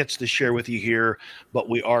big nuggets to share with you here, but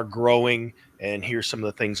we are growing, and here's some of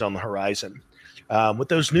the things on the horizon. With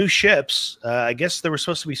those new ships, I guess there was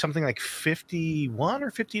supposed to be something like 51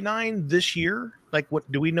 or 59 this year. Like, what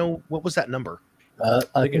do we know? What was that number?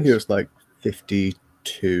 I think it was like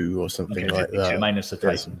 52 or something like 52. that. Minus the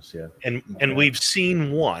Titans, yeah. And we've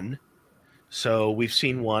seen one. So we've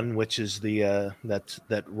seen one, which is the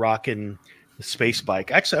that rockin' space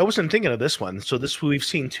bike. Actually, I wasn't thinking of this one. So we've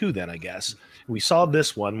seen 2 then, I guess. We saw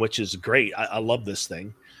this one, which is great. I love this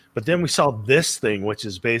thing. But then we saw this thing, which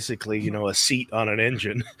is basically, you know, a seat on an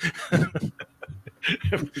engine.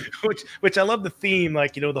 which I love the theme,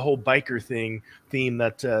 like, you know, the whole biker theme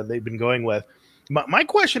that they've been going with. My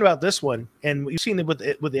question about this one, and we've seen it with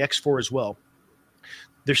the X4 as well.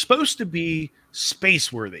 They're supposed to be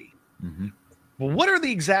space worthy. Mm-hmm. Well, what are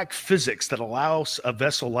the exact physics that allows a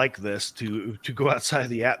vessel like this to go outside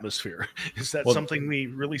the atmosphere? Is that something we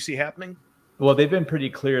really see happening? Well, they've been pretty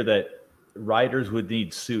clear that riders would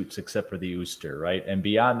need suits except for the Ooster, right? And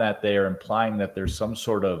beyond that, they are implying that there's some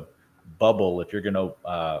sort of bubble if you're going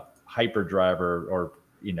to hyperdrive or,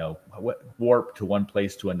 you know, warp to one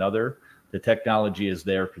place to another. The technology is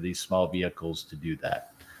there for these small vehicles to do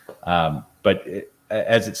that. But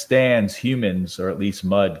as it stands, humans, or at least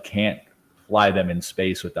mud, can't fly them in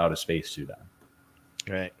space without a spacesuit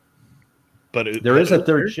on. Right. But there is a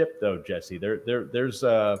third ship, though, Jesse. There's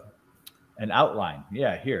an outline.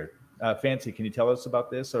 Yeah, here. Fancy, can you tell us about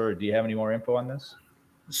this, or do you have any more info on this?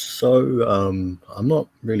 So I'm not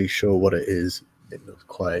really sure what it is. It looks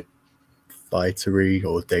quite fightery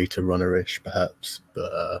or data runner-ish, perhaps.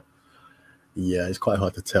 But yeah, it's quite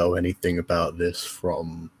hard to tell anything about this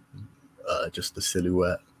from just the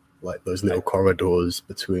silhouette. Like those little corridors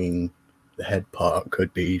between the head part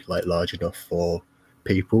could be like large enough for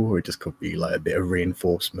people, or it just could be like a bit of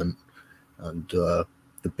reinforcement. And the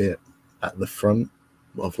bit at the front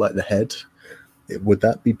of like the head, would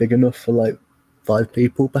that be big enough for like 5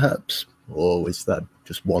 people perhaps, or is that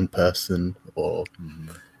just one person, or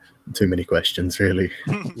too many questions really?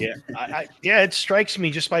 Yeah, yeah, it strikes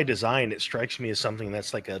me just by design, it strikes me as something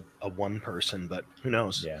that's like a one person, but who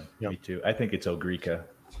knows? Yeah, me too. I think it's Ogrica,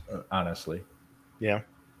 honestly. Yeah,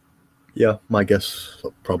 my guess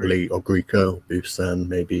probably Ogrica or Busan,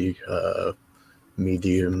 maybe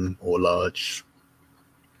medium or large.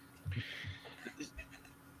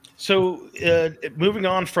 So moving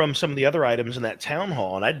on from some of the other items in that town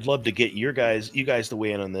hall, and I'd love to get you guys to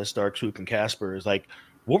weigh in on this, Dark Swoop and Casper, is like,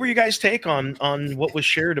 what were you guys' take on what was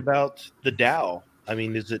shared about the DAO? I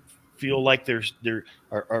mean, does it feel like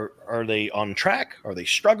are they on track? Are they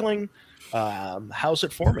struggling? How's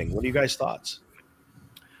it forming? What are you guys' thoughts?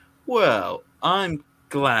 Well, I'm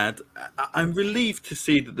glad. I'm relieved to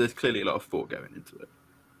see that there's clearly a lot of thought going into it.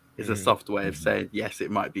 It's a soft way of saying, yes,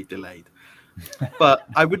 it might be delayed. But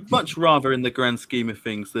I would much rather, in the grand scheme of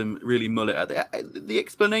things, them really mull it out. The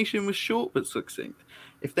explanation was short but succinct.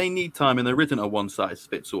 If they need time, and there isn't a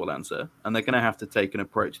one-size-fits-all answer, and they're going to have to take an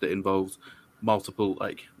approach that involves multiple,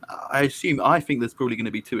 like, I think there's probably going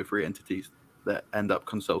to be 2 or 3 entities that end up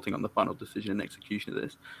consulting on the final decision and execution of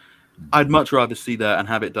this. I'd much rather see that and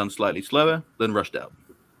have it done slightly slower than rushed out.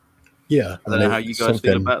 Yeah. I don't know how you guys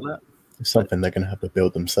feel about that. It's something they're going to have to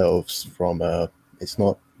build themselves from.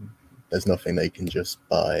 There's nothing they can just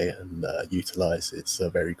buy and utilize. It's a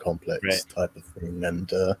very complex type of thing.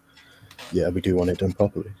 And yeah, we do want it done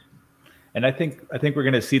properly. And I think we're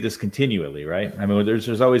going to see this continually, right? I mean,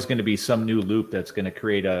 there's always going to be some new loop that's going to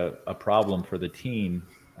create a problem for the team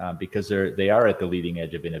because they are at the leading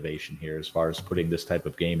edge of innovation here as far as putting this type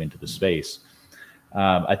of game into the space.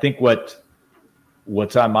 I think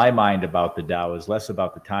what's on my mind about the DAO is less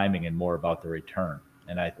about the timing and more about the return.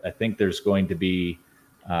 And I think there's going to be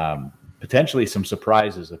potentially some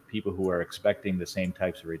surprises of people who are expecting the same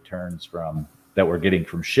types of returns that we're getting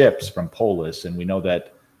from ships from Polis. And we know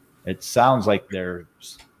that it sounds like they're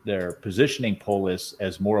positioning Polis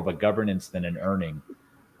as more of a governance than an earning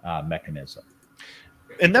mechanism.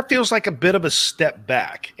 And that feels like a bit of a step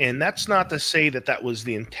back. And that's not to say that was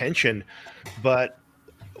the intention, but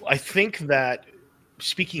I think that,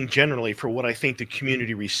 speaking generally for what I think the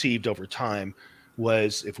community received over time,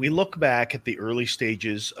 was if we look back at the early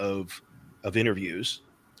stages of interviews,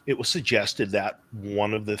 it was suggested that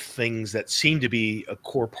one of the things that seemed to be a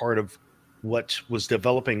core part of what was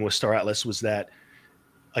developing with Star Atlas was that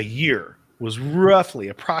a year was roughly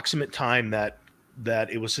approximate time that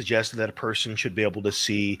it was suggested that a person should be able to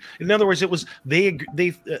see. In other words, it was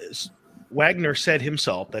Wagner said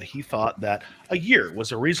himself that he thought that a year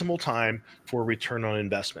was a reasonable time for return on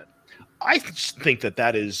investment. I think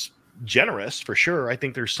that is generous for sure. I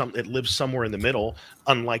think it lives somewhere in the middle,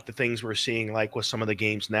 unlike the things we're seeing like with some of the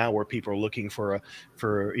games now where people are looking for a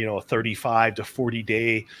 35 to 40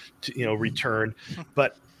 day return.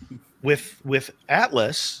 But with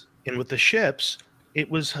Atlas and with the ships, it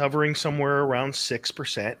was hovering somewhere around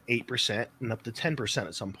 6%, 8%, and up to 10%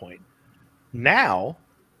 at some point. Now,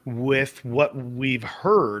 with what we've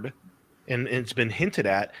heard and it's been hinted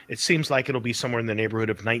at, it seems like it'll be somewhere in the neighborhood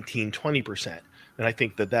of 19, 20%. And I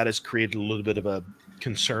think that has created a little bit of a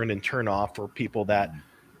concern and turn off for people that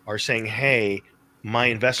are saying, hey, my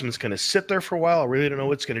investment's going to sit there for a while. I really don't know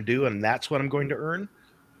what it's going to do, and that's what I'm going to earn.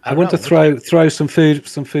 I want to throw some food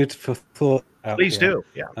for thought out. Please do.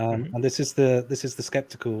 Yeah. And this is the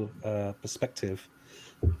skeptical perspective.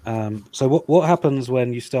 So what happens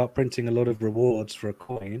when you start printing a lot of rewards for a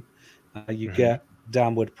coin? You get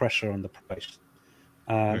downward pressure on the price.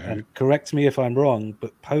 And correct me if I'm wrong,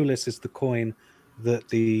 but Polis is the coin that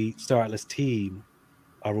the Star Atlas team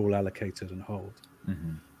are all allocated and hold.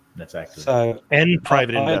 That's accurate. So and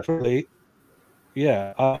private investment.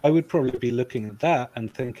 I would probably be looking at that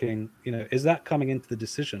and thinking, is that coming into the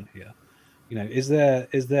decision here? Is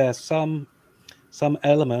there some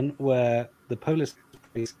element where the Polis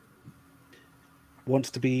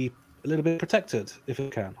wants to be a little bit protected if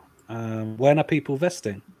it can? When are people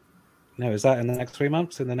vesting? Is that in the next 3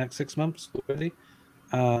 months, in the next 6 months already?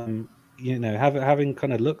 Having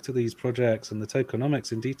kind of looked at these projects and the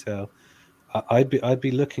tokenomics in detail, I'd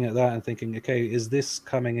be looking at that and thinking, okay, is this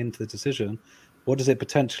coming into the decision? What does it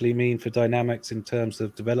potentially mean for dynamics in terms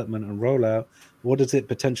of development and rollout? What does it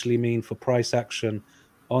potentially mean for price action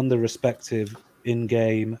on the respective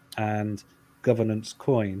in-game and governance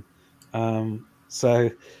coin?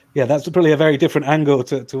 That's probably a very different angle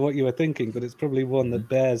to what you were thinking, but it's probably one that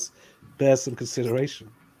bears some consideration.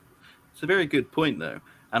 It's a very good point, though.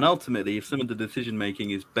 And ultimately, if some of the decision-making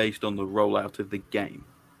is based on the rollout of the game,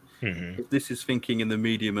 if this is thinking in the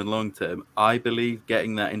medium and long term, I believe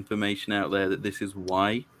getting that information out there that this is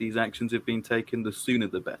why these actions have been taken, the sooner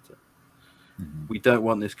the better. We don't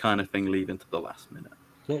want this kind of thing leaving to the last minute.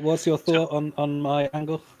 What's your thought on my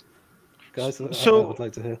angle, guys? I would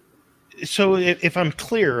like to hear. So if I'm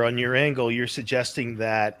clear on your angle, you're suggesting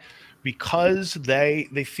that because they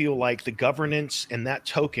feel like the governance and that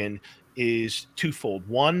token is twofold.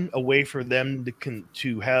 One, a way for them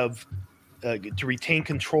to have to retain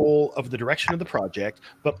control of the direction of the project,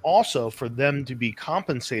 but also for them to be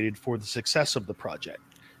compensated for the success of the project.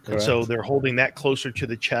 Correct. And so they're holding that closer to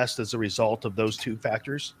the chest as a result of those two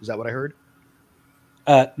factors. Is that what I heard?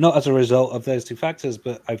 Not as a result of those two factors,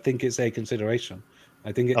 but I think it's a consideration.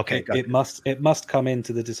 I think it must come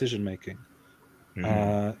into the decision making.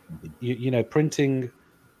 Printing,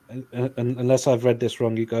 unless I've read this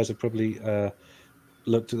wrong, you guys have probably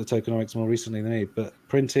looked at the tokenomics more recently than me, but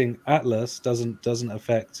printing Atlas doesn't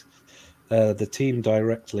affect the team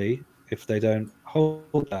directly if they don't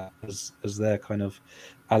hold that as their kind of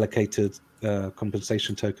allocated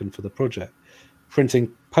compensation token for the project.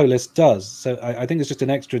 Printing Polis does. So I think it's just an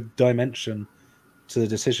extra dimension to the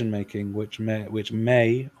decision making, which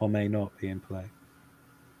may or may not be in play.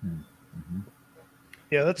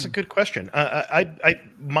 Yeah, that's a good question.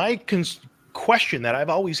 My question that I've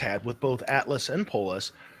always had with both Atlas and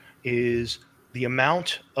Polis is the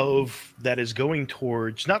amount of that is going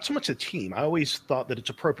towards not so much the team. I always thought that it's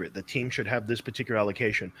appropriate. The team should have this particular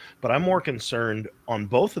allocation, but I'm more concerned on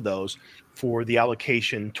both of those for the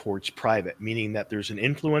allocation towards private, meaning that there's an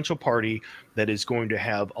influential party that is going to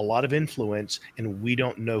have a lot of influence and we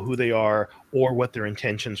don't know who they are or what their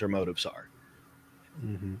intentions or motives are.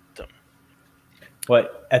 So.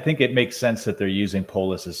 But I think it makes sense that they're using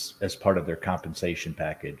Polis as part of their compensation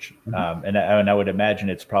package. And I would imagine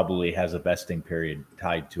it's probably has a vesting period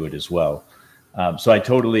tied to it as well. So I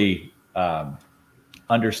totally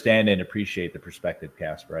understand and appreciate the perspective,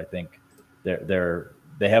 Casper. I think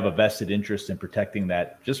they have a vested interest in protecting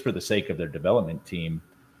that just for the sake of their development team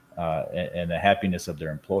and the happiness of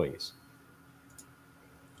their employees.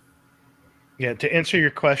 Yeah, to answer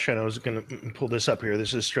your question, I was going to pull this up here.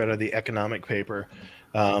 This is straight out of the economic paper.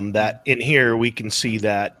 That in here we can see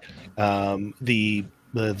that the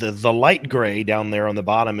The light gray down there on the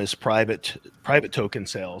bottom is private token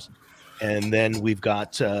sales, and then we've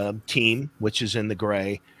got team, which is in the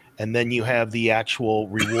gray, and then you have the actual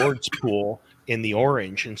rewards pool in the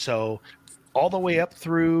orange. And so all the way up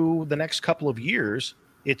through the next couple of years,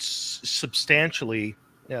 it's substantially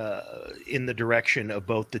in the direction of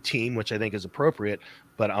both the team, which I think is appropriate.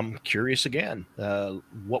 But I'm curious again,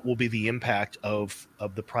 what will be the impact of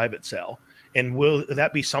the private sale, and will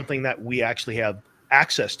that be something that we actually have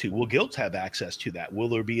access to? Will guilds have access to that? Will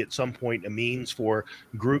there be at some point a means for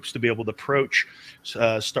groups to be able to approach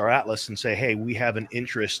Star Atlas and say, hey, we have an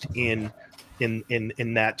interest in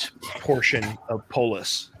that portion of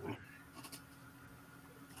Polis?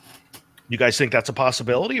 You guys think that's a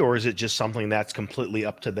possibility, or is it just something that's completely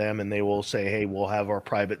up to them and they will say, hey, we'll have our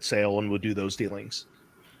private sale and we'll do those dealings?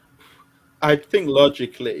 I think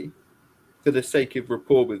logically, for the sake of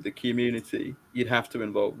rapport with the community, you'd have to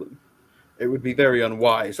involve them. It would be very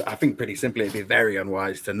unwise. I think pretty simply, it'd be very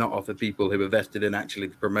unwise to not offer people who are vested in actually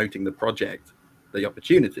promoting the project the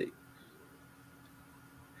opportunity.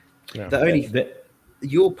 Yeah.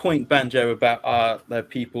 Your point, Banjo, about are there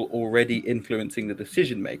people already influencing the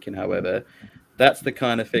decision making, however, that's the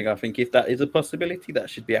kind of thing I think if that is a possibility, that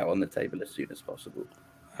should be out on the table as soon as possible.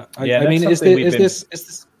 I mean, is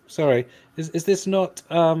this not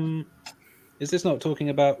talking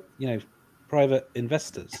about, you know, private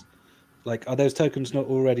investors? Like, are those tokens not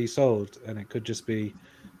already sold, and it could just be,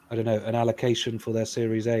 I don't know, an allocation for their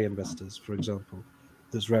Series A investors, for example,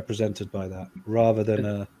 that's represented by that, rather than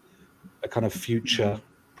a kind of future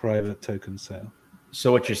private token sale?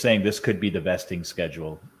 So what you're saying, this could be the vesting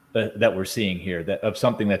schedule that we're seeing here, that of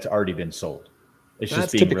something that's already been sold. It's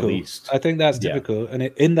just being released. I think that's typical. And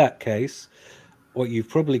in that case, what you've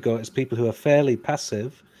probably got is people who are fairly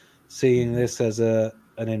passive, seeing this as an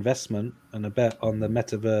investment and a bet on the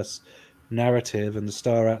metaverse narrative and the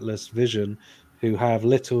Star Atlas vision, who have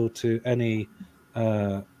little to any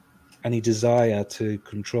desire to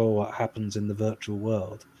control what happens in the virtual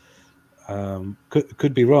world.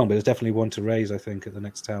 Could be wrong, but it's definitely one to raise, I think, at the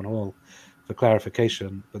next town hall for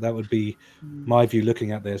clarification. But that would be my view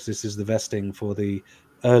looking at this. This is the vesting for the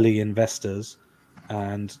early investors,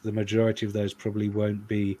 and the majority of those probably won't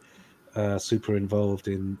be super involved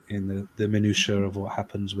in the minutiae of what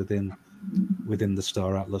happens within the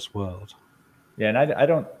Star Atlas world. Yeah, and I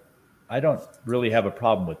don't really have a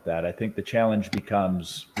problem with that. I think the challenge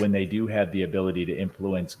becomes when they do have the ability to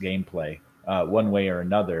influence gameplay one way or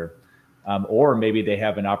another, or maybe they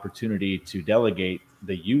have an opportunity to delegate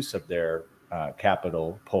the use of their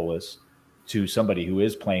capital, Polis, to somebody who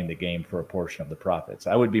is playing the game for a portion of the profits.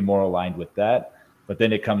 I would be more aligned with that, but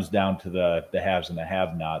then it comes down to the haves and the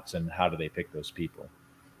have-nots, and how do they pick those people?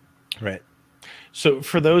 Right. So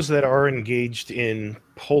for those that are engaged in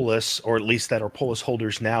Polis, or at least that are Polis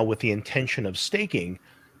holders now with the intention of staking,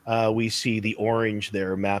 we see the orange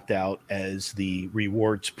there mapped out as the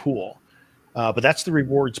rewards pool. But that's the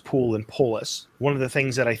rewards pool in Polis. One of the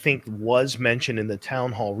things that I think was mentioned in the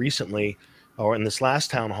town hall recently, or in this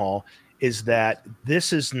last town hall, is that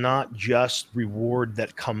this is not just reward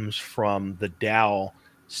that comes from the DAO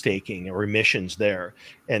staking or emissions there,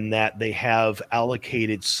 and that they have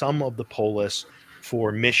allocated some of the Polis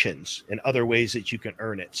for missions and other ways that you can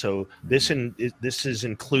earn it. So this is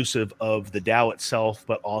inclusive of the DAO itself,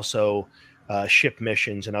 but also ship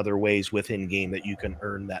missions and other ways within game that you can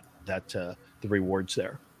earn the rewards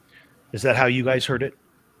there. Is that how you guys heard it?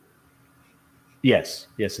 Yes,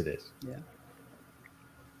 it is. Yeah.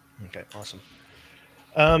 Okay, awesome.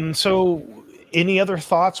 So any other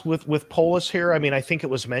thoughts with Polis here? I mean, I think it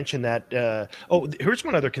was mentioned that, here's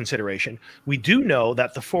one other consideration. We do know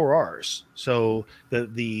that the 4 Rs, so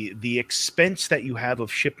the expense that you have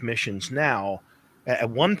of ship missions now, at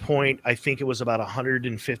one point, I think it was about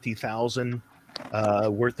 150,000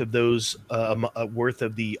 worth of those, worth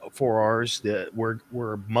of the 4 Rs that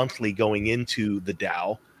were monthly going into the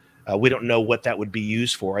DAO. We don't know what that would be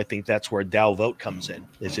used for. I think that's where a DAO vote comes in.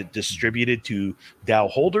 Is it distributed to DAO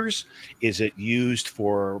holders? Is it used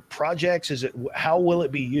for projects? How will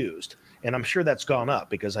it be used? And I'm sure that's gone up,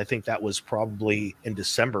 because I think that was probably in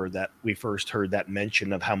December that we first heard that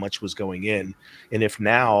mention of how much was going in. And if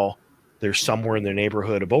now there's somewhere in the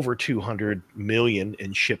neighborhood of over 200 million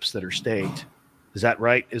in ships that are staked, is that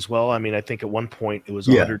right as well? I mean, I think at one point it was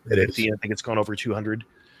 150. I think it's gone over 200.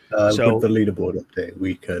 So with the leaderboard update,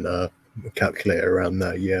 we can calculate around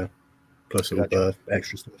that, yeah. Plus all the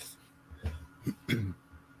extra stuff.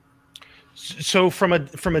 So from a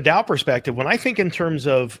DAO perspective, when I think in terms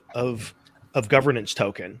of governance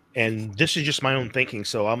token, and this is just my own thinking,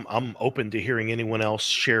 so I'm open to hearing anyone else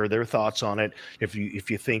share their thoughts on it. If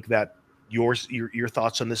you think that your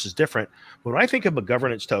thoughts on this is different. When I think of a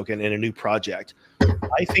governance token in a new project,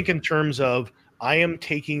 I think in terms of I am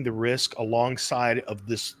taking the risk alongside of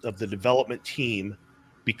the development team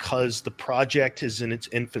because the project is in its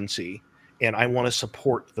infancy and I want to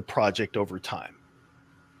support the project over time.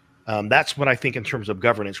 That's what I think in terms of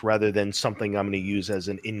governance, rather than something I'm going to use as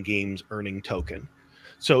an in-game earning token.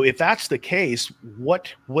 So if that's the case,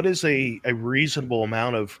 what is a reasonable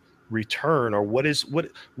amount of return, or what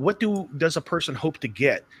does a person hope to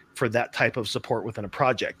get for that type of support within a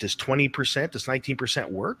project? Does 20%, does 19%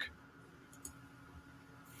 work?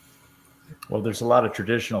 Well, there's a lot of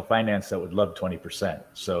traditional finance that would love 20%.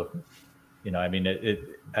 So, I mean,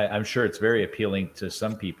 I'm sure it's very appealing to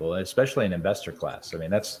some people, especially an investor class. I mean,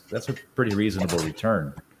 that's a pretty reasonable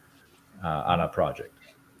return on a project.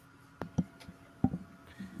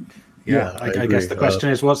 Yeah, I guess the question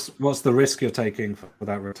is, what's the risk you're taking for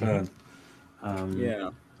that return?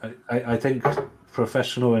 I think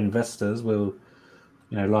professional investors will,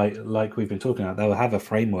 like we've been talking about, they'll have a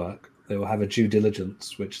framework, they will have a due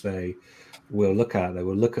diligence, which they will look at. They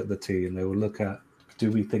will look at the team, they will look at,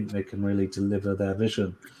 do we think they can really deliver their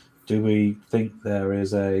vision? Do we think there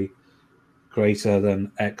is a greater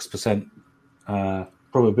than X%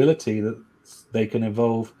 probability that they can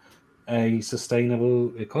evolve a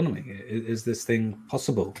sustainable economy? Is this thing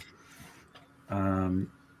possible?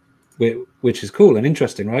 Which is cool and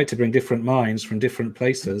interesting, right? To bring different minds from different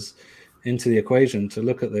places into the equation to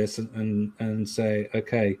look at this and say,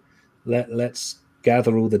 okay, let's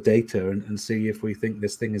gather all the data and see if we think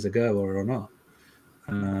this thing is a go or not.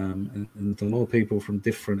 And the more people from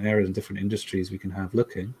different areas and different industries we can have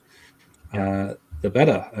looking, the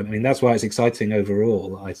better. I mean, that's why it's exciting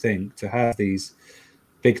overall, I think, to have these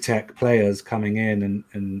big tech players coming in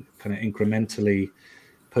and kind of incrementally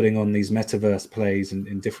putting on these metaverse plays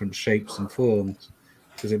in different shapes and forms,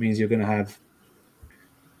 because it means you're going to have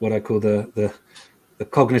what I call the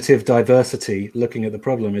cognitive diversity looking at the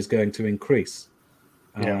problem is going to increase.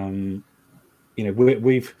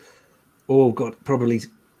 We've all got probably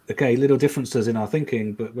little differences in our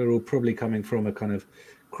thinking, but we're all probably coming from a kind of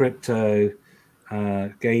crypto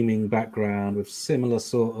gaming background with similar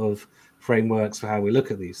sort of frameworks for how we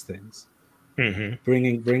look at these things.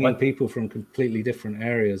 Bringing people from completely different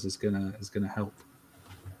areas is gonna help.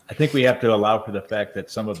 I think we have to allow for the fact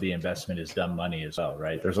that some of the investment is dumb money as well,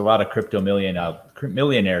 right? There's a lot of crypto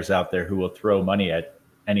millionaires out there who will throw money at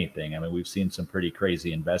anything. I mean, we've seen some pretty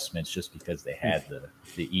crazy investments just because they had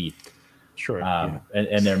the ETH. Sure.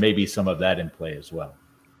 And there may be some of that in play as well.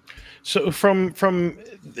 So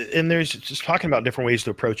and there's just talking about different ways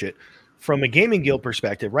to approach it. From a gaming guild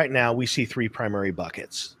perspective, right now we see three primary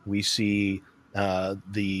buckets. We see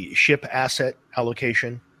the ship asset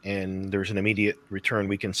allocation, and there's an immediate return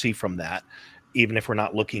we can see from that, even if we're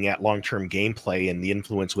not looking at long-term gameplay and the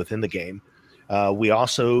influence within the game. We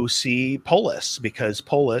also see Polis, because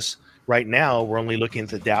Polis, right now, we're only looking at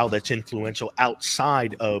the DAO that's influential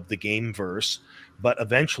outside of the gameverse, but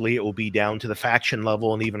eventually it will be down to the faction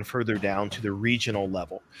level and even further down to the regional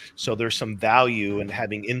level. So there's some value in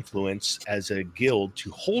having influence as a guild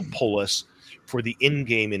to hold Polis for the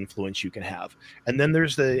in-game influence you can have. And then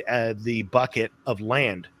there's the bucket of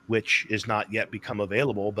land, which is not yet become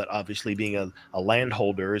available, but obviously being a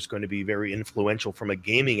landholder is going to be very influential from a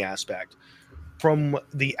gaming aspect. From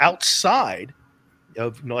the outside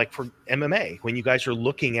of, like for MMA, when you guys are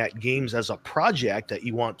looking at games as a project that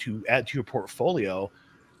you want to add to your portfolio,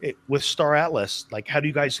 with Star Atlas, like how do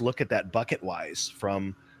you guys look at that bucket wise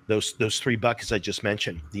from those three buckets I just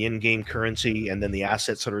mentioned, the in-game currency and then the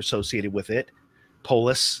assets that are associated with it,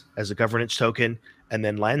 Polis as a governance token, and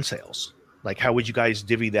then land sales? Like how would you guys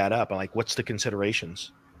divvy that up? And like what's the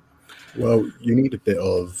considerations? Well, you need a bit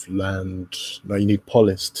of land. Like you need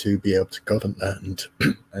Polis to be able to govern land,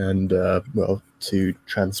 and to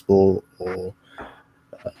transport or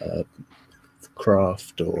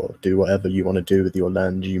craft or do whatever you want to do with your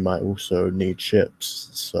land. You might also need ships.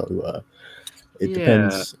 So it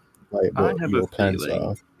depends, like what your plans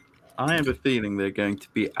are. I have a feeling it's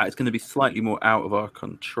going to be slightly more out of our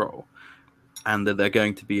control, and that they're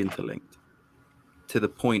going to be interlinked to the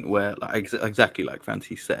point where, like, exactly like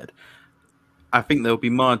Fancy said. I think there'll be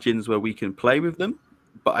margins where we can play with them,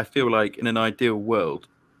 but I feel like in an ideal world,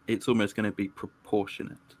 it's almost going to be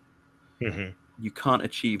proportionate. You can't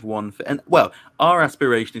achieve one. Our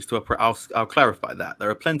aspiration is to. I'll clarify that. There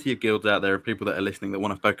are plenty of guilds out there, of people that are listening that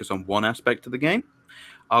want to focus on one aspect of the game.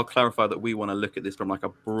 I'll clarify that we want to look at this from like a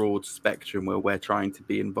broad spectrum where we're trying to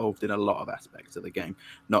be involved in a lot of aspects of the game,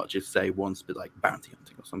 not just say one bit like bounty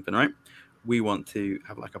hunting or something, right? We want to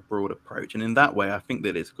have like a broad approach, and in that way, I think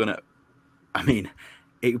that it's going to. I mean,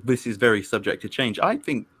 this is very subject to change. I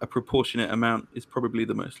think a proportionate amount is probably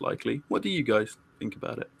the most likely. What do you guys think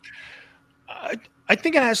about it? I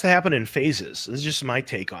think it has to happen in phases. This is just my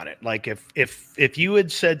take on it. Like if you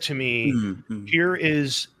had said to me, here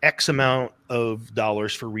is X amount of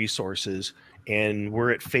dollars for resources, and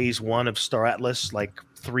we're at phase 1 of Star Atlas like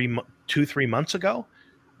 3 months ago,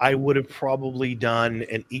 I would have probably done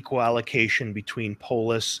an equal allocation between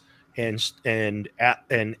Polis and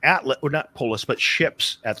Atlas, or not Polis, but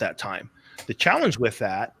ships at that time. The challenge with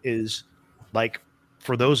that is, like,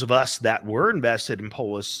 for those of us that were invested in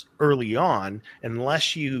Polis early on,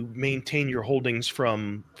 unless you maintain your holdings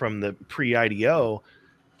from the pre-IDO,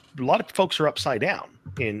 a lot of folks are upside down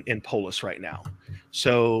in Polis right now.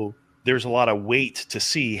 So there's a lot of wait to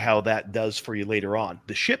see how that does for you later on.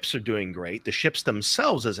 The ships are doing great. The ships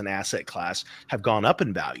themselves as an asset class have gone up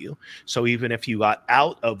in value. So even if you got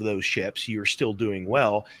out of those ships, you're still doing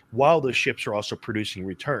well, while those ships are also producing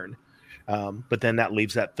return. But then that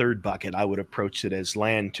leaves that third bucket. I would approach it as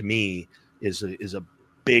land, to me, is a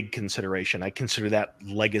big consideration. I consider that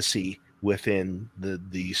legacy within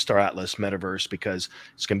the Star Atlas metaverse, because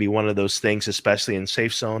it's going to be one of those things, especially in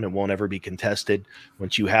safe zone, it won't ever be contested.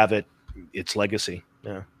 Once you have it, it's legacy.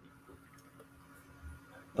 Yeah,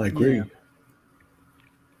 I agree. Yeah.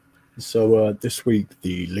 So this week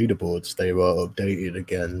the leaderboards, they were updated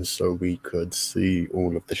again, so we could see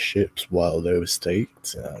all of the ships while they were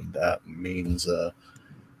staked, and that means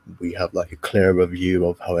we have like a clearer view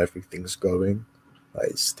of how everything's going.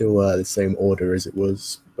 It's still the same order as it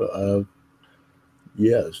was, but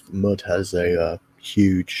yeah, Mud has a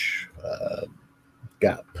huge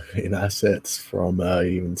gap in assets from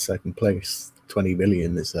even second place. 20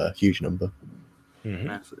 million is a huge number.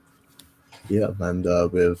 Massive. Yeah, and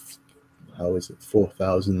with, how is it,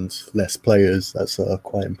 4,000 less players, that's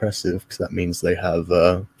quite impressive, because that means they have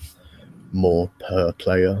more per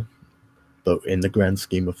player. But in the grand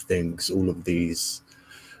scheme of things, all of these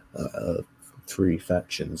 3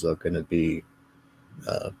 factions are going to be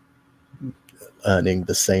earning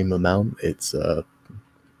the same amount. It's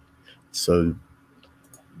so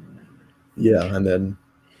yeah, and then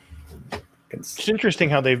it's interesting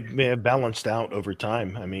how they've balanced out over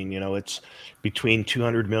time. I mean, it's between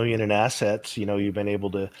 200 million in assets. You've been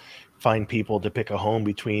able to find people to pick a home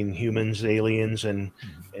between humans, aliens, and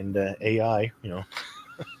AI.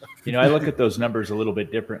 I look at those numbers a little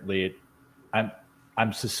bit differently.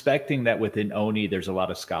 I'm suspecting that within ONI there's a lot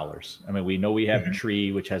of scholars. I mean, we know we have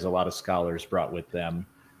Tree, which has a lot of scholars brought with them.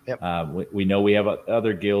 Yep. We know we have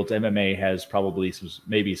other guilds. MMA has probably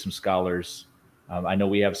maybe some scholars. I know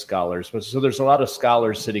we have scholars, but so there's a lot of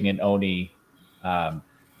scholars sitting in ONI, and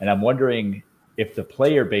I'm wondering if the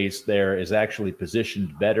player base there is actually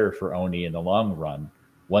positioned better for ONI in the long run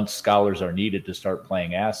once scholars are needed to start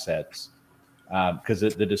playing assets. Because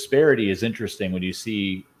the disparity is interesting when you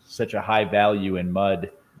see such a high value in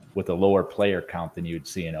Mud with a lower player count than you'd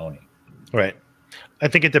see in ONI. Right. I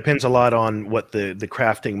think it depends a lot on what the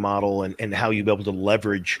crafting model and how you be able to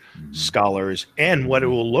leverage scholars, and what it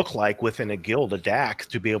will look like within a guild, a DAC,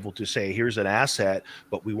 to be able to say, here's an asset,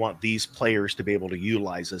 but we want these players to be able to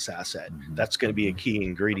utilize this asset. That's going to be a key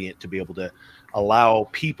ingredient to be able to allow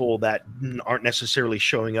people that aren't necessarily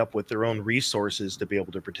showing up with their own resources to be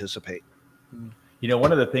able to participate.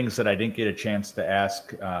 One of the things that I didn't get a chance to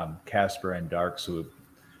ask Casper and Dark Swoop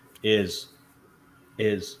is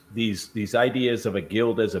these ideas of a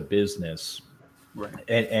guild as a business, right?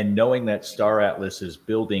 And knowing that Star Atlas is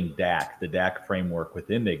building DAC, the DAC framework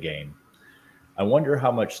within the game. I wonder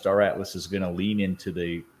how much Star Atlas is going to lean into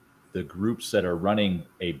the groups that are running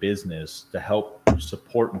a business to help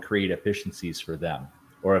support and create efficiencies for them,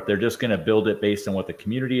 or if they're just going to build it based on what the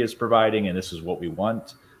community is providing and this is what we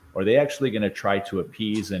want. Or are they actually going to try to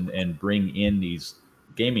appease and bring in these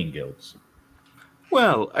gaming guilds?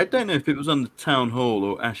 Well, I don't know if it was on the town hall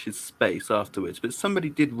or Ash's space afterwards, but somebody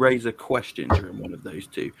did raise a question during one of those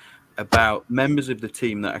two about members of the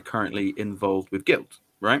team that are currently involved with guilds,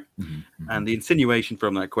 right? And the insinuation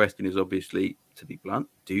from that question is obviously, to be blunt,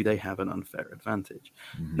 do they have an unfair advantage?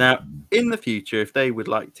 Now, in the future, if they would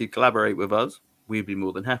like to collaborate with us, we'd be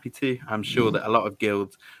more than happy to. I'm sure that a lot of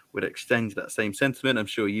guilds would exchange that same sentiment. I'm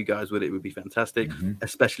sure you guys would. It would be fantastic,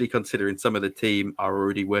 especially considering some of the team are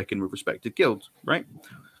already working with respective guilds, right?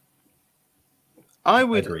 I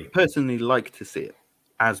would personally like to see it,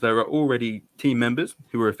 as there are already team members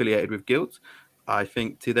who are affiliated with guilds. I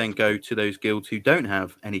think to then go to those guilds who don't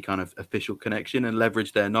have any kind of official connection and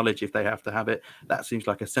leverage their knowledge if they have to have it, that seems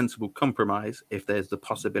like a sensible compromise if there's the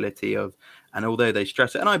possibility of, and although they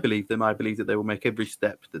stress it, and I believe them, I believe that they will make every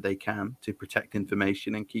step that they can to protect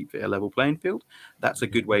information and keep it a level playing field. That's a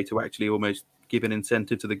good way to actually almost give an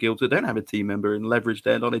incentive to the guilds that don't have a team member and leverage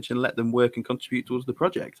their knowledge and let them work and contribute towards the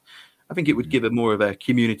project. I think it would give it more of a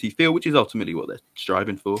community feel, which is ultimately what they're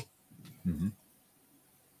striving for. Mm-hmm.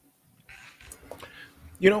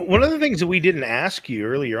 You know, one of the things that we didn't ask you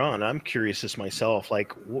earlier on, I'm curious this myself,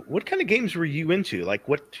 like what kind of games were you into? Like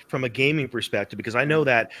what, from a gaming perspective, because I know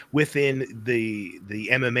that within the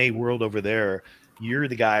MMA world over there, you're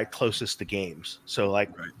the guy closest to games. So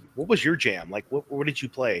like, what was your jam? Like what did you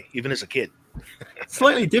play even as a kid?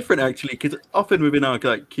 Slightly different actually, because often within our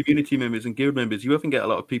like community members and guild members, you often get a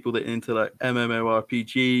lot of people that are into like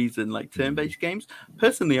MMORPGs and like turn-based games.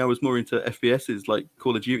 Personally, I was more into FPSs like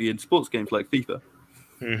Call of Duty and sports games like FIFA.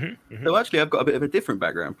 So actually, I've got a bit of a different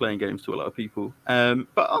background playing games to a lot of people.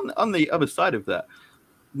 But on the other side of that,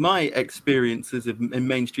 my experiences in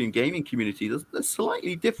mainstream gaming communities are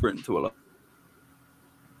slightly different to a lot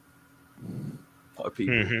of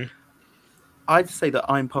people. I'd say that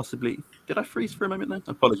I'm possibly... Did I freeze for a moment then?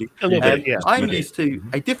 Apologies. A little bit, yeah. I'm used to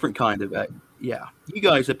a different kind of... yeah. You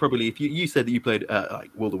guys are probably... If you said that you played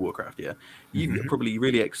like World of Warcraft, yeah? You're probably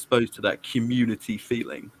really exposed to that community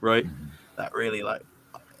feeling, right? That really like...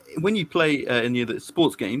 When you play any of the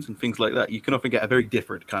sports games and things like that, you can often get a very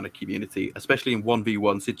different kind of community, especially in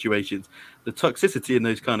 1v1 situations. The toxicity in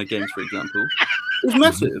those kind of games, for example, is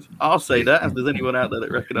massive. I'll say that, if there's anyone out there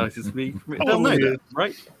that recognizes me, they'll know that,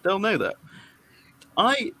 right? They'll know that.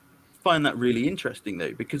 I find that really interesting,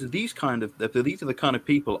 though, because these are the kind of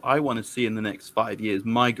people I want to see in the next 5 years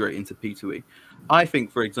migrate into P2E. I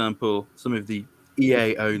think, for example, some of the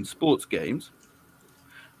EA-owned sports games,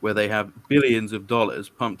 where they have billions of dollars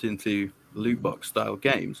pumped into loot box style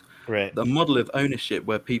games, the model of ownership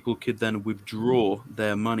where people could then withdraw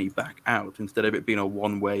their money back out instead of it being a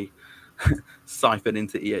one-way siphon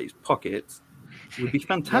into EA's pockets would be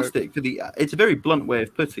fantastic. It's a very blunt way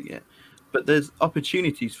of putting it, but there's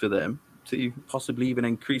opportunities for them to possibly even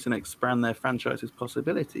increase and expand their franchise's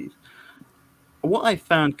possibilities. What I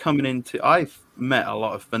found coming into... I've met a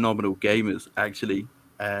lot of phenomenal gamers, actually,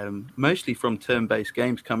 mostly from turn-based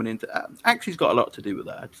games coming into... Axie's got a lot to do with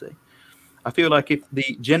that, I'd say. I feel like if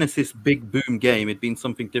the Genesis Big Boom game had been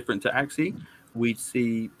something different to Axie, we'd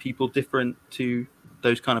see people different to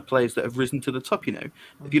those kind of players that have risen to the top, you know.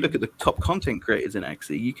 If you look at the top content creators in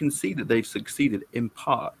Axie, you can see that they've succeeded in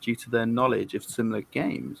part due to their knowledge of similar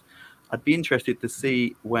games. I'd be interested to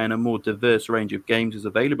see when a more diverse range of games is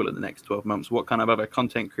available in the next 12 months, what kind of other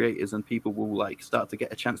content creators and people will like start to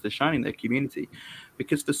get a chance to shine in their community.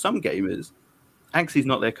 Because for some gamers, Axie's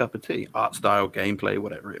not their cup of tea. Art style, gameplay,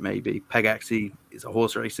 whatever it may be. Peg Axie is a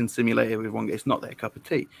horse racing simulator with one game. It's not their cup of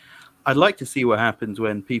tea. I'd like to see what happens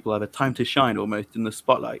when people have a time to shine almost in the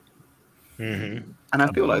spotlight. And I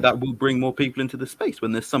feel like that will bring more people into the space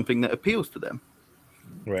when there's something that appeals to them.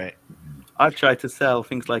 Right. I've tried to sell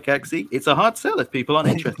things like Axie. It's a hard sell if people aren't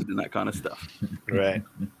interested in that kind of stuff. Right.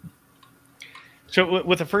 So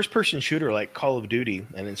with a first-person shooter like Call of Duty,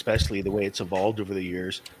 and especially the way it's evolved over the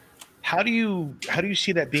years, how do you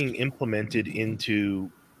see that being implemented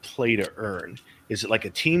into play to earn? Is it like a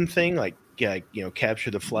team thing, like capture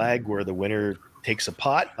the flag where the winner takes a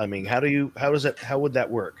pot? I mean, how would that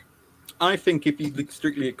work? I think if you look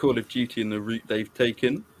strictly at Call of Duty and the route they've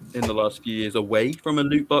taken in the last few years away from a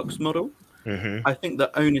loot box model, I think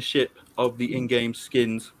the ownership of the in-game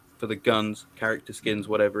skins for the guns, character skins,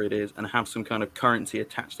 whatever it is, and have some kind of currency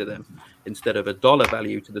attached to them instead of a dollar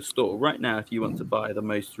value to the store. Right now, if you want to buy the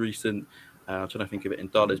most recent, I'm trying to think of it in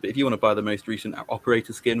dollars, but if you want to buy the most recent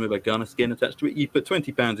operator skin with a gunner skin attached to it, you put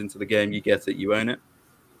 £20 into the game, you get it, you own it.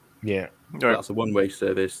 Yeah. That's a one-way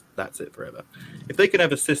service. That's it forever. If they could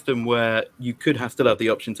have a system where you could still have the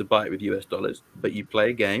option to buy it with US dollars, but you play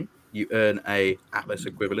a game, you earn a Atlas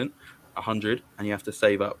equivalent, 100, and you have to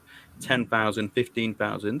save up 10,000,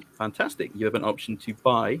 15,000, fantastic. You have an option to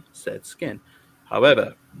buy said skin.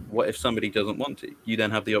 However, what if somebody doesn't want to? You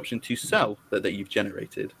then have the option to sell that you've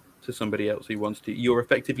generated to somebody else who wants to. You're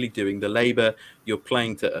effectively doing the labor, you're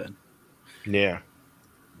playing to earn. Yeah.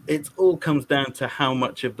 It all comes down to how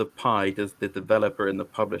much of the pie does the developer and the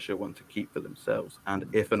publisher want to keep for themselves, and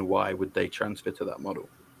if and why would they transfer to that model.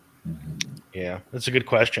 Yeah, that's a good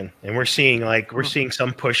question. And we're seeing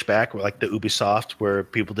some pushback, like the Ubisoft, where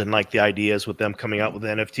people didn't like the ideas with them coming out with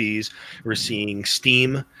NFTs. We're seeing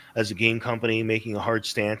Steam as a game company making a hard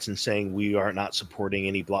stance and saying we are not supporting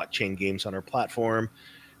any blockchain games on our platform.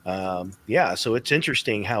 Yeah, so it's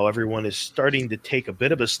interesting how everyone is starting to take a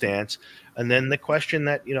bit of a stance. And then the question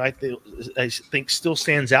that, you know, I think still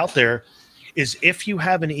stands out there is, if you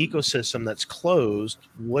have an ecosystem that's closed,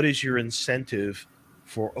 what is your incentive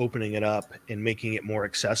for opening it up and making it more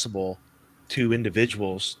accessible to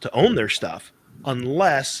individuals to own their stuff,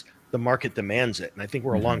 unless the market demands it? And I think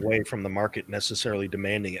we're a long way from the market necessarily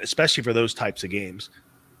demanding it, especially for those types of games.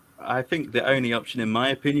 I think the only option, in my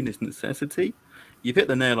opinion, is necessity. You've hit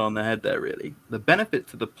the nail on the head there, really. The benefit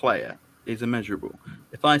to the player is immeasurable.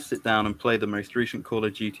 If I sit down and play the most recent Call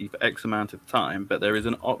of Duty for X amount of time, but there is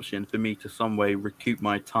an option for me to some way recoup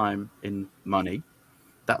my time in money,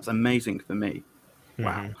 that's amazing for me.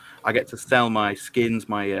 Wow. I get to sell my skins,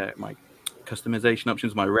 my my customization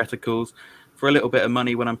options, my reticles for a little bit of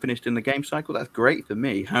money when I'm finished in the game cycle. That's great for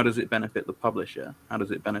me. How does it benefit the publisher? How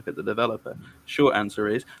does it benefit the developer? Short answer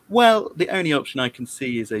is, well, the only option I can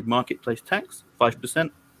see is a marketplace tax,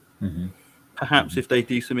 5%. Perhaps if they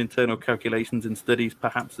do some internal calculations and studies,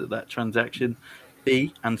 perhaps that transaction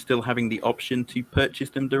fee and still having the option to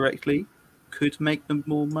purchase them directly could make them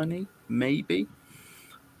more money, maybe.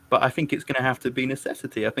 But I think it's going to have to be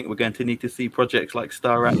necessity. I think we're going to need to see projects like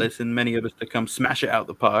Star Atlas and many others to come smash it out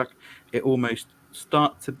the park. It almost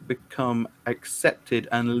start to become accepted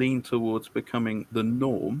and lean towards becoming the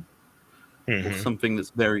norm, or something that's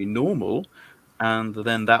very normal. And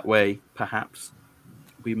then that way, perhaps,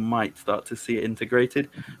 we might start to see it integrated.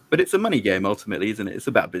 But it's a money game, ultimately, isn't it? It's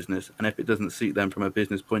about business. And if it doesn't suit them from a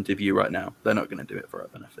business point of view right now, they're not going to do it for our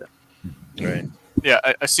benefit. Right. Yeah,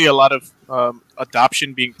 I see a lot of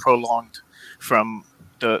adoption being prolonged from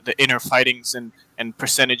the inner fightings and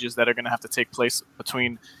percentages that are going to have to take place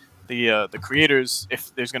between the creators,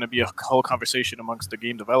 if there's going to be a whole conversation amongst the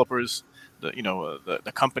game developers,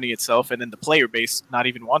 the company itself, and then the player base not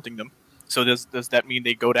even wanting them. So does that mean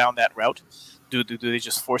they go down that route? Do they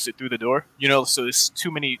just force it through the door? So there's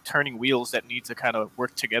too many turning wheels that need to kind of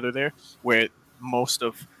work together there, where most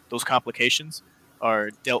of those complications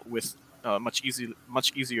are dealt with much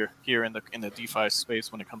easier here in the DeFi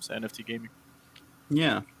space when it comes to NFT gaming.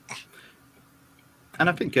 Yeah. And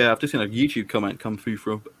I think I've just seen a YouTube comment come through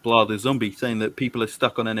from Blah the Zombie saying that people are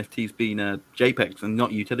stuck on NFTs being JPEGs and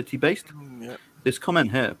not utility based. Yeah. This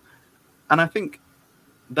comment here. And I think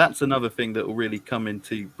that's another thing that will really come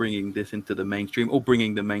into bringing this into the mainstream, or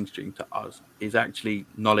bringing the mainstream to us, is actually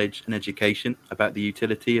knowledge and education about the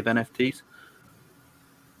utility of NFTs.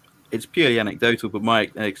 It's purely anecdotal, but my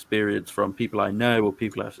experience from people I know or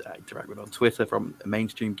people I interact with on Twitter, from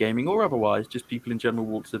mainstream gaming or otherwise, just people in general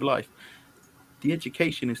walks of life, the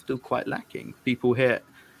education is still quite lacking. People hear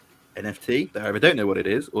NFT, they either don't know what it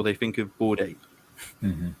is, or they think of Bored Ape.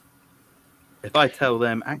 If I tell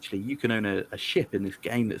them, actually, you can own a ship in this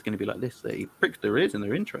game that's going to be like this, they prick their ears and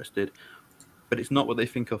they're interested, but it's not what they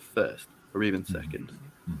think of first or even second.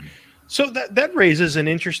 So that raises an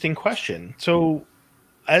interesting question. So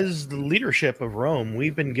as the leadership of Rome,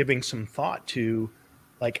 we've been giving some thought to,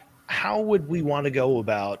 like, how would we want to go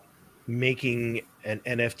about making an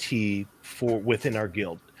NFT for within our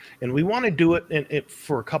guild? And we want to do it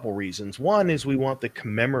for a couple reasons. One is we want the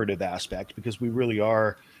commemorative aspect, because we really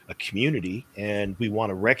are a community, and we want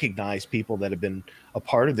to recognize people that have been a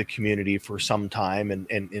part of the community for some time,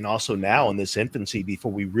 and also now in this infancy,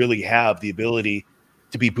 before we really have the ability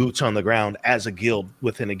to be boots on the ground as a guild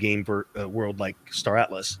within a game world like Star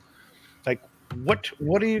Atlas. Like, what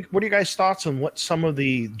are you guys' thoughts on what some of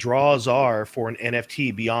the draws are for an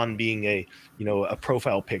NFT beyond being a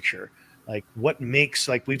profile picture? Like, what makes,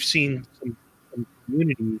 like, we've seen some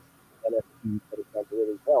community NFTs that have done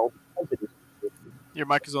really well because it is. Your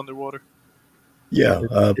mic is underwater. Yeah,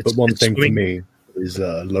 but one thing for me is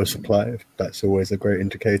low supply. That's always a great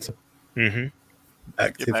indicator.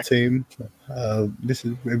 Active team.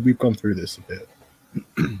 We've gone through this a bit.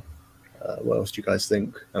 What else do you guys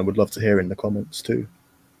think? I would love to hear in the comments too.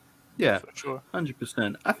 Yeah, For sure.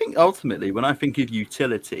 100%. I think ultimately, when I think of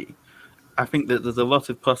utility, I think that there's a lot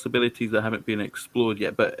of possibilities that haven't been explored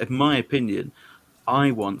yet. But in my opinion,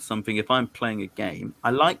 I want something, if I'm playing a game,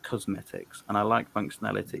 I like cosmetics and I like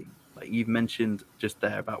functionality. Like you've mentioned just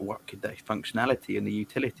there about what could the functionality and the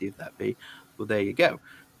utility of that be. Well, there you go.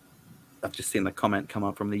 I've just seen the comment come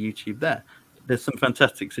up from the YouTube there. There's some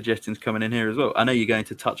fantastic suggestions coming in here as well. I know you're going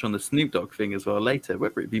to touch on the Snoop Dogg thing as well later,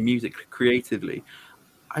 whether it be music creatively.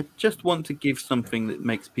 I just want to give something that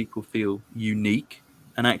makes people feel unique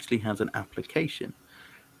and actually has an application.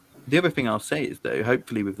 The other thing I'll say is, though,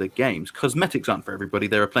 hopefully with the games, cosmetics aren't for everybody.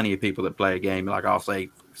 There are plenty of people that play a game, like I'll say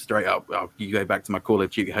straight up, you go back to my Call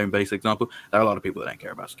of Duty home base example, there are a lot of people that don't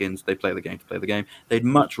care about skins. They play the game to play the game. They'd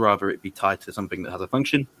much rather it be tied to something that has a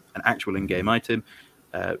function, an actual in-game item.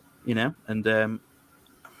 you know, and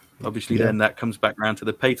obviously Yeah. then that comes back around to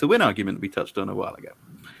the pay to win argument we touched on a while ago.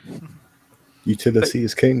 Utility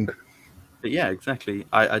is king. But yeah, exactly.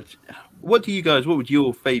 What would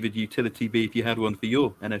your favored utility be if you had one for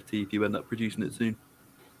your NFT, if you end up producing it soon?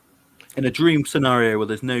 In a dream scenario where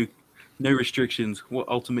there's no restrictions, what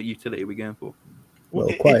ultimate utility are we going for? Well,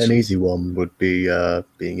 quite an easy one would be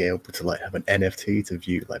being able to like have an NFT to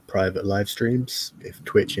view like private live streams. If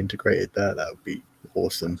Twitch integrated that, that would be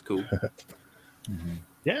awesome. That's cool.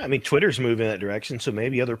 Yeah, I mean, Twitter's moving in that direction, so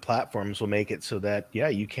maybe other platforms will make it so that, yeah,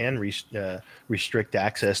 you can restrict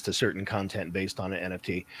access to certain content based on an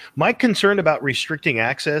NFT. My concern about restricting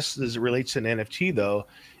access as it relates to an NFT, though,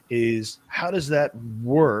 is how does that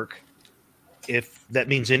work if that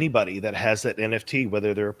means anybody that has that NFT,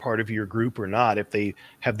 whether they're a part of your group or not, if they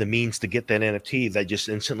have the means to get that NFT, they just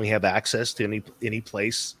instantly have access to any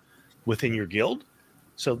place within your guild?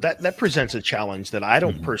 So that presents a challenge that I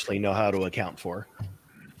don't personally know how to account for.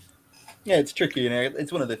 Yeah, it's tricky. You know,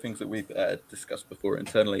 it's one of the things that we've discussed before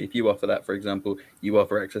internally. If you offer that, for example, you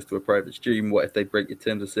offer access to a private stream. What if they break your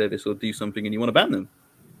terms of service or do something and you want to ban them?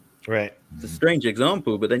 Right. It's a strange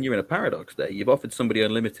example, but then you're in a paradox there. You've offered somebody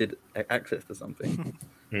unlimited access to something,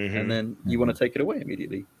 and then you want to take it away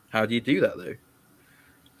immediately. How do you do that, though?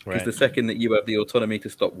 Because the second that you have the autonomy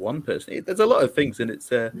to stop one person, there's a lot of things, and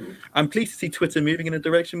it's. I'm pleased to see Twitter moving in a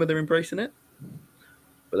direction where they're embracing it.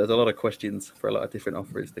 But there's a lot of questions for a lot of different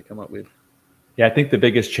offers to come up with. Yeah, I think the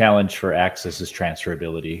biggest challenge for access is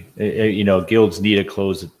transferability. You know, guilds need a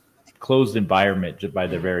closed environment just by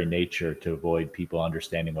their very nature to avoid people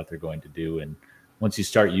understanding what they're going to do. And once you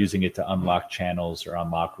start using it to unlock channels or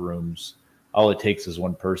unlock rooms, all it takes is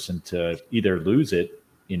one person to either lose it,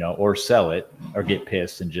 you know, or sell it, or get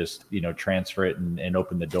pissed and just, you know, transfer it and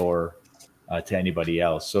open the door to anybody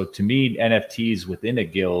else. So to me, NFTs within a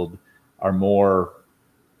guild are more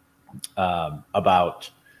about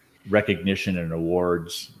recognition and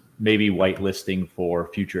awards, maybe whitelisting for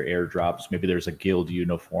future airdrops. Maybe there's a guild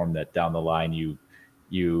uniform that down the line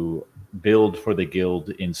you build for the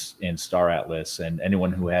guild in Star Atlas, and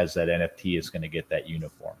anyone who has that NFT is going to get that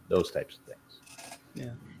uniform. Those types of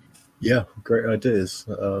things. Yeah, great ideas.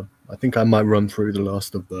 I think I might run through the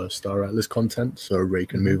last of the Star Atlas content so Ray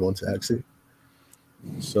can move on to Axie.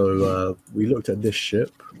 So we looked at this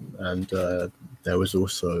ship, and there was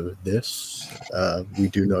also this. We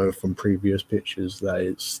do know from previous pictures that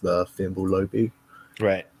it's the Thimble Lobby.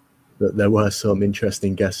 Right. But there were some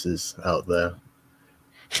interesting guesses out there.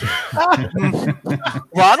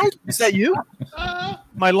 Ronald, is that you?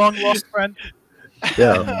 My long lost friend.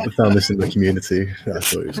 Yeah, I found this in the community. I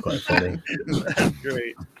thought it was quite funny.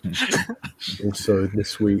 Great. Also,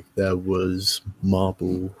 this week there was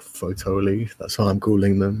Marble Photoli. That's how I'm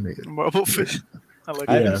calling them. Marble fish.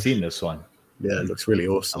 I haven't seen this one. Yeah, it looks really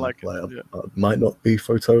awesome. I like it. It might not be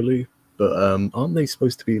Photoli, but aren't they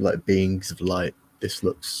supposed to be like beings of light? This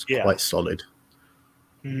looks quite solid.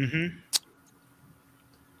 Mm-hmm.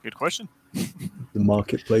 Good question. The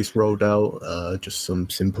marketplace rolled out just some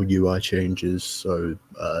simple UI changes. So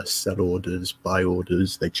sell orders, buy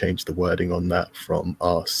orders. They changed the wording on that from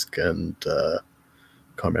ask and can't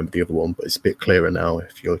remember the other one, but it's a bit clearer now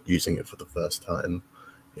if you're using it for the first time.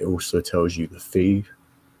 It also tells you the fee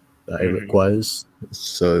that it requires.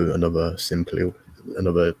 So another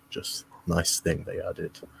just nice thing they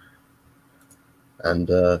added. And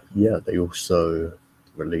they also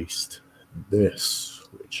released this,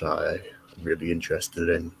 which I'm really interested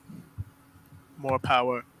in. More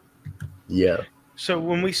power. Yeah. So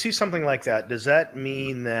when we see something like that, does that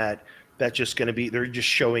mean that that's just going to be, they're just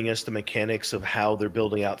showing us the mechanics of how they're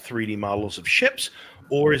building out 3D models of ships?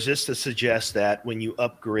 Or is this to suggest that when you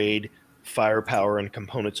upgrade firepower and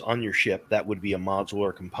components on your ship, that would be a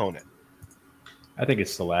modular component? I think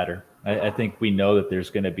it's the latter. I think we know that there's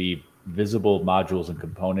going to be visible modules and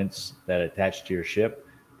components that attach to your ship.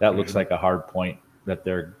 That looks like a hard point that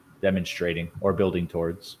they're demonstrating or building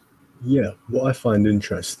towards. Yeah, what I find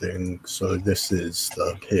interesting, so this is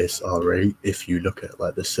the Pierce R8. If you look at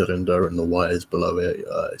like the cylinder and the wires below it,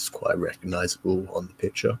 it's quite recognizable on the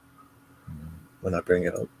picture when I bring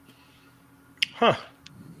it up. Huh.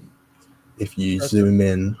 If you zoom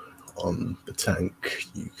in on the tank,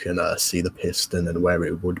 you can see the piston and where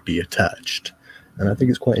it would be attached. And I think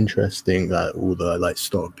it's quite interesting that all the like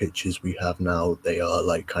stock pictures we have now, they are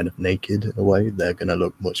like kind of naked in a way. They're going to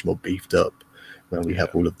look much more beefed up when we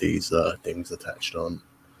have all of these things attached on.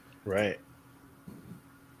 Right.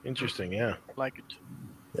 Interesting, yeah. Like it.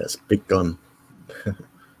 Yes, big gun.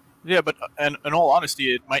 Yeah, but in all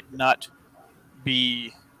honesty, it might not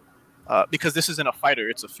be because this isn't a fighter;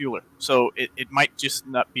 it's a fueler. So it might just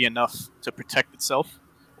not be enough to protect itself.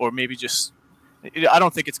 or maybe just. I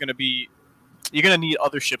don't think it's going to be. You're going to need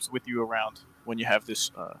other ships with you around when you have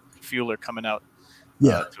this fueler coming out.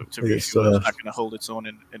 Yeah, to refuel. It's not going to hold its own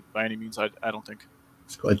by any means. I don't think.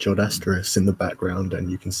 It's got a Jod asterisk in the background,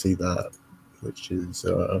 and you can see that, which is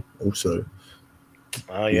also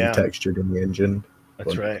being textured in the engine.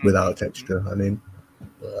 That's right. Without texture, I mean.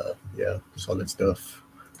 Yeah, solid stuff.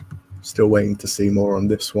 Still waiting to see more on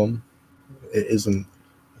this one. It isn't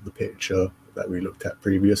the picture that we looked at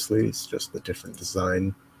previously. It's just a different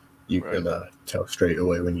design. You can tell straight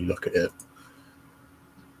away when you look at it.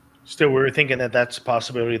 Still, we were thinking that that's a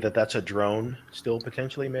possibility that that's a drone. Still,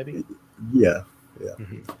 potentially, maybe. Yeah.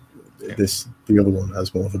 The other one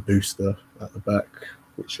has more of a booster at the back,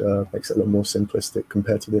 which makes it a little more simplistic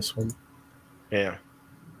compared to this one. Yeah.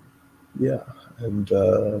 Yeah, and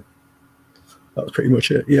that was pretty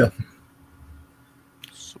much it. Yeah.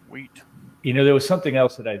 Sweet. There was something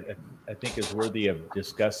else that I think is worthy of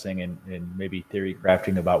discussing and maybe theory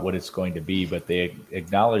crafting about what it's going to be, but they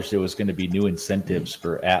acknowledged there was going to be new incentives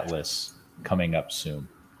for Atlas coming up soon.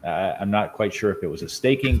 I'm not quite sure if it was a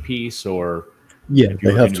staking piece or if you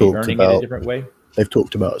were going to be earning it a different way. They've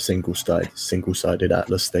talked about single-sided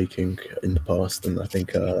Atlas staking in the past, and I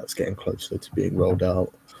think that's getting closer to being rolled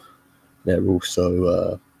out. They're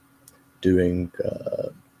also doing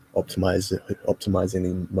optimizing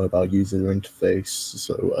the mobile user interface,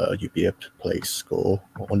 so you'd be able to place score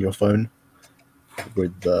on your phone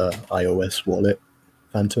with the iOS wallet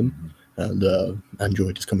Phantom, and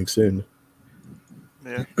Android is coming soon.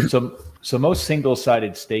 Yeah. So most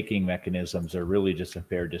single-sided staking mechanisms are really just a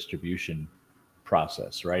fair distribution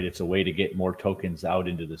process, right? It's a way to get more tokens out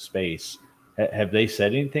into the space. Have they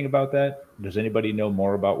said anything about that? Does anybody know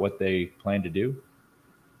more about what they plan to do?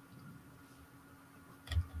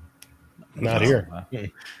 Not here.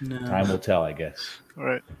 No. Time will tell, I guess. All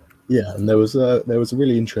right. Yeah, and there was a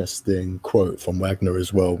really interesting quote from Wagner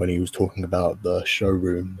as well when he was talking about the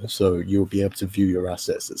showroom. So you'll be able to view your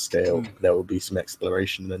assets at scale. There will be some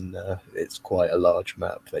exploration, and it's quite a large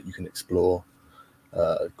map that you can explore.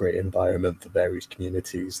 Great environment for various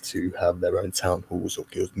communities to have their own town halls or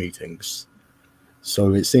guild meetings.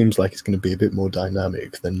 So it seems like it's going to be a bit more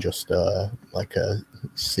dynamic than just like a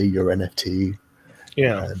see your NFT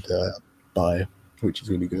and buy, which is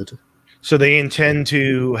really good. So they intend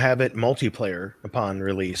to have it multiplayer upon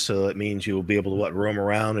release. So it means you'll be able to roam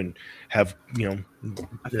around and have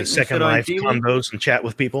the Second Life combos and chat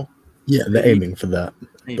with people. Yeah, they're aiming for that.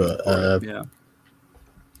 But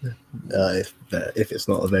if it's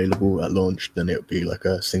not available at launch, then it'll be like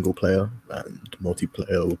a single player, and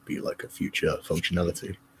multiplayer would be like a future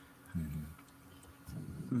functionality.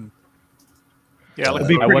 Yeah,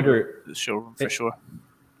 I wonder the showroom for sure.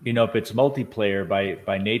 If it's multiplayer,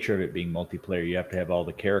 by nature of it being multiplayer, you have to have all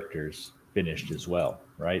the characters finished as well,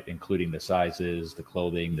 right? Including the sizes, the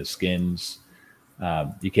clothing, the skins.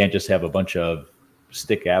 You can't just have a bunch of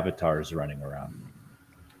stick avatars running around.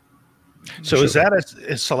 So is that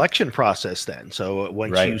a selection process then? So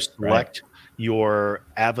once you select your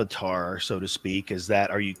avatar, so to speak,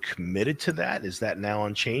 are you committed to that? Is that now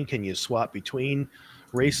on chain? Can you swap between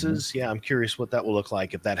races? Yeah, I'm curious what that will look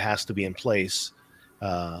like if that has to be in place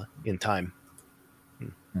in time.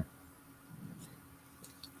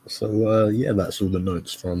 So that's all the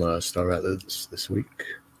notes from Star Atlas this week.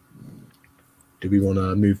 Do we want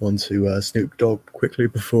to move on to Snoop Dogg quickly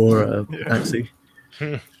before Axie?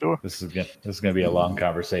 Sure. This is gonna be a long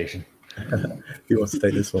conversation. Who wants to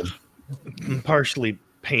take this one? Partially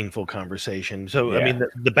painful conversation. So I mean,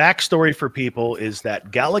 the backstory for people is that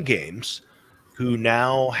Gala Games, who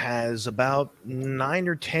now has about 9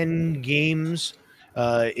 or 10 games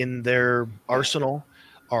in their arsenal,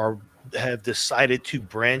 have decided to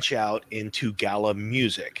branch out into Gala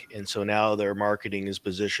music, and so now their marketing is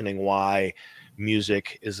positioning why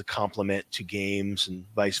music is a complement to games and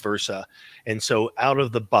vice versa. And so out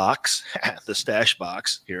of the box, the stash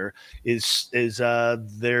box here is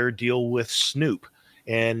their deal with Snoop.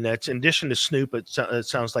 And that's in addition to Snoop, it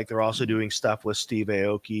sounds like they're also doing stuff with Steve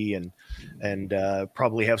Aoki and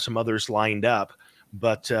probably have some others lined up.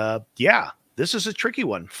 But this is a tricky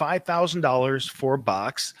one. $5,000 for a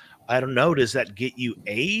box. I don't know. Does that get you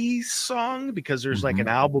a song? Because there's like an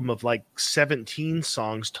album of like 17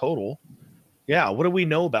 songs total. Yeah, what do we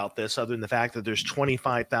know about this other than the fact that there's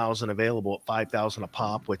 25,000 available at 5,000 a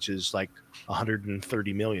pop, which is like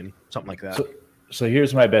 130 million, something like that. So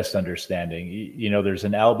here's my best understanding. There's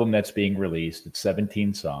an album that's being released. It's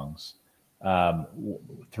 17 songs.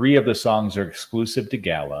 3 of the songs are exclusive to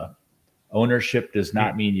Gala. Ownership does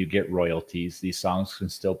not mean you get royalties. These songs can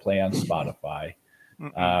still play on Spotify.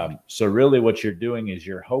 So really what you're doing is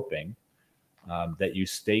you're hoping that you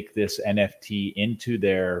stake this NFT into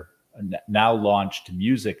their now launched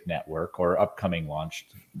music network or upcoming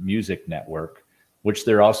launched music network, which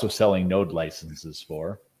they're also selling node licenses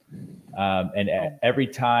for. And every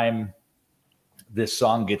time this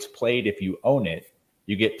song gets played, if you own it,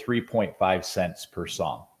 you get 3.5 cents per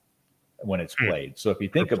song when it's played. So if you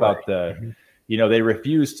think about the, they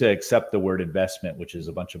refuse to accept the word investment, which is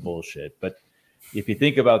a bunch of bullshit. But if you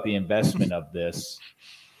think about the investment of this,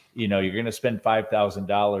 you're going to spend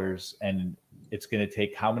 $5,000 and it's going to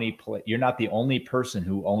take how many you're not the only person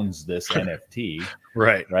who owns this NFT.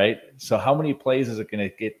 Right. So how many plays is it going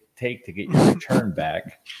to take to get your return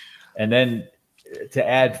back? And then to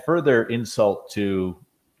add further insult to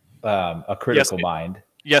a critical mind.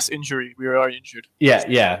 Yes, injury. We are injured.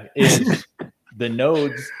 Yeah. Is the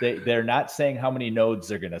nodes, they're not saying how many nodes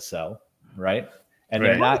they're going to sell, right? And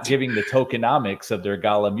they're not giving the tokenomics of their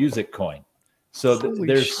Gala music coin. So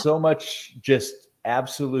there's so much just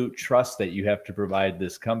absolute trust that you have to provide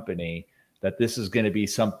this company that this is going to be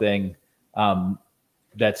something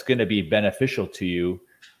that's going to be beneficial to you.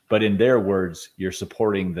 But in their words, you're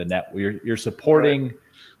supporting the net. You're supporting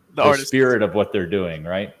the spirit of what they're doing,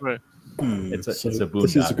 right? Right. It's a boom.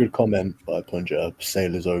 This is a good comment by Plunger.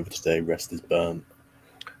 Sailor's over today. Rest is burnt.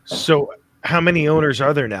 So how many owners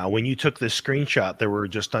are there now? When you took this screenshot, there were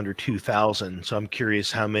just under 2,000. So I'm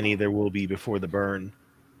curious how many there will be before the burn.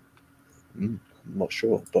 I'm not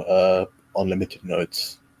sure, but unlimited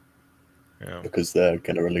nodes. Yeah. Because they're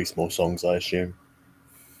going to release more songs, I assume.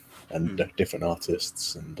 And different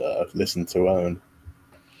artists and listen to own.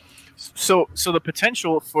 So the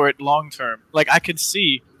potential for it long term, like I could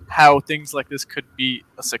see how things like this could be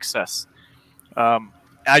a success.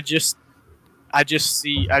 I just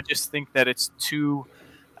think that it's too.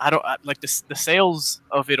 I don't like the sales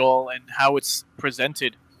of it all and how it's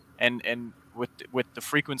presented, and with the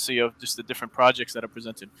frequency of just the different projects that are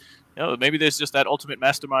presented. Maybe there's just that ultimate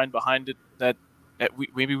mastermind behind it that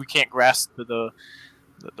maybe we can't grasp the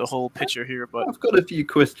whole picture here. But I've got a few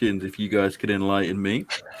questions if you guys could enlighten me.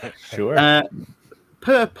 Sure.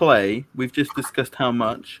 Per play, we've just discussed how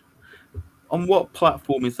much. On what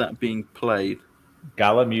platform is that being played?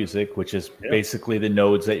 Gala Music, which is basically the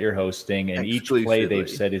nodes that you're hosting, and each play they've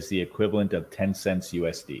said is the equivalent of 10 cents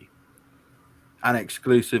USD. And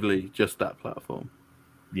exclusively just that platform?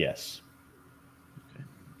 Yes.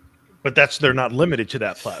 But they're not limited to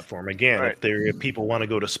that platform. Again, if people want to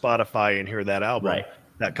go to Spotify and hear that album,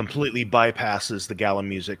 that completely bypasses the Gala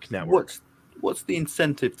Music network. What's the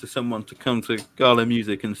incentive to someone to come to Gala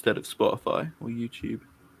Music instead of Spotify or YouTube?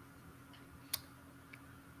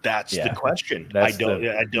 That's the question. I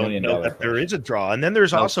don't know that there is a draw. And then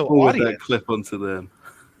there's also audience. That clip onto them.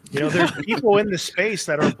 There's people in the space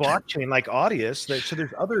that are blockchain like Audius. So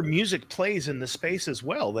there's other music plays in the space as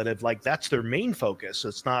well that have that's their main focus. So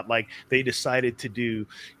it's not like they decided to do,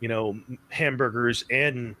 hamburgers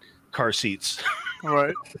and car seats.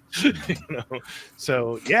 Right.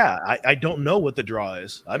 So yeah, I don't know what the draw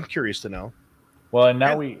is. I'm curious to know. Well, and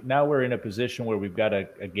now we're in a position where we've got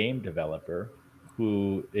a game developer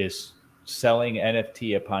who is selling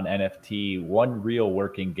NFT upon NFT, one real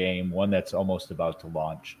working game, one that's almost about to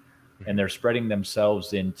launch. And they're spreading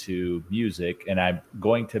themselves into music. And I'm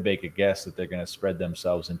going to make a guess that they're going to spread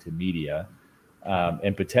themselves into media.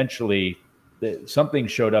 And potentially something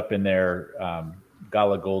showed up in their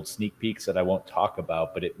Gala Gold sneak peeks that I won't talk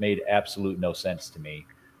about, but it made absolute no sense to me.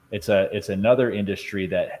 It's another industry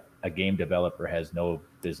that a game developer has no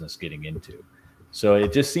business getting into. So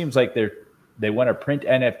it just seems like they want to print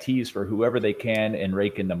NFTs for whoever they can and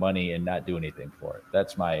rake in the money and not do anything for it.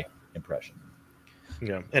 That's my impression.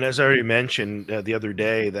 Yeah. And as I already mentioned the other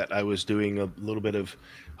day that I was doing a little bit of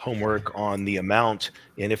homework on the amount.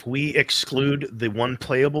 And if we exclude the one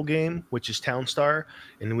playable game, which is Townstar,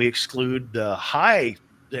 and we exclude the high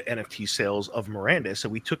NFT sales of Miranda, so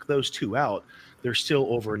we took those two out, there's still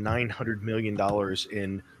over $900 million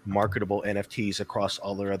in marketable NFTs across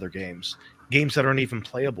all their other games that aren't even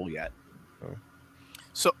playable yet.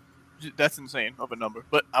 So that's insane of a number.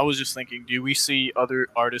 But I was just thinking, do we see other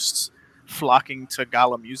artists flocking to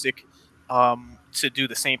Gala Music to do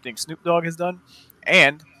the same thing Snoop Dogg has done?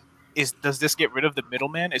 And does this get rid of the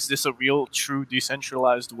middleman? Is this a real, true,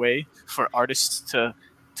 decentralized way for artists to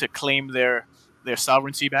claim their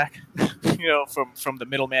sovereignty back? From the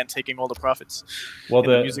middleman taking all the profits. Well,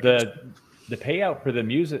 the payout for the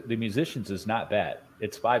musicians is not bad.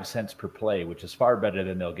 It's 5 cents per play, which is far better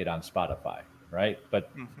than they'll get on Spotify, right? But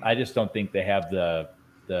I just don't think they have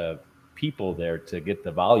the people there to get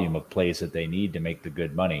the volume of plays that they need to make the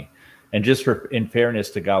good money. And just in fairness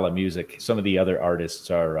to Gala Music, some of the other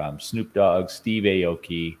artists are Snoop Dogg, Steve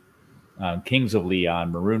Aoki, Kings of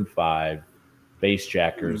Leon, Maroon 5,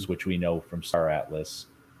 Bassjackers, which we know from Star Atlas.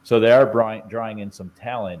 So they are drawing in some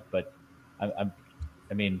talent, but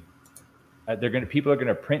I mean, people are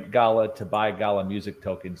gonna print Gala to buy Gala music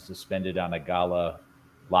tokens to spend it on a Gala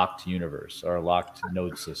locked universe or a locked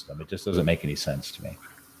node system. It just doesn't make any sense to me.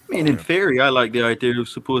 I mean, in theory, I like the idea of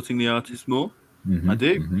supporting the artists more. I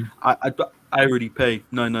do. I already pay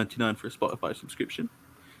 $9.99 for a Spotify subscription.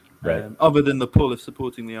 Right. Other than the pull of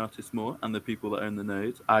supporting the artists more and the people that own the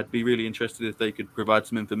nodes, I'd be really interested if they could provide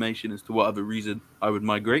some information as to what other reason I would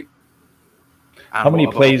migrate. How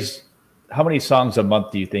many songs a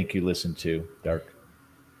month do you think you listen to, Dark?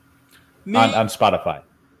 On Spotify?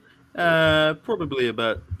 Probably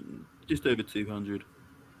about just over 200.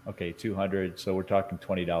 Okay, 200. So we're talking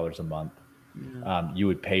 $20 a month. Yeah. You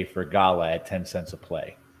would pay for Gala at 10 cents a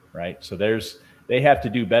play, right? So they have to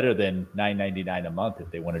do better than $9.99 a month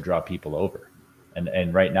if they want to draw people over.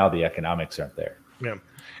 And right now the economics aren't there. Yeah.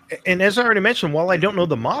 And as I already mentioned, while I don't know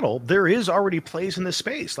the model, there is already plays in this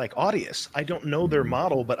space like Audius. I don't know their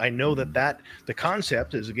model, but I know that the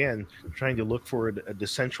concept is, again, trying to look for a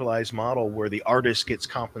decentralized model where the artist gets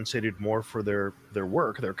compensated more for their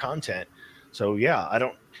work, their content. So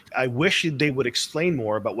yeah, I wish they would explain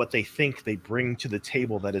more about what they think they bring to the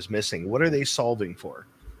table that is missing. What are they solving for?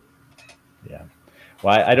 Yeah.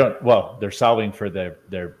 Well, they're solving for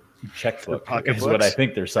their checkbook is what I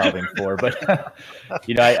think they're solving for. But,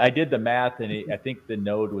 I did the math, and I think the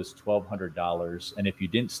node was $1,200. And if you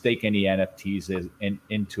didn't stake any NFTs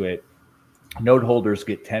into it, node holders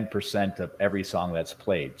get 10% of every song that's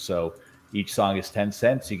played. So each song is 10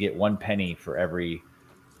 cents. You get 1 penny for every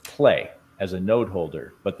play as a node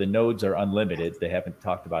holder. But the nodes are unlimited. They haven't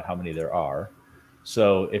talked about how many there are.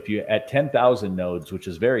 So if you at 10,000 nodes, which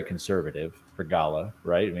is very conservative for Gala,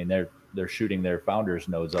 right? I mean, they're shooting their founders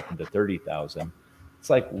nodes up into 30,000. It's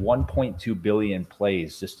like 1.2 billion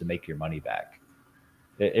plays just to make your money back.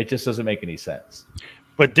 It just doesn't make any sense.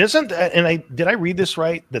 But did I read this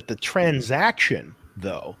right? That the transaction,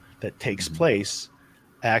 though, that takes place,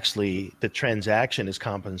 actually the transaction is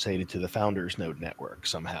compensated to the founders node network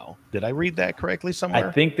somehow. Did I read that correctly somewhere?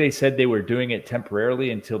 I think they said they were doing it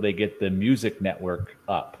temporarily until they get the music network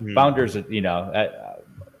up. Founders,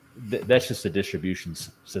 that's just a distribution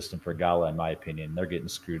system for Gala, in my opinion. They're getting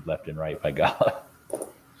screwed left and right by Gala.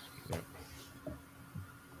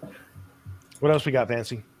 What else we got,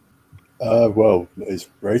 Fancy? Well, it's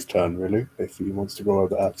Ray's turn, really, if he wants to go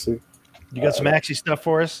over Axie. You got some Axie stuff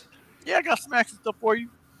for us? Yeah, I got some Axie stuff for you.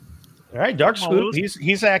 All right, Dark Swoop. He's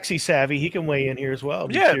Axie savvy. He can weigh in here as well.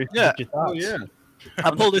 Yeah. Oh, yeah.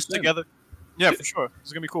 I pulled this together. Yeah, for sure.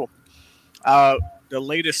 It's going to be cool. The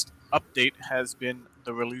latest update has been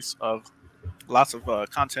the release of lots of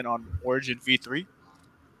content on Origin V3.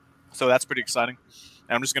 So that's pretty exciting.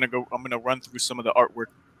 And I'm going to run through some of the artwork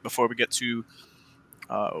before we get to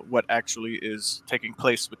what actually is taking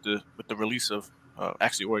place with the release of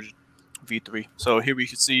Axie Origin V3. So here we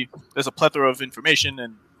can see there's a plethora of information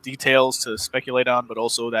and details to speculate on, but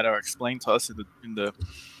also that are explained to us in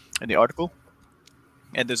the article.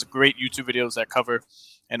 And there's great YouTube videos that cover,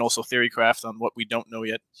 and also theorycraft on what we don't know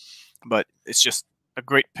yet. But it's just a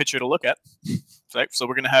great picture to look at. Right? So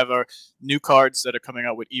we're going to have our new cards that are coming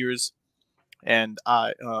out with ears and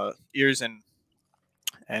eyes.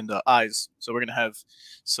 So we're going to have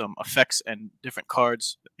some effects and different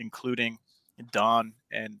cards, including Dawn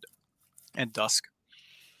and Dusk.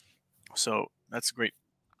 So that's great.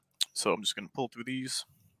 So I'm just going to pull through these,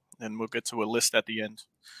 and we'll get to a list at the end.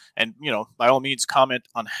 And, by all means, comment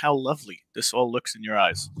on how lovely this all looks in your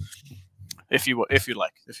eyes. If you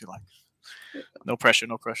like. No pressure.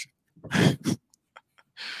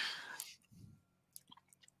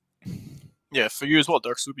 Yeah, for you as well,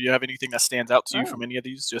 Dark Soup. Do you have anything that stands out to you from any of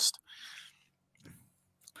these?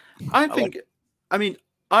 I think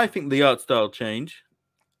the art style change,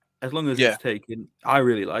 as long as it's taken, I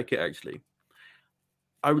really like it, actually.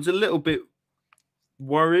 I was a little bit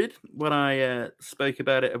worried when I spoke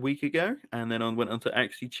about it a week ago, and then went onto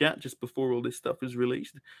Axie Chat just before all this stuff was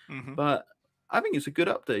released. But I think it's a good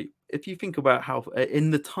update. If you think about how,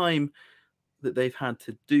 in the time that they've had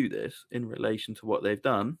to do this in relation to what they've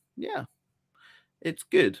done, it's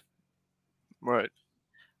good. Right.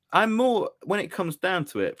 I'm more, when it comes down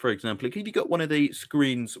to it, for example, have you got one of the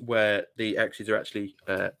screens where the Axies are actually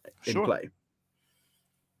in play?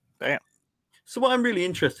 Damn. So what I'm really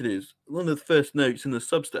interested in is, one of the first notes in the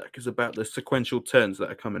Substack is about the sequential turns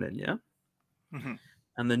that are coming in,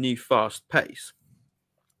 and the new fast pace.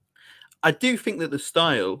 I do think that the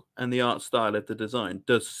style and the art style of the design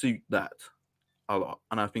does suit that a lot,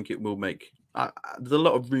 and I think it will make... there's a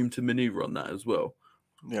lot of room to maneuver on that as well.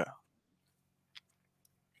 Yeah.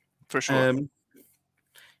 For sure.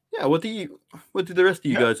 Yeah, what do the rest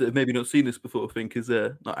of you guys that have maybe not seen this before think is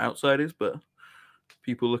not outsiders, but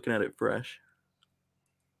people looking at it fresh?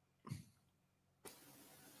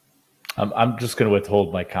 I'm just going to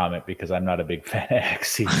withhold my comment because I'm not a big fan of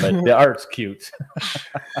Axie, but the art's cute.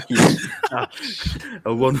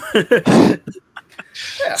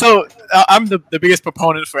 So I'm the biggest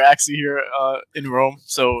proponent for Axie here in Rome.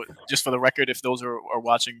 So just for the record, if those are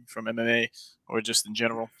watching from MMA or just in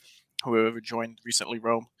general, whoever joined recently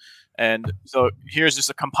Rome. And so here's just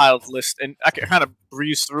a compiled list. And I can kind of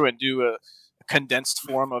breeze through and do a condensed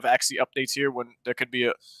form of Axie updates here when there could be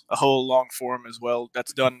a whole long form as well.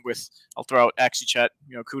 That's done with, I'll throw out Axie Chat,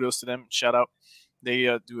 kudos to them, shout out. They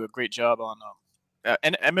do a great job on,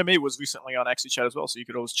 and MMA was recently on Axie Chat as well. So you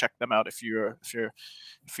could always check them out if you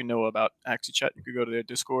know about Axie Chat. You could go to their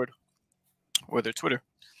Discord or their Twitter.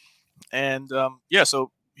 And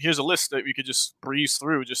so here's a list that we could just breeze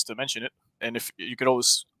through just to mention it. And if you could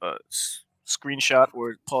always screenshot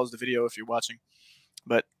or pause the video if you're watching.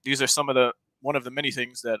 But these are one of the many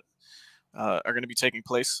things that are going to be taking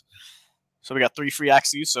place. So we got 3 free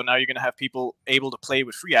Axies. So now you're going to have people able to play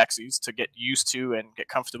with free Axies to get used to and get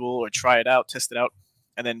comfortable or try it out, test it out,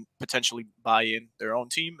 and then potentially buy in their own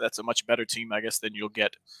team. That's a much better team, I guess, than you'll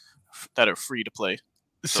get that are free to play.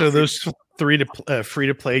 So those free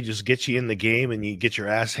to play just get you in the game and you get your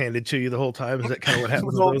ass handed to you the whole time. Is that kind of what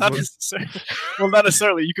happens? Well, not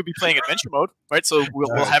necessarily. You could be playing adventure mode, right? So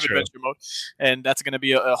we'll have adventure mode, and that's going to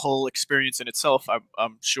be a whole experience in itself.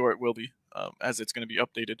 I'm sure it will be, as it's going to be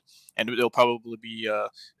updated, and it'll probably be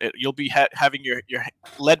you'll be having your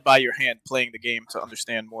led by your hand playing the game to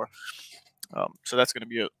understand more. So that's going to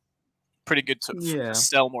be a pretty good to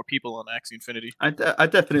sell more people on Axie Infinity. I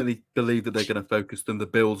definitely believe that they're going to focus the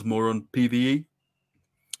builds more on PvE.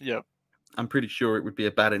 Yeah. I'm pretty sure it would be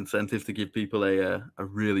a bad incentive to give people a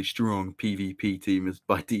really strong PvP team as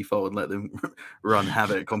by default and let them run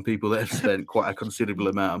havoc on people that have spent quite a considerable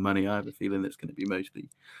amount of money. I have a feeling it's going to be mostly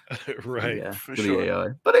for sure. AI.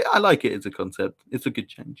 But I like it as a concept. It's a good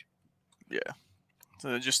change. Yeah.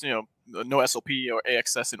 So just, no SLP or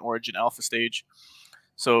AXS in Origin Alpha stage.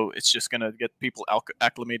 So it's just going to get people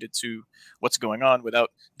acclimated to what's going on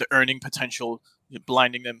without the earning potential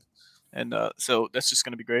blinding them. And so that's just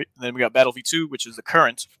going to be great. And then we got Battle V2, which is the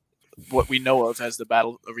current, what we know of as the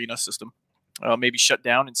Battle Arena system. Maybe shut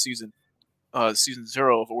down in season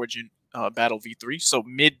 0 of Origin Battle V3. So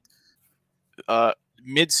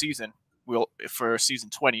mid-season, for season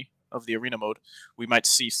 20 of the Arena mode, we might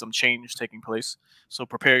see some change taking place. So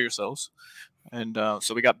prepare yourselves. And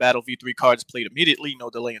so we got Battle V3 cards played immediately, no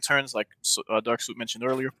delay in turns, like Dark Swoop mentioned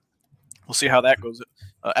earlier. We'll see how that goes.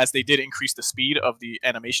 As they did increase the speed of the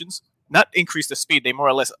animations. Not increase the speed, they more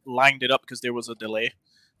or less lined it up because there was a delay.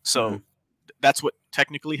 So that's what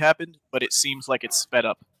technically happened, but it seems like it's sped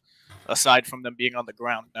up, aside from them being on the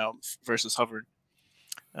ground now versus hovering.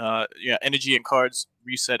 Energy and cards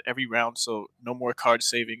reset every round, so no more card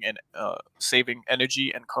saving and saving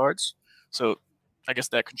energy and cards. So I guess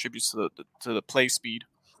that contributes to the play speed.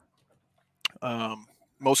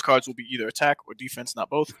 Most cards will be either attack or defense, not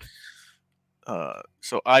both.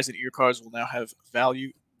 So eyes and ear cards will now have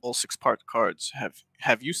value. All 6-part cards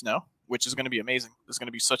have use now, which is going to be amazing. There's going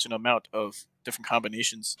to be such an amount of different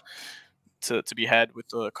combinations to be had with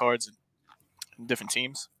the cards and different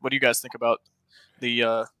teams. What do you guys think about the?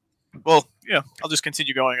 I'll just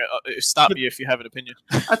continue going. Stop me if you have an opinion.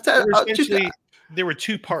 There were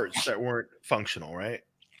 2 parts that weren't functional, right?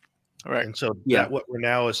 Right. And so what we're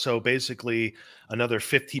now is basically another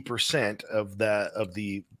 50% of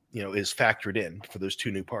the is factored in for those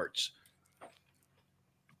 2 new parts.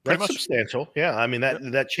 That's substantial. Yeah. I mean,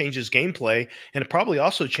 that changes gameplay, and it probably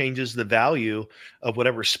also changes the value of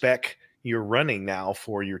whatever spec you're running now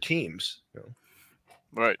for your teams.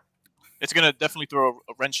 Right. It's going to definitely throw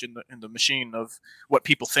a wrench in the machine of what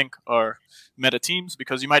people think are meta teams,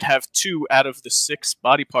 because you might have 2 out of the 6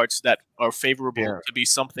 body parts that are favorable to be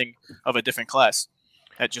something of a different class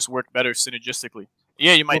that just work better synergistically.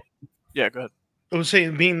 Yeah, you might. Go ahead. I was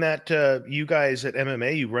saying, being that you guys at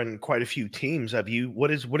MMA, you run quite a few teams. What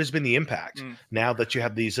has been the impact now that you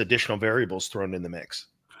have these additional variables thrown in the mix?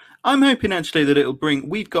 I'm hoping actually that it'll bring.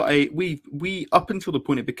 We up until the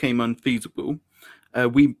point it became unfeasible.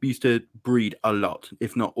 We used to breed a lot,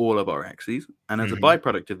 if not all of our Axies. And as a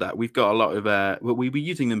byproduct of that, we've got a lot of, we were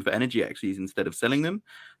using them for energy Axies instead of selling them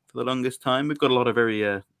for the longest time. We've got a lot of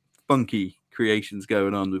very funky creations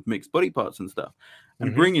going on with mixed body parts and stuff.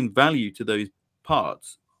 And bringing value to those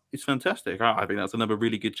parts is fantastic. I think that's another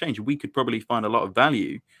really good change. We could probably find a lot of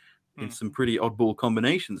value in some pretty oddball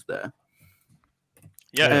combinations there.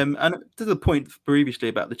 Yeah. And to the point previously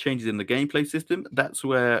about the changes in the gameplay system, that's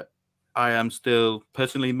where I am still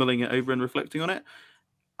personally mulling it over and reflecting on it.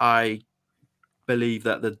 I believe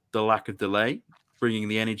that the lack of delay, bringing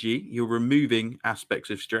the energy, you're removing aspects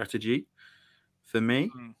of strategy for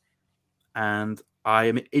me. And I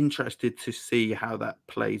am interested to see how that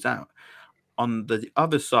plays out. On the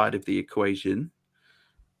other side of the equation,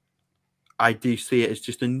 I do see it as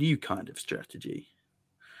just a new kind of strategy.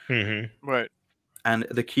 Right. And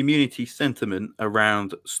the community sentiment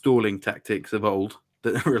around stalling tactics of old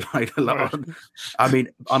that relied a lot on. I mean,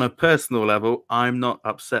 on a personal level, I'm not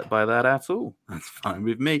upset by that at all. That's fine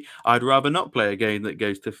with me. I'd rather not play a game that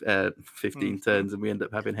goes to 15 turns and we end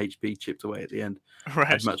up having HP chipped away at the end.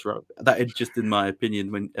 Right. I'd much rather that. Is just in my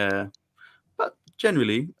opinion. But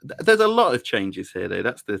generally, there's a lot of changes here, though.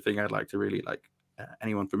 That's the thing I'd like to really like.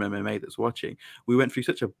 Anyone from MMA that's watching, we went through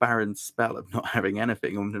such a barren spell of not having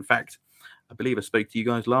anything. And in fact, I believe I spoke to you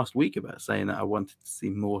guys last week about saying that I wanted to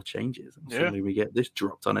see more changes. And suddenly we get this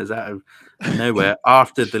dropped on us out of nowhere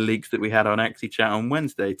after the leaks that we had on Axie Chat on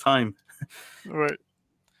Wednesday. Time. Right.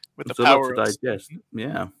 With it's the a lot power to digest.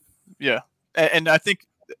 Yeah. Yeah. And I think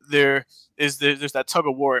there's that tug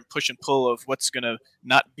of war and push and pull of what's going to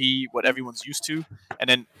not be what everyone's used to. And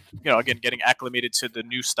then, again, getting acclimated to the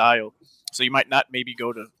new style. So you might not maybe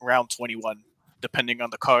go to round 21, depending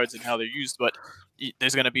on the cards and how they're used, but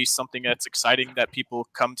there's going to be something that's exciting that people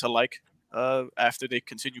come to like after they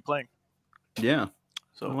continue playing. Yeah,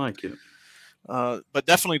 so I like it. But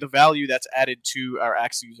definitely the value that's added to our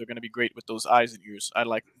Axies are going to be great with those eyes and ears. I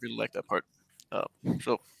really like that part.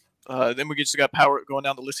 Then we just got power going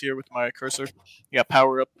down the list here with my cursor. You got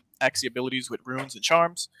power up Axie abilities with runes and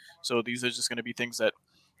charms. So these are just going to be things that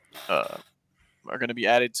are going to be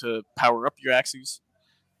added to power up your Axies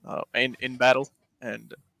in battle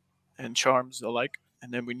and charms alike.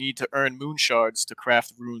 And then we need to earn moon shards to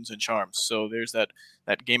craft runes and charms. So there's that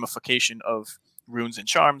gamification of runes and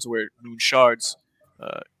charms where moon shards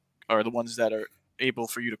are the ones that are able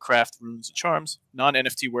for you to craft runes and charms,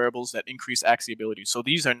 non-NFT wearables that increase Axie abilities. So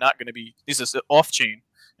these are not going to be, these are off-chain,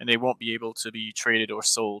 and they won't be able to be traded or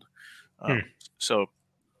sold.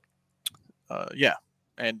 Yeah.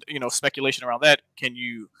 And, speculation around that, can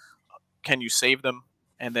you save them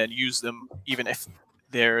and then use them even if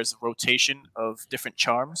there's rotation of different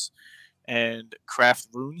charms and craft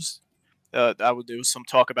runes? There was some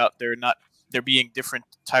talk about there being different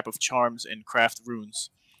type of charms and craft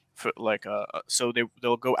runes. For so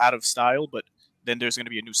they'll go out of style, but then there's going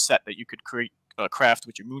to be a new set that you could craft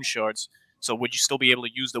with your moon shards. So would you still be able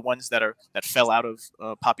to use the ones that fell out of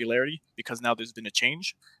popularity because now there's been a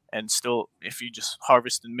change, and still if you just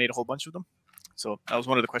harvest and made a whole bunch of them? So that was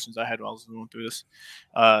one of the questions I had while I was going through this.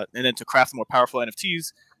 And then to craft more powerful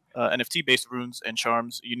NFTs, NFT-based runes and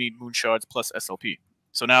charms, you need moon shards plus SLP.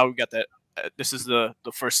 So now we've got that. This is the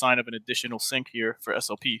first sign of an additional sync here for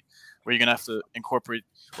SLP, where you're going to have to incorporate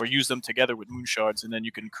or use them together with moon shards, and then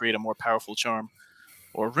you can create a more powerful charm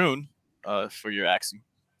or rune for your Axie.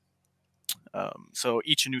 So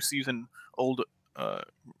each new season, old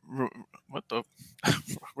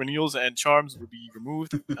renewals and charms will be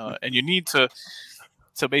removed, and you need to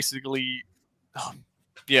basically,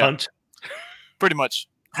 hunt, pretty much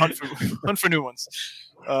hunt for new ones.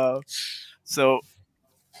 So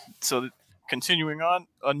continuing on,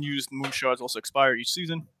 unused moon shards also expire each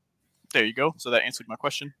season. There you go. So that answered my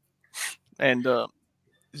question. And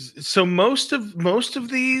so most of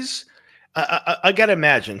these, I gotta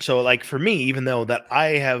imagine. So like for me, even though that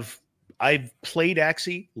I've played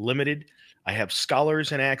Axie limited, I have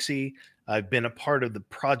scholars in Axie. I've been a part of the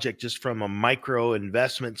project just from a micro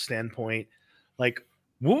investment standpoint. Like,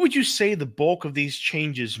 what would you say the bulk of these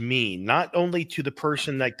changes mean? Not only to the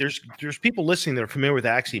person, like there's people listening that are familiar with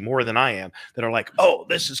Axie more than I am that are like, oh,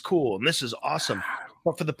 this is cool and this is awesome.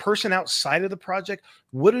 But for the person outside of the project,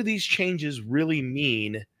 what do these changes really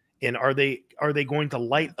mean? And are they going to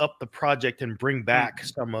light up the project and bring back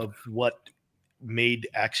some of what made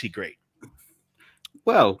Axie great?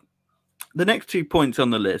 Well, the next 2 points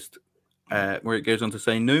on the list, where it goes on to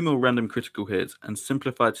say no more random critical hits and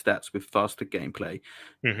simplified stats with faster gameplay.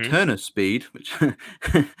 Turner speed, which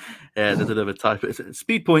there's another type.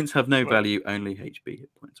 Speed points have no value, only HP hit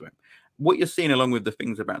points. Right. What you're seeing along with the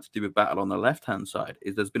things about to do with battle on the left-hand side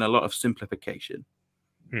is there's been a lot of simplification.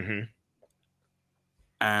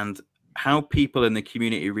 And how people in the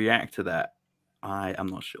community react to that, I am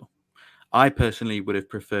not sure. I personally would have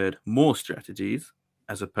preferred more strategies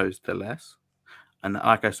as opposed to less. And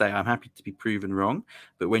like I say, I'm happy to be proven wrong.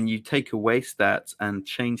 But when you take away stats and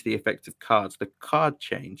change the effect of cards, the card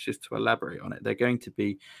change, just to elaborate on it, they're going to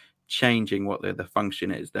be changing what the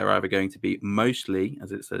function is. They're either going to be mostly,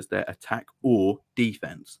 as it says there, attack or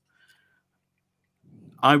defense.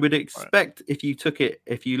 I would expect if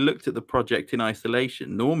you looked at the project in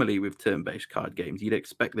isolation, normally with turn-based card games, you'd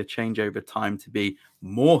expect the change over time to be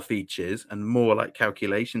more features and more like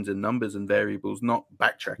calculations and numbers and variables, not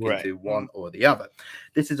backtracking to one or the other.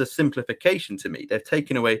 This is a simplification to me. They've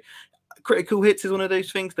taken away critical hits is one of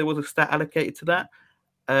those things. There was a stat allocated to that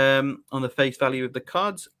on the face value of the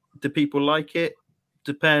cards. Do people like it?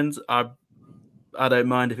 Depends. I don't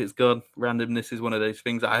mind if it's gone. Randomness is one of those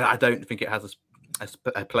things. I don't think it has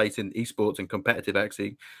a place in esports and competitive.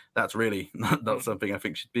 Actually, that's really not something I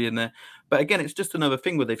think should be in there. But again, it's just another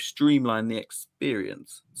thing where they've streamlined the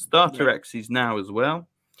experience. Starter X's now as well.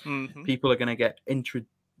 People are going to get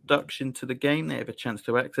introduction to the game. They have a chance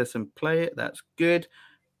to access and play it. That's good.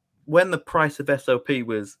 When the price of SLP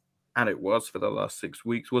was, and it was for the last 6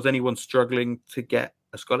 weeks, was anyone struggling to get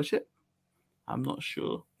a scholarship? I'm not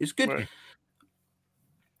sure. It's good. Right.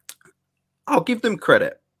 I'll give them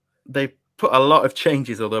credit. They put a lot of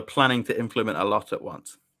changes, or they're planning to implement a lot at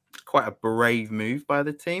once. Quite a brave move by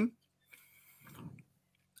the team.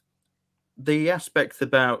 The aspects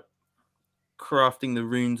about crafting the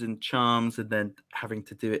runes and charms and then having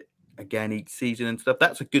to do it again each season and stuff,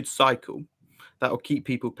 that's a good cycle. That'll keep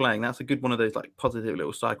people playing. That's a good one of those like positive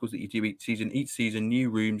little cycles that you do each season. Each season, new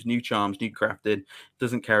runes, new charms, new crafted.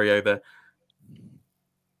 Doesn't carry over.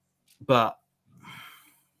 But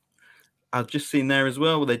I've just seen there as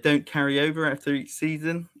well where they don't carry over after each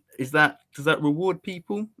season. Does that reward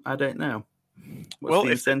people? I don't know. What's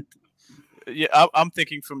the incentive? Yeah, I'm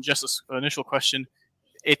thinking from just an initial question,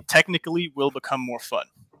 it technically will become more fun.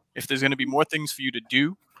 If there's going to be more things for you to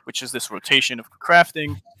do, which is this rotation of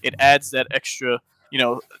crafting, it adds that extra,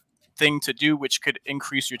 thing to do, which could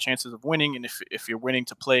increase your chances of winning. And if you're winning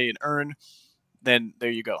to play and earn, then there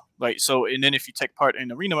you go. Right. So, and then if you take part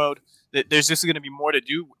in arena mode, there's just going to be more to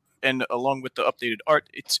do. And along with the updated art,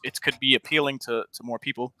 it could be appealing to more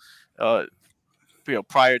people,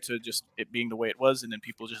 prior to just it being the way it was, and then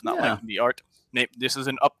people just not liking the art. This is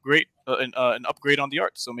an upgrade, an upgrade on the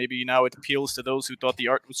art. So maybe now it appeals to those who thought the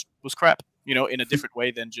art was crap, in a different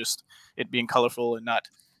way than just it being colorful and not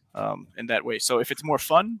in that way. So if it's more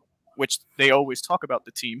fun, which they always talk about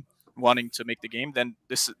the team wanting to make the game, then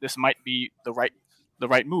this might be the right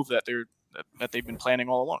move that they've been planning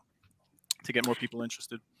all along to get more people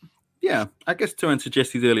interested. Yeah, I guess to answer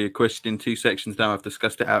Jesse's earlier question in 2 sections now, I've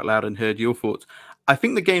discussed it out loud and heard your thoughts. I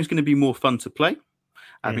think the game's going to be more fun to play.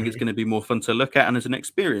 I think it's going to be more fun to look at and as an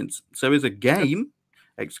experience. So as a game,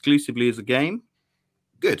 exclusively as a game,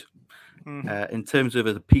 good. In terms of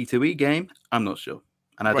a P2E game, I'm not sure.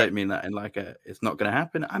 And I don't mean that in like it's not going to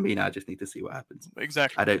happen. I mean, I just need to see what happens.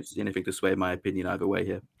 Exactly. I don't see anything to sway my opinion either way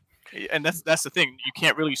here. And that's the thing. You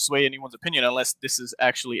can't really sway anyone's opinion unless this is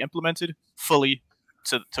actually implemented fully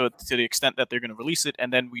to the extent that they're going to release it,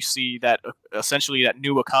 and then we see that essentially that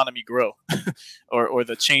new economy grow, or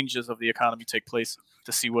the changes of the economy take place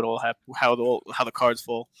to see what all happen, how the cards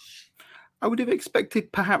fall. I would have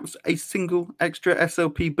expected perhaps a single extra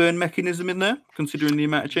SLP burn mechanism in there, considering the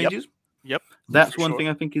amount of changes. Yep. That's one thing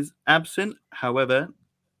I think is absent. However,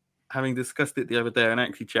 having discussed it the other day and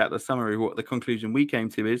actually chat, the summary of what the conclusion we came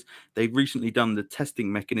to is they've recently done the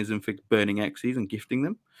testing mechanism for burning Xyz and gifting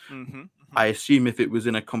them. I assume if it was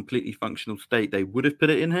in a completely functional state, they would have put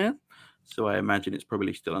it in here. So I imagine it's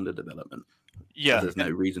probably still under development. Yeah. There's no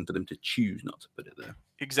reason for them to choose not to put it there.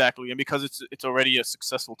 Exactly. And because it's already a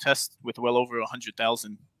successful test with well over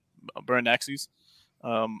 100,000 burned Xyz,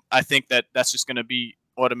 I think that's just going to be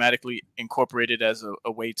automatically incorporated as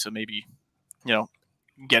a way to maybe,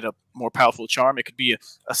 get a more powerful charm. It could be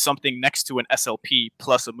a something next to an SLP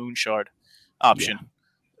plus a moon shard option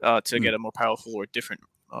to get a more powerful or different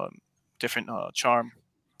charm.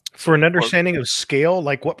 For an understanding of scale,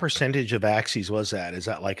 like what percentage of Xyz was that? Is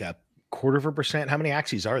that like a 0.25%? How many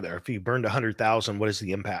Xyz are there? If you burned 100,000, what is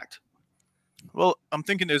the impact? Well, I'm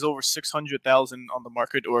thinking there's over 600,000 on the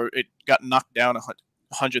market, or it got knocked down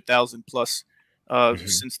 100,000 plus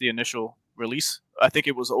since the initial release. I think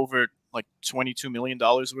it was over like $22 million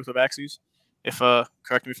worth of Xyz. If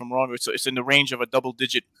correct me if I'm wrong, it's in the range of a double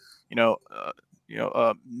digit,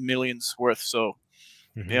 millions worth. So,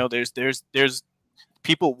 there's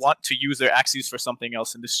people want to use their Xyz for something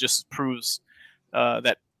else, and this just proves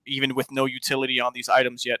that even with no utility on these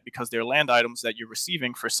items yet, because they're land items that you're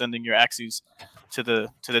receiving for sending your Xyz to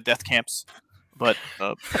the death camps, but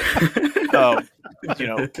or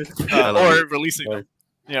releasing them,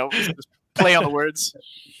 just play on the words.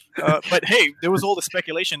 But hey, there was all the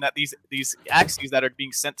speculation that these axes that are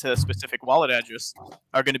being sent to a specific wallet address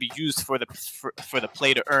are going to be used for the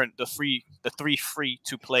play to earn, the 3 free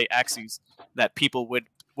to play axes that people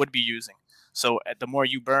would be using. So the more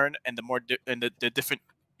you burn, and the more the different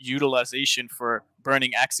utilization for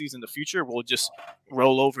burning axes in the future will just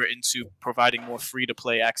roll over into providing more free to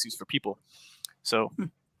play axes for people. So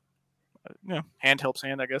hand helps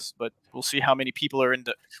hand, I guess, but we'll see how many people are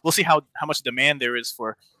we'll see how much demand there is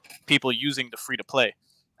for people using the free to play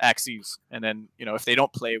axes, and then if they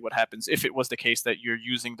don't play, what happens if it was the case that you're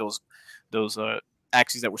using those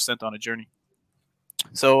axes that were sent on a journey.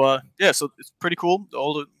 So so it's pretty cool.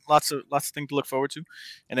 Lots of things to look forward to,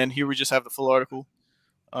 and then here we just have the full article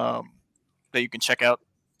that you can check out.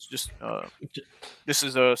 It's just this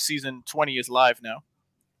is season 20 is live now.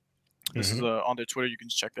 This is on their Twitter. You can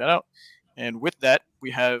check that out. And with that,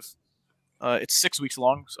 we have it's 6 weeks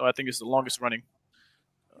long, so I think it's the longest running.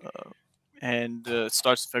 And it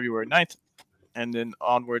starts February 9th, and then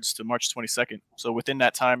onwards to March 22nd. So within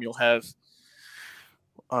that time, you'll have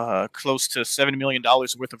close to $7 million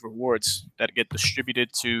worth of rewards that get distributed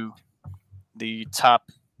to the top.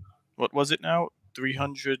 What was it now?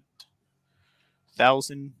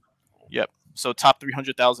 300,000. Yep. So top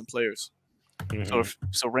 300,000 players. So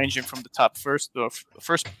ranging from the top first place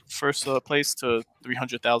to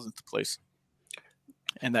 300,000th place,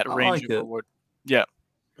 and that range of reward. Yeah.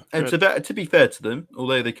 And to be fair to them,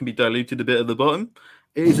 although they can be diluted a bit at the bottom,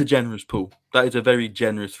 it is a generous pool. That is a very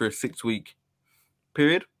generous for a 6-week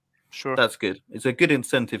period. Sure. That's good. It's a good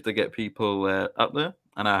incentive to get people up there.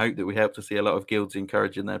 And I hope that we help to see a lot of guilds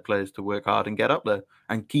encouraging their players to work hard and get up there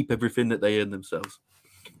and keep everything that they earn themselves.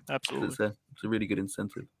 Absolutely. It's a really good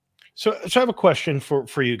incentive. So I have a question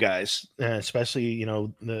for you guys, especially,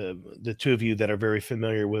 the two of you that are very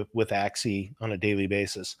familiar with Axie on a daily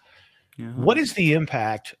basis. Yeah. What is the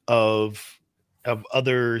impact of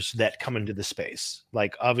others that come into the space?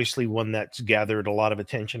 Like, obviously, one that's gathered a lot of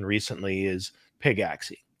attention recently is Pig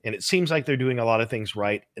Axie. And it seems like they're doing a lot of things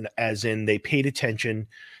right, and as in they paid attention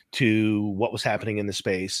to what was happening in the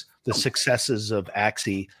space, the successes of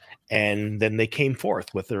Axie, and then they came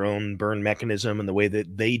forth with their own burn mechanism and the way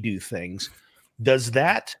that they do things. Does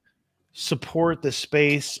that support the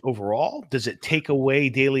space overall? Does it take away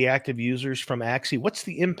daily active users from Axie? What's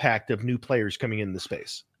the impact of new players coming into the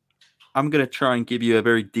space? I'm going to try and give you a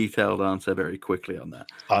very detailed answer very quickly on that.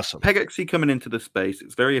 Awesome. Peg Axie coming into the space,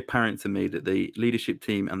 it's very apparent to me that the leadership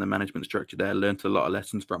team and the management structure there learned a lot of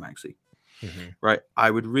lessons from Axie. Right? I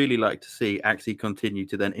would really like to see Axie continue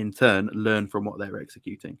to then, in turn, learn from what they're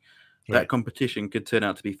executing. Right. That competition could turn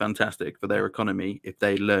out to be fantastic for their economy if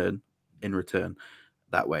they learn in return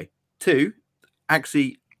that way. 2,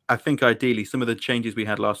 Axie, I think ideally some of the changes we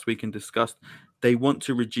had last week and discussed, they want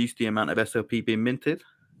to reduce the amount of SLP being minted.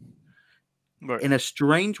 Right. In a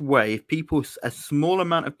strange way, if a small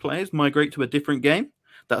amount of players migrate to a different game,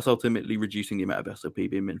 that's ultimately reducing the amount of SLP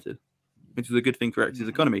being minted, which is a good thing for Axie's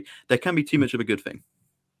economy. There can be too much of a good thing.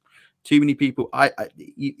 Too many people.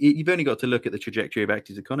 You've only got to look at the trajectory of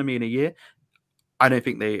Axie's economy in a year. I don't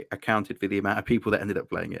think they accounted for the amount of people that ended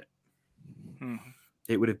up playing it.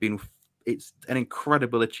 It would have been. It's an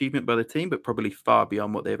incredible achievement by the team, but probably far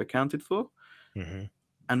beyond what they've accounted for.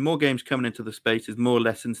 And more games coming into the space is more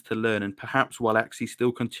lessons to learn. And perhaps while Axie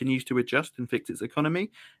still continues to adjust and fix its economy,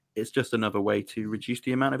 it's just another way to reduce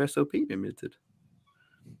the amount of SLP being minted.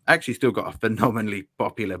 Axie still got a phenomenally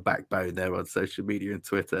popular backbone there on social media and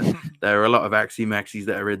Twitter. There are a lot of Axie Maxis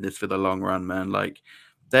that are in this for the long run, man. Like,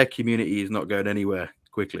 their community is not going anywhere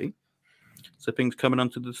quickly. So things coming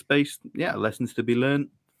onto the space, lessons to be learned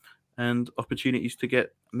and opportunities to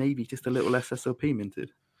get maybe just a little less SLP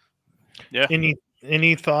minted. Yeah.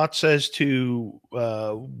 Any thoughts as to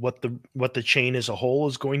what the chain as a whole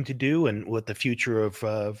is going to do, and what the future of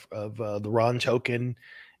the RON token,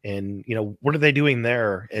 and what are they doing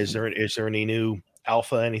there? Is there any new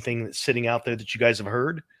alpha, anything that's sitting out there that you guys have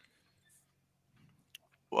heard?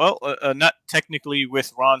 Well, not technically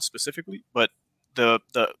with RON specifically, but the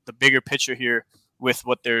bigger picture here with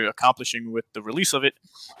what they're accomplishing with the release of it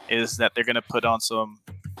is that they're going to put on some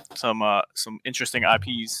interesting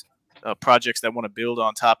IPs. Projects that want to build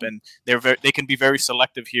on top, and they can be very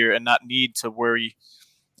selective here and not need to worry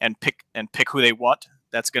and pick who they want.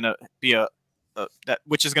 That's going to be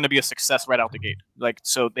which is going to be a success right out the gate. Like,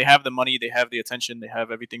 so they have the money, they have the attention, they have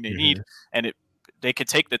everything they need, and they could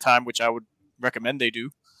take the time, which I would recommend they do,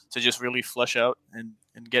 to just really flesh out and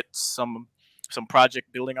get some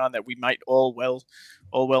project building on that we might all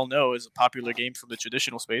well know is a popular game from the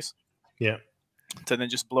traditional space. Yeah. To then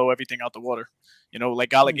just blow everything out the water. Like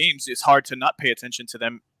Gala Games, it's hard to not pay attention to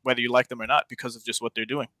them whether you like them or not, because of just what they're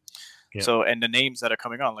doing. Yeah. So, and the names that are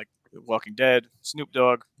coming on, like Walking Dead, Snoop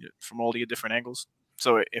Dogg, from all the different angles.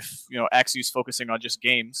 So if, Axie is focusing on just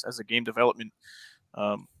games as a game development,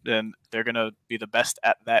 then they're going to be the best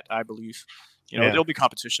at that, I believe. There'll be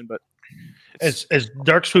competition, but as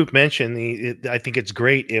Dark Swoop mentioned, I think it's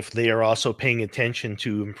great if they are also paying attention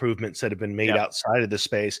to improvements that have been made outside of the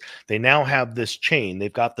space. They now have this chain,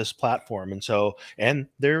 they've got this platform, and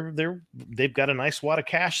they've got a nice wad of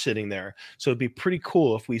cash sitting there. So it'd be pretty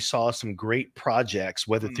cool if we saw some great projects,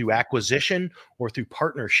 whether through acquisition or through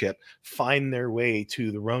partnership, find their way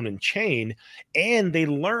to the Ronin chain, and they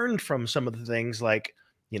learned from some of the things like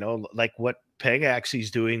what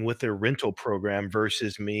Pegaxie's doing with their rental program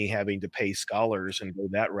versus me having to pay scholars and go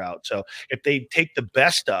that route. So if they take the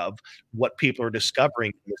best of what people are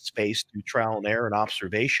discovering in this space through trial and error and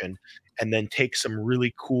observation, and then take some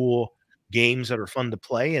really cool games that are fun to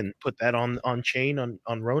play and put that on chain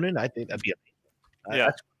on Ronin, I think that'd be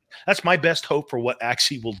amazing. That's my best hope for what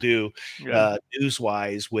Axie will do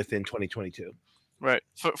news-wise within 2022. Right.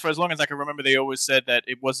 For as long as I can remember, they always said that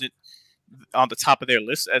it wasn't on the top of their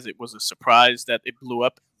list, as it was a surprise that it blew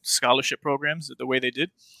up scholarship programs the way they did.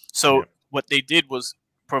 So what they did was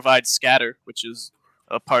provide Scatter, which is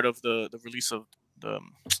a part of the release of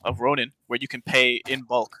Ronin, where you can pay in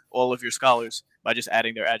bulk all of your scholars by just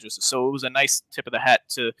adding their addresses. So it was a nice tip of the hat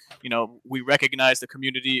to, we recognize the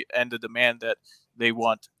community and the demand that they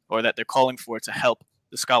want, or that they're calling for, to help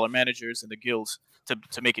the scholar managers and the guilds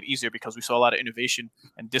to make it easier, because we saw a lot of innovation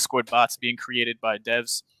and Discord bots being created by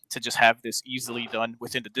devs to just have this easily done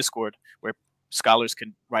within the Discord, where scholars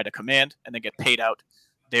can write a command and then get paid out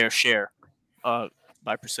their share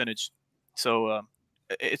by percentage. So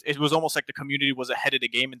it was almost like the community was ahead of the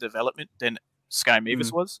game in development than Sky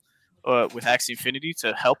Mavis was with Axie Infinity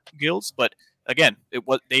to help guilds. But again,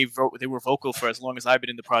 they were vocal for as long as I've been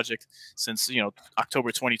in the project, since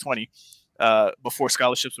October 2020, before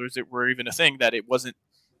scholarships were even a thing, that it wasn't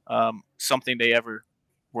something they ever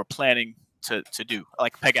were planning to do,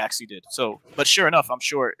 like Pegaxie did. So, but sure enough, I'm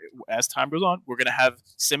sure as time goes on, we're going to have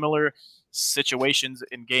similar situations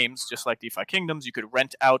in games, just like DeFi Kingdoms. You could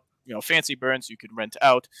rent out, Fancy Burns, you could rent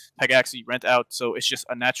out Pegaxie, rent out. So it's just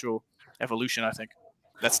a natural evolution, I think.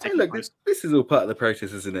 That's taking place. This is all part of the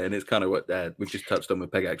process, isn't it? And it's kind of what we've just touched on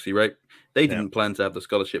with Pegaxie, right? They didn't plan to have the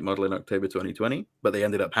scholarship model in October 2020, but they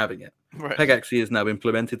ended up having it. Right. Pegaxie has now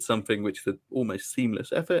implemented something which is an almost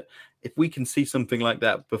seamless effort. If we can see something like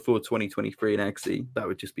that before 2023 in Axie, that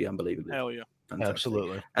would just be unbelievable. Hell yeah. Fantastic.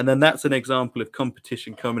 Absolutely. And then that's an example of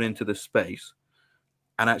competition coming into the space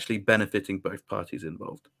and actually benefiting both parties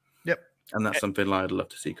involved. Yep. And that's something I'd love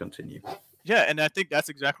to see continue. Yeah, and I think that's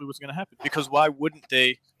exactly what's going to happen, because why wouldn't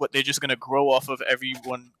they? They're just going to grow off of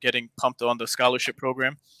everyone getting pumped on the scholarship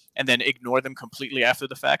program and then ignore them completely after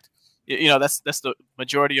the fact. That's the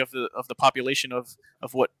majority of the population of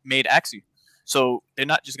what made Axie. So they're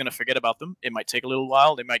not just going to forget about them. It might take a little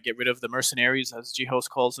while. They might get rid of the mercenaries, as G-Host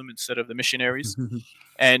calls them, instead of the missionaries,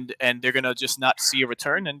 and they're going to just not see a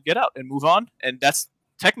return and get out and move on. And that's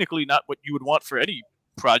technically not what you would want for any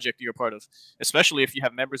project you're a part of, especially if you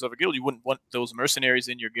have members of a guild. You wouldn't want those mercenaries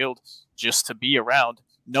in your guild just to be around,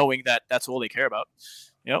 knowing that that's all they care about.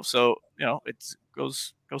 So it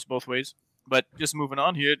goes both ways. But just moving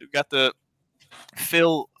on here, we got the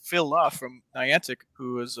Phil Law from Niantic,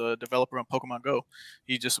 who is a developer on Pokemon Go.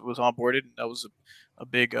 He just was onboarded, and that was a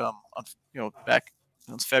big back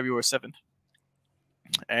on February 7th.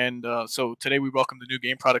 And so today we welcome the new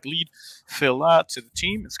game product lead, Phil Law, to the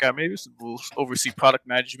team, and Sky Mavis will oversee product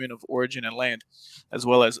management of Origin and Land, as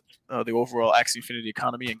well as the overall Axie Infinity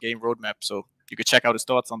economy and game roadmap. So you could check out his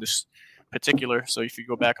thoughts on this particular. So if you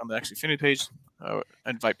go back on the Axie Infinity page, I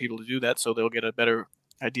invite people to do that so they'll get a better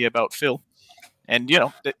idea about Phil. And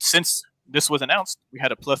since this was announced, we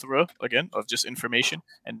had a plethora again of just information,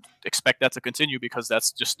 and expect that to continue, because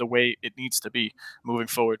that's just the way it needs to be moving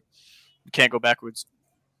forward. You can't go backwards,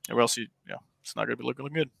 or else it's not going to be looking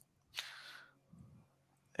good.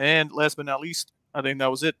 And last but not least, I think that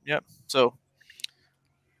was it. Yeah. So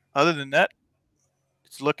other than that,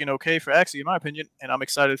 it's looking okay for Axie, in my opinion, and I'm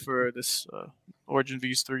excited for this Origin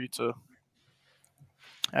Vs3 to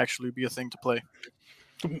actually be a thing to play.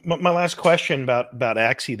 My last question about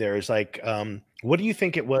Axie there is what do you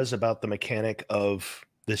think it was about the mechanic of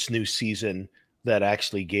this new season that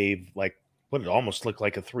actually gave what it almost looked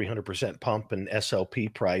like a 300% pump in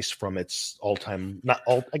SLP price from its all-time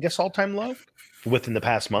low within the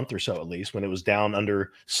past month or so, at least, when it was down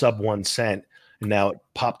under sub 1 cent, and now it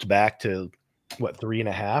popped back to what,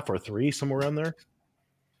 3.5 or 3, somewhere around there?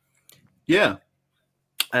 Yeah,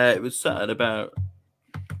 it was at about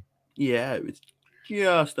it was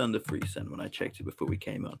just under 3% when I checked it before we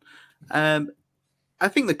came on. I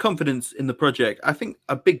think the confidence in the project, I think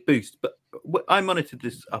a big boost, but I monitored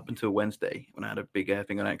this up until Wednesday when I had a big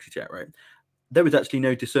thing on AxiChat, right? There was actually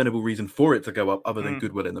no discernible reason for it to go up other than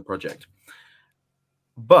goodwill in the project.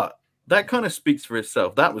 But that kind of speaks for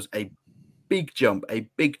itself. That was a big jump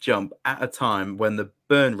at a time when the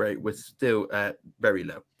burn rate was still very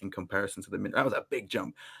low in comparison to the minute. That was a big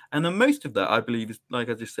jump. And then most of that, I believe, is, like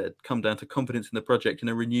I just said, come down to confidence in the project and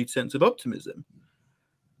a renewed sense of optimism.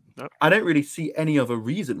 I don't really see any other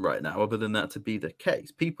reason right now other than that to be the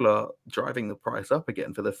case. People are driving the price up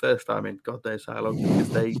again for the first time in God knows how long because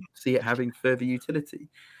they see it having further utility.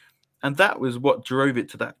 And that was what drove it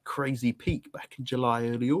to that crazy peak back in July,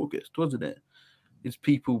 early August, wasn't it? It's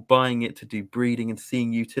people buying it to do breeding and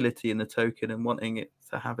seeing utility in the token and wanting it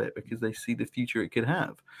to have it because they see the future it could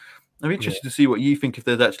have. I'm interested to see what you think if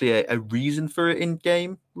there's actually a reason for it in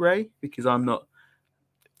game, Ray, because I'm not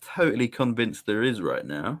totally convinced there is right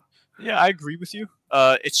now. Yeah, I agree with you.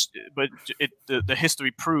 The history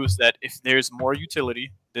proves that if there's more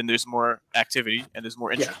utility, then there's more activity and there's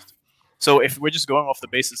more interest. Yeah. So if we're just going off the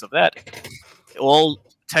basis of that, all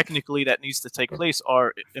technically that needs to take place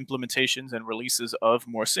are implementations and releases of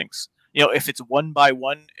more syncs. You know, if it's one by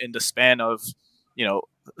one in the span of, you know,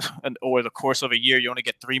 or the course of a year, you only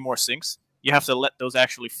get 3 more syncs. You have to let those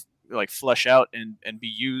actually like flush out and be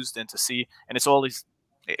used and to see. And it's always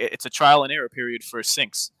it's a trial and error period for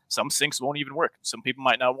syncs. Some syncs won't even work. Some people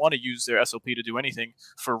might not want to use their SOP to do anything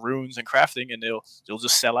for runes and crafting, and they'll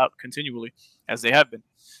just sell out continually as they have been.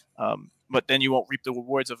 But then you won't reap the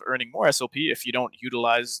rewards of earning more SOP if you don't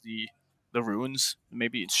utilize the runes,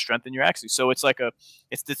 maybe strengthen your axes. So it's like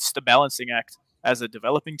it's the balancing act as a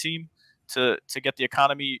developing team to get the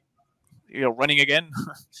economy, you know, running again,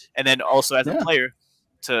 and then also as a player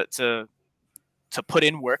to put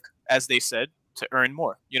in work, as they said, to earn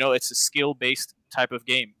more. You know, it's a skill-based type of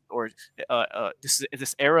game, or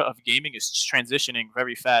this era of gaming is transitioning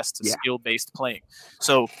very fast to skill-based playing.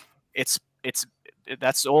 So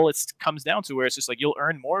that's all it comes down to, where it's just like you'll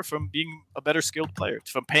earn more from being a better skilled player,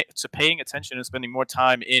 from paying attention and spending more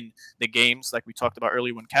time in the games, like we talked about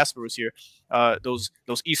earlier when Casper was here. Those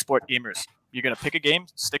esport gamers, you're gonna pick a game,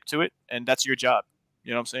 stick to it, and that's your job.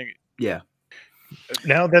 You know what I'm saying? Yeah.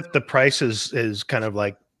 Now that the price is kind of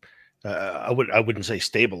like I wouldn't say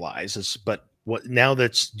stabilizes, but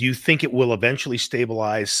do you think it will eventually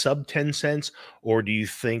stabilize sub 10 cents, or do you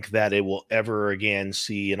think that it will ever again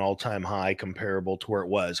see an all-time high comparable to where it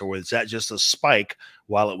was, or was that just a spike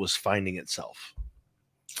while it was finding itself?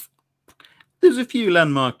 There's a few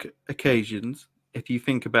landmark occasions if you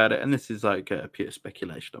think about it, and this is like a pure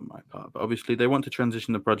speculation on my part, but obviously they want to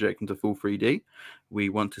transition the project into full 3D. We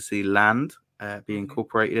want to see land be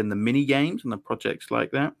incorporated in the mini games and the projects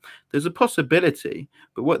like that. There's a possibility,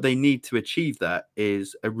 but what they need to achieve that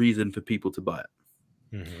is a reason for people to buy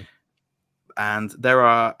it. And there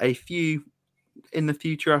are a few in the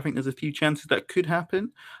future. I think there's a few chances that could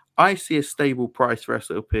happen. I see a stable price for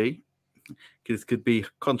SLP, because it could be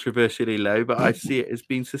controversially low, but I see it as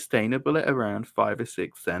being sustainable at around 5 or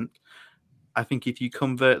 6 cents. I think if you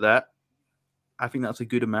convert that, I think that's a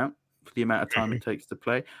good amount for the amount of time it takes to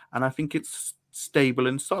play. And I think it's stable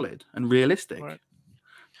and solid and realistic. Right.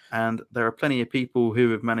 And there are plenty of people who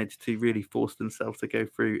have managed to really force themselves to go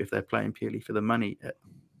through, if they're playing purely for the money, at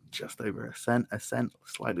just over a cent,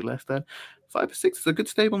 slightly less than 5 or 6 is a good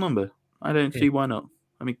stable number. I don't see why not.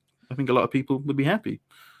 I mean, I think a lot of people would be happy.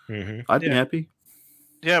 I'd be happy.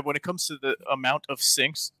 Yeah, when it comes to the amount of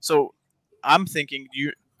syncs, so I'm thinking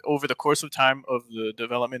over the course of time of the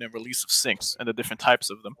development and release of syncs and the different types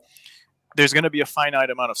of them, there's going to be a finite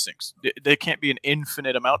amount of syncs. There can't be an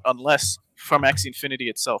infinite amount unless from Axie Infinity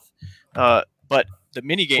itself. But the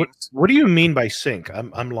mini games. What do you mean by sync?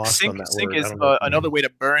 I'm lost on that sync word. Sync is another way to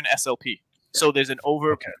burn SLP. So there's an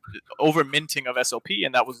over minting of SLP,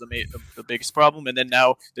 and that was the biggest problem. And then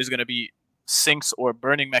now there's going to be syncs or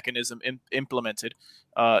burning mechanism implemented,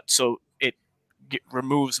 so it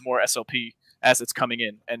removes more SLP as it's coming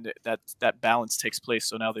in, and that balance takes place.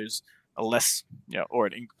 So now there's a less, or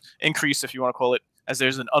an increase, if you want to call it, as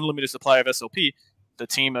there's an unlimited supply of SLP. The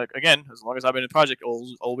team, again, as long as I've been in the project,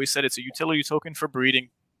 always said it's a utility token for breeding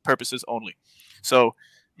purposes only. So,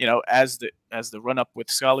 as the run up with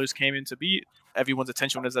Scholars came into be, everyone's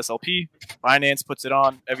attention was SLP. Binance puts it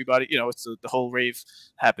on. Everybody, it's the whole rave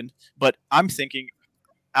happened. But I'm thinking,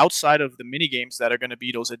 outside of the mini games that are going to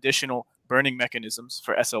be those additional burning mechanisms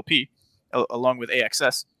for SLP, along with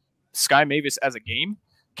AXS, Sky Mavis as a game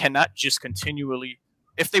cannot just continually,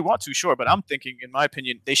 if they want to, sure. But I'm thinking, in my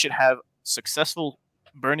opinion, they should have successful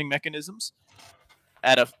burning mechanisms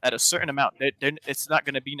at a certain amount. It's not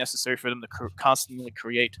going to be necessary for them to constantly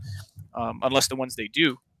create, unless the ones they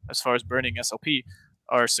do, as far as burning SLP,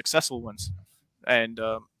 are successful ones. And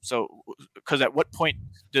so, because at what point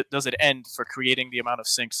does it end for creating the amount of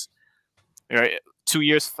syncs? Right? 2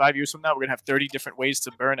 years, 5 years from now, we're gonna have 30 different ways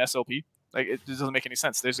to burn SLP. Like, it doesn't make any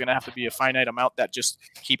sense. There's gonna have to be a finite amount that just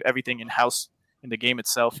keep everything in house in the game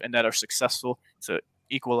itself, and that are successful to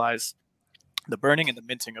equalize the burning and the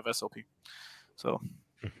minting of SLP. So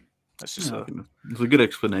that's just it's a good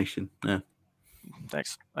explanation. Yeah.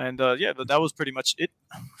 Thanks. And yeah, that was pretty much it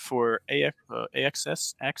for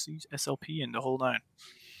AXS, Axes, SLP, and the whole nine.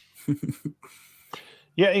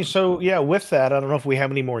 Yeah. So yeah, with that, I don't know if we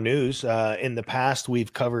have any more news. In the past,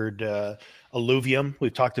 we've covered Alluvium.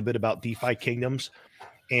 We've talked a bit about DeFi Kingdoms.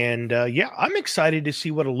 And yeah, I'm excited to see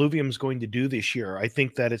what Alluvium is going to do this year. I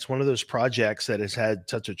think that it's one of those projects that has had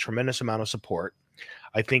such a tremendous amount of support.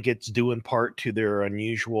 I think it's due in part to their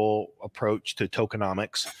unusual approach to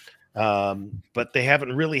tokenomics. But they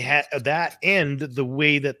haven't really had that, and the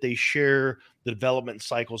way that they share the development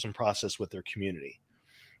cycles and process with their community.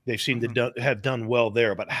 They seem to have done well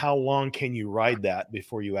there, but how long can you ride that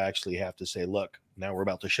before you actually have to say, look, now we're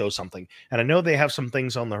about to show something? And I know they have some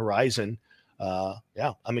things on the horizon.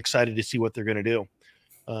 Yeah, I'm excited to see what they're going to do.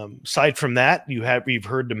 Aside from that, you've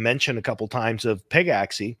heard to mention a couple times of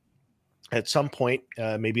Pegaxi. At some point,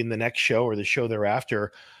 maybe in the next show or the show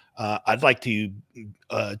thereafter, I'd like to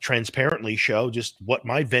transparently show just what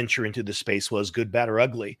my venture into the space was, good, bad, or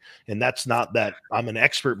ugly. And that's not that I'm an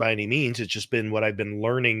expert by any means. It's just been what I've been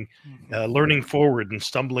learning forward and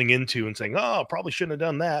stumbling into and saying, oh, probably shouldn't have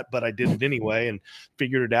done that, but I did it anyway and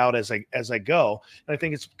figured it out as I go. And I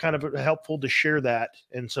think it's kind of helpful to share that.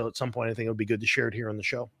 And so at some point, I think it would be good to share it here on the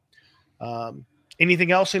show.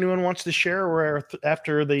 Anything else anyone wants to share? Or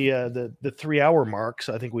after the 3 hour mark,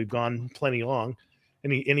 so I think we've gone plenty long.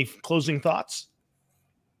 Any closing thoughts?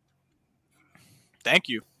 Thank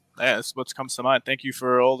you. Yeah, that's what comes to mind. Thank you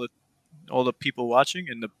for all the people watching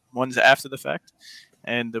and the ones after the fact,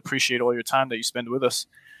 and appreciate all your time that you spend with us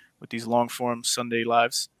with these long form Sunday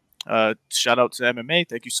lives. Shout out to MMA.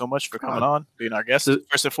 Thank you so much for coming on, being our guest.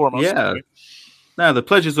 First and foremost. Yeah. Anyway. No, the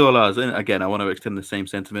pleasure's all ours. And again, I want to extend the same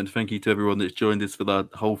sentiment. Thank you to everyone that's joined us for the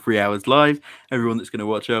whole 3 hours live, everyone that's going to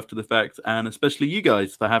watch after the fact, and especially you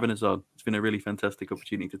guys for having us on. It's been a really fantastic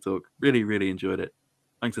opportunity to talk. Really, really enjoyed it.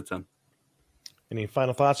 Thanks a ton. Any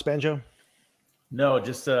final thoughts, Banjo? No,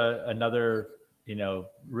 just another,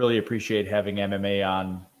 really appreciate having MMA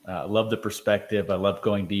on. Love the perspective. I love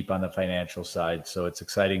going deep on the financial side. So it's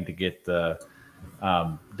exciting to get the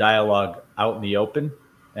dialogue out in the open,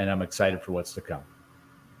 and I'm excited for what's to come.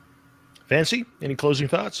 Fancy, any closing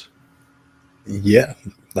thoughts? Yeah,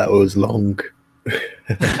 that was long. Yes,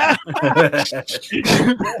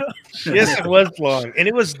 it was long, and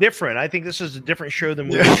it was different. I think this is a different show than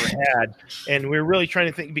we've ever had, and we're really trying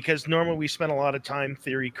to think, because normally we spend a lot of time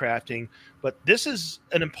theory crafting, but this is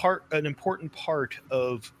an important part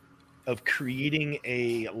of creating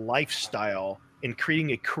a lifestyle and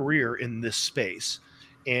creating a career in this space.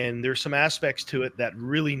 And there's some aspects to it that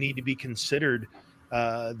really need to be considered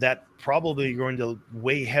that probably are going to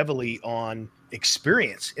weigh heavily on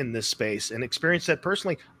experience in this space, and experience that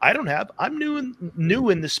personally I don't have. I'm new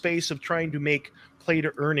in the space of trying to make play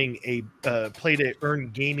to earn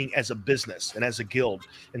gaming as a business and as a guild.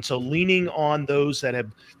 And so leaning on those that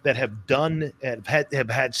have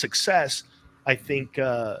had success, I think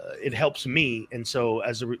it helps me. And so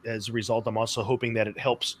as a result, I'm also hoping that it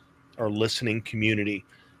helps our listening community.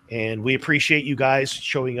 And we appreciate you guys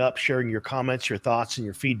showing up, sharing your comments, your thoughts, and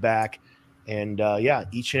your feedback. And yeah,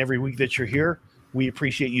 each and every week that you're here, we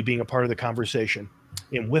appreciate you being a part of the conversation.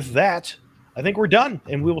 And with that, I think we're done.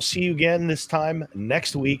 And we will see you again this time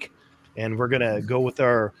next week. And we're going to go with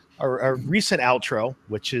our recent outro,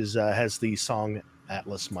 which is has the song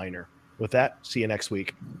Atlas Minor. With that, see you next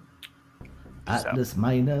week. Atlas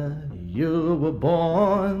Minor, you were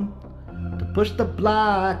born to push the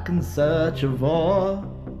block in search of ore.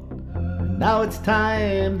 Now it's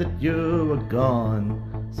time that you are gone,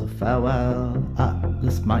 so farewell,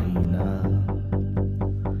 Atlas Minor.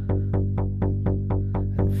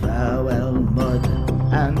 And farewell, Mud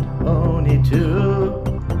and ONI too.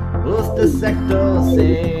 Who's the sector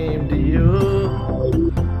same to you?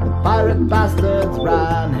 The pirate bastards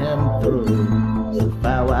ran him through, so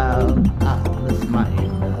farewell, Atlas Minor.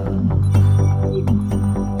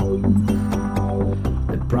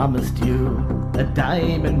 They promised you a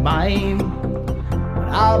diamond mine, but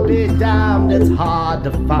I'll be damned, it's hard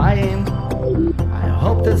to find. I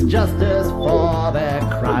hope there's justice for their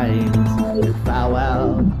crimes, and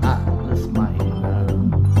farewell, Atlas Minor.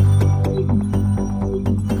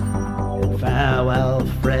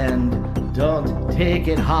 take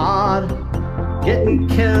it hard. Getting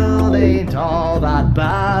killed ain't all that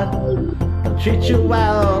bad. They'll treat you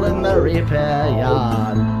well in the repair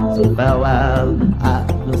yard. So farewell,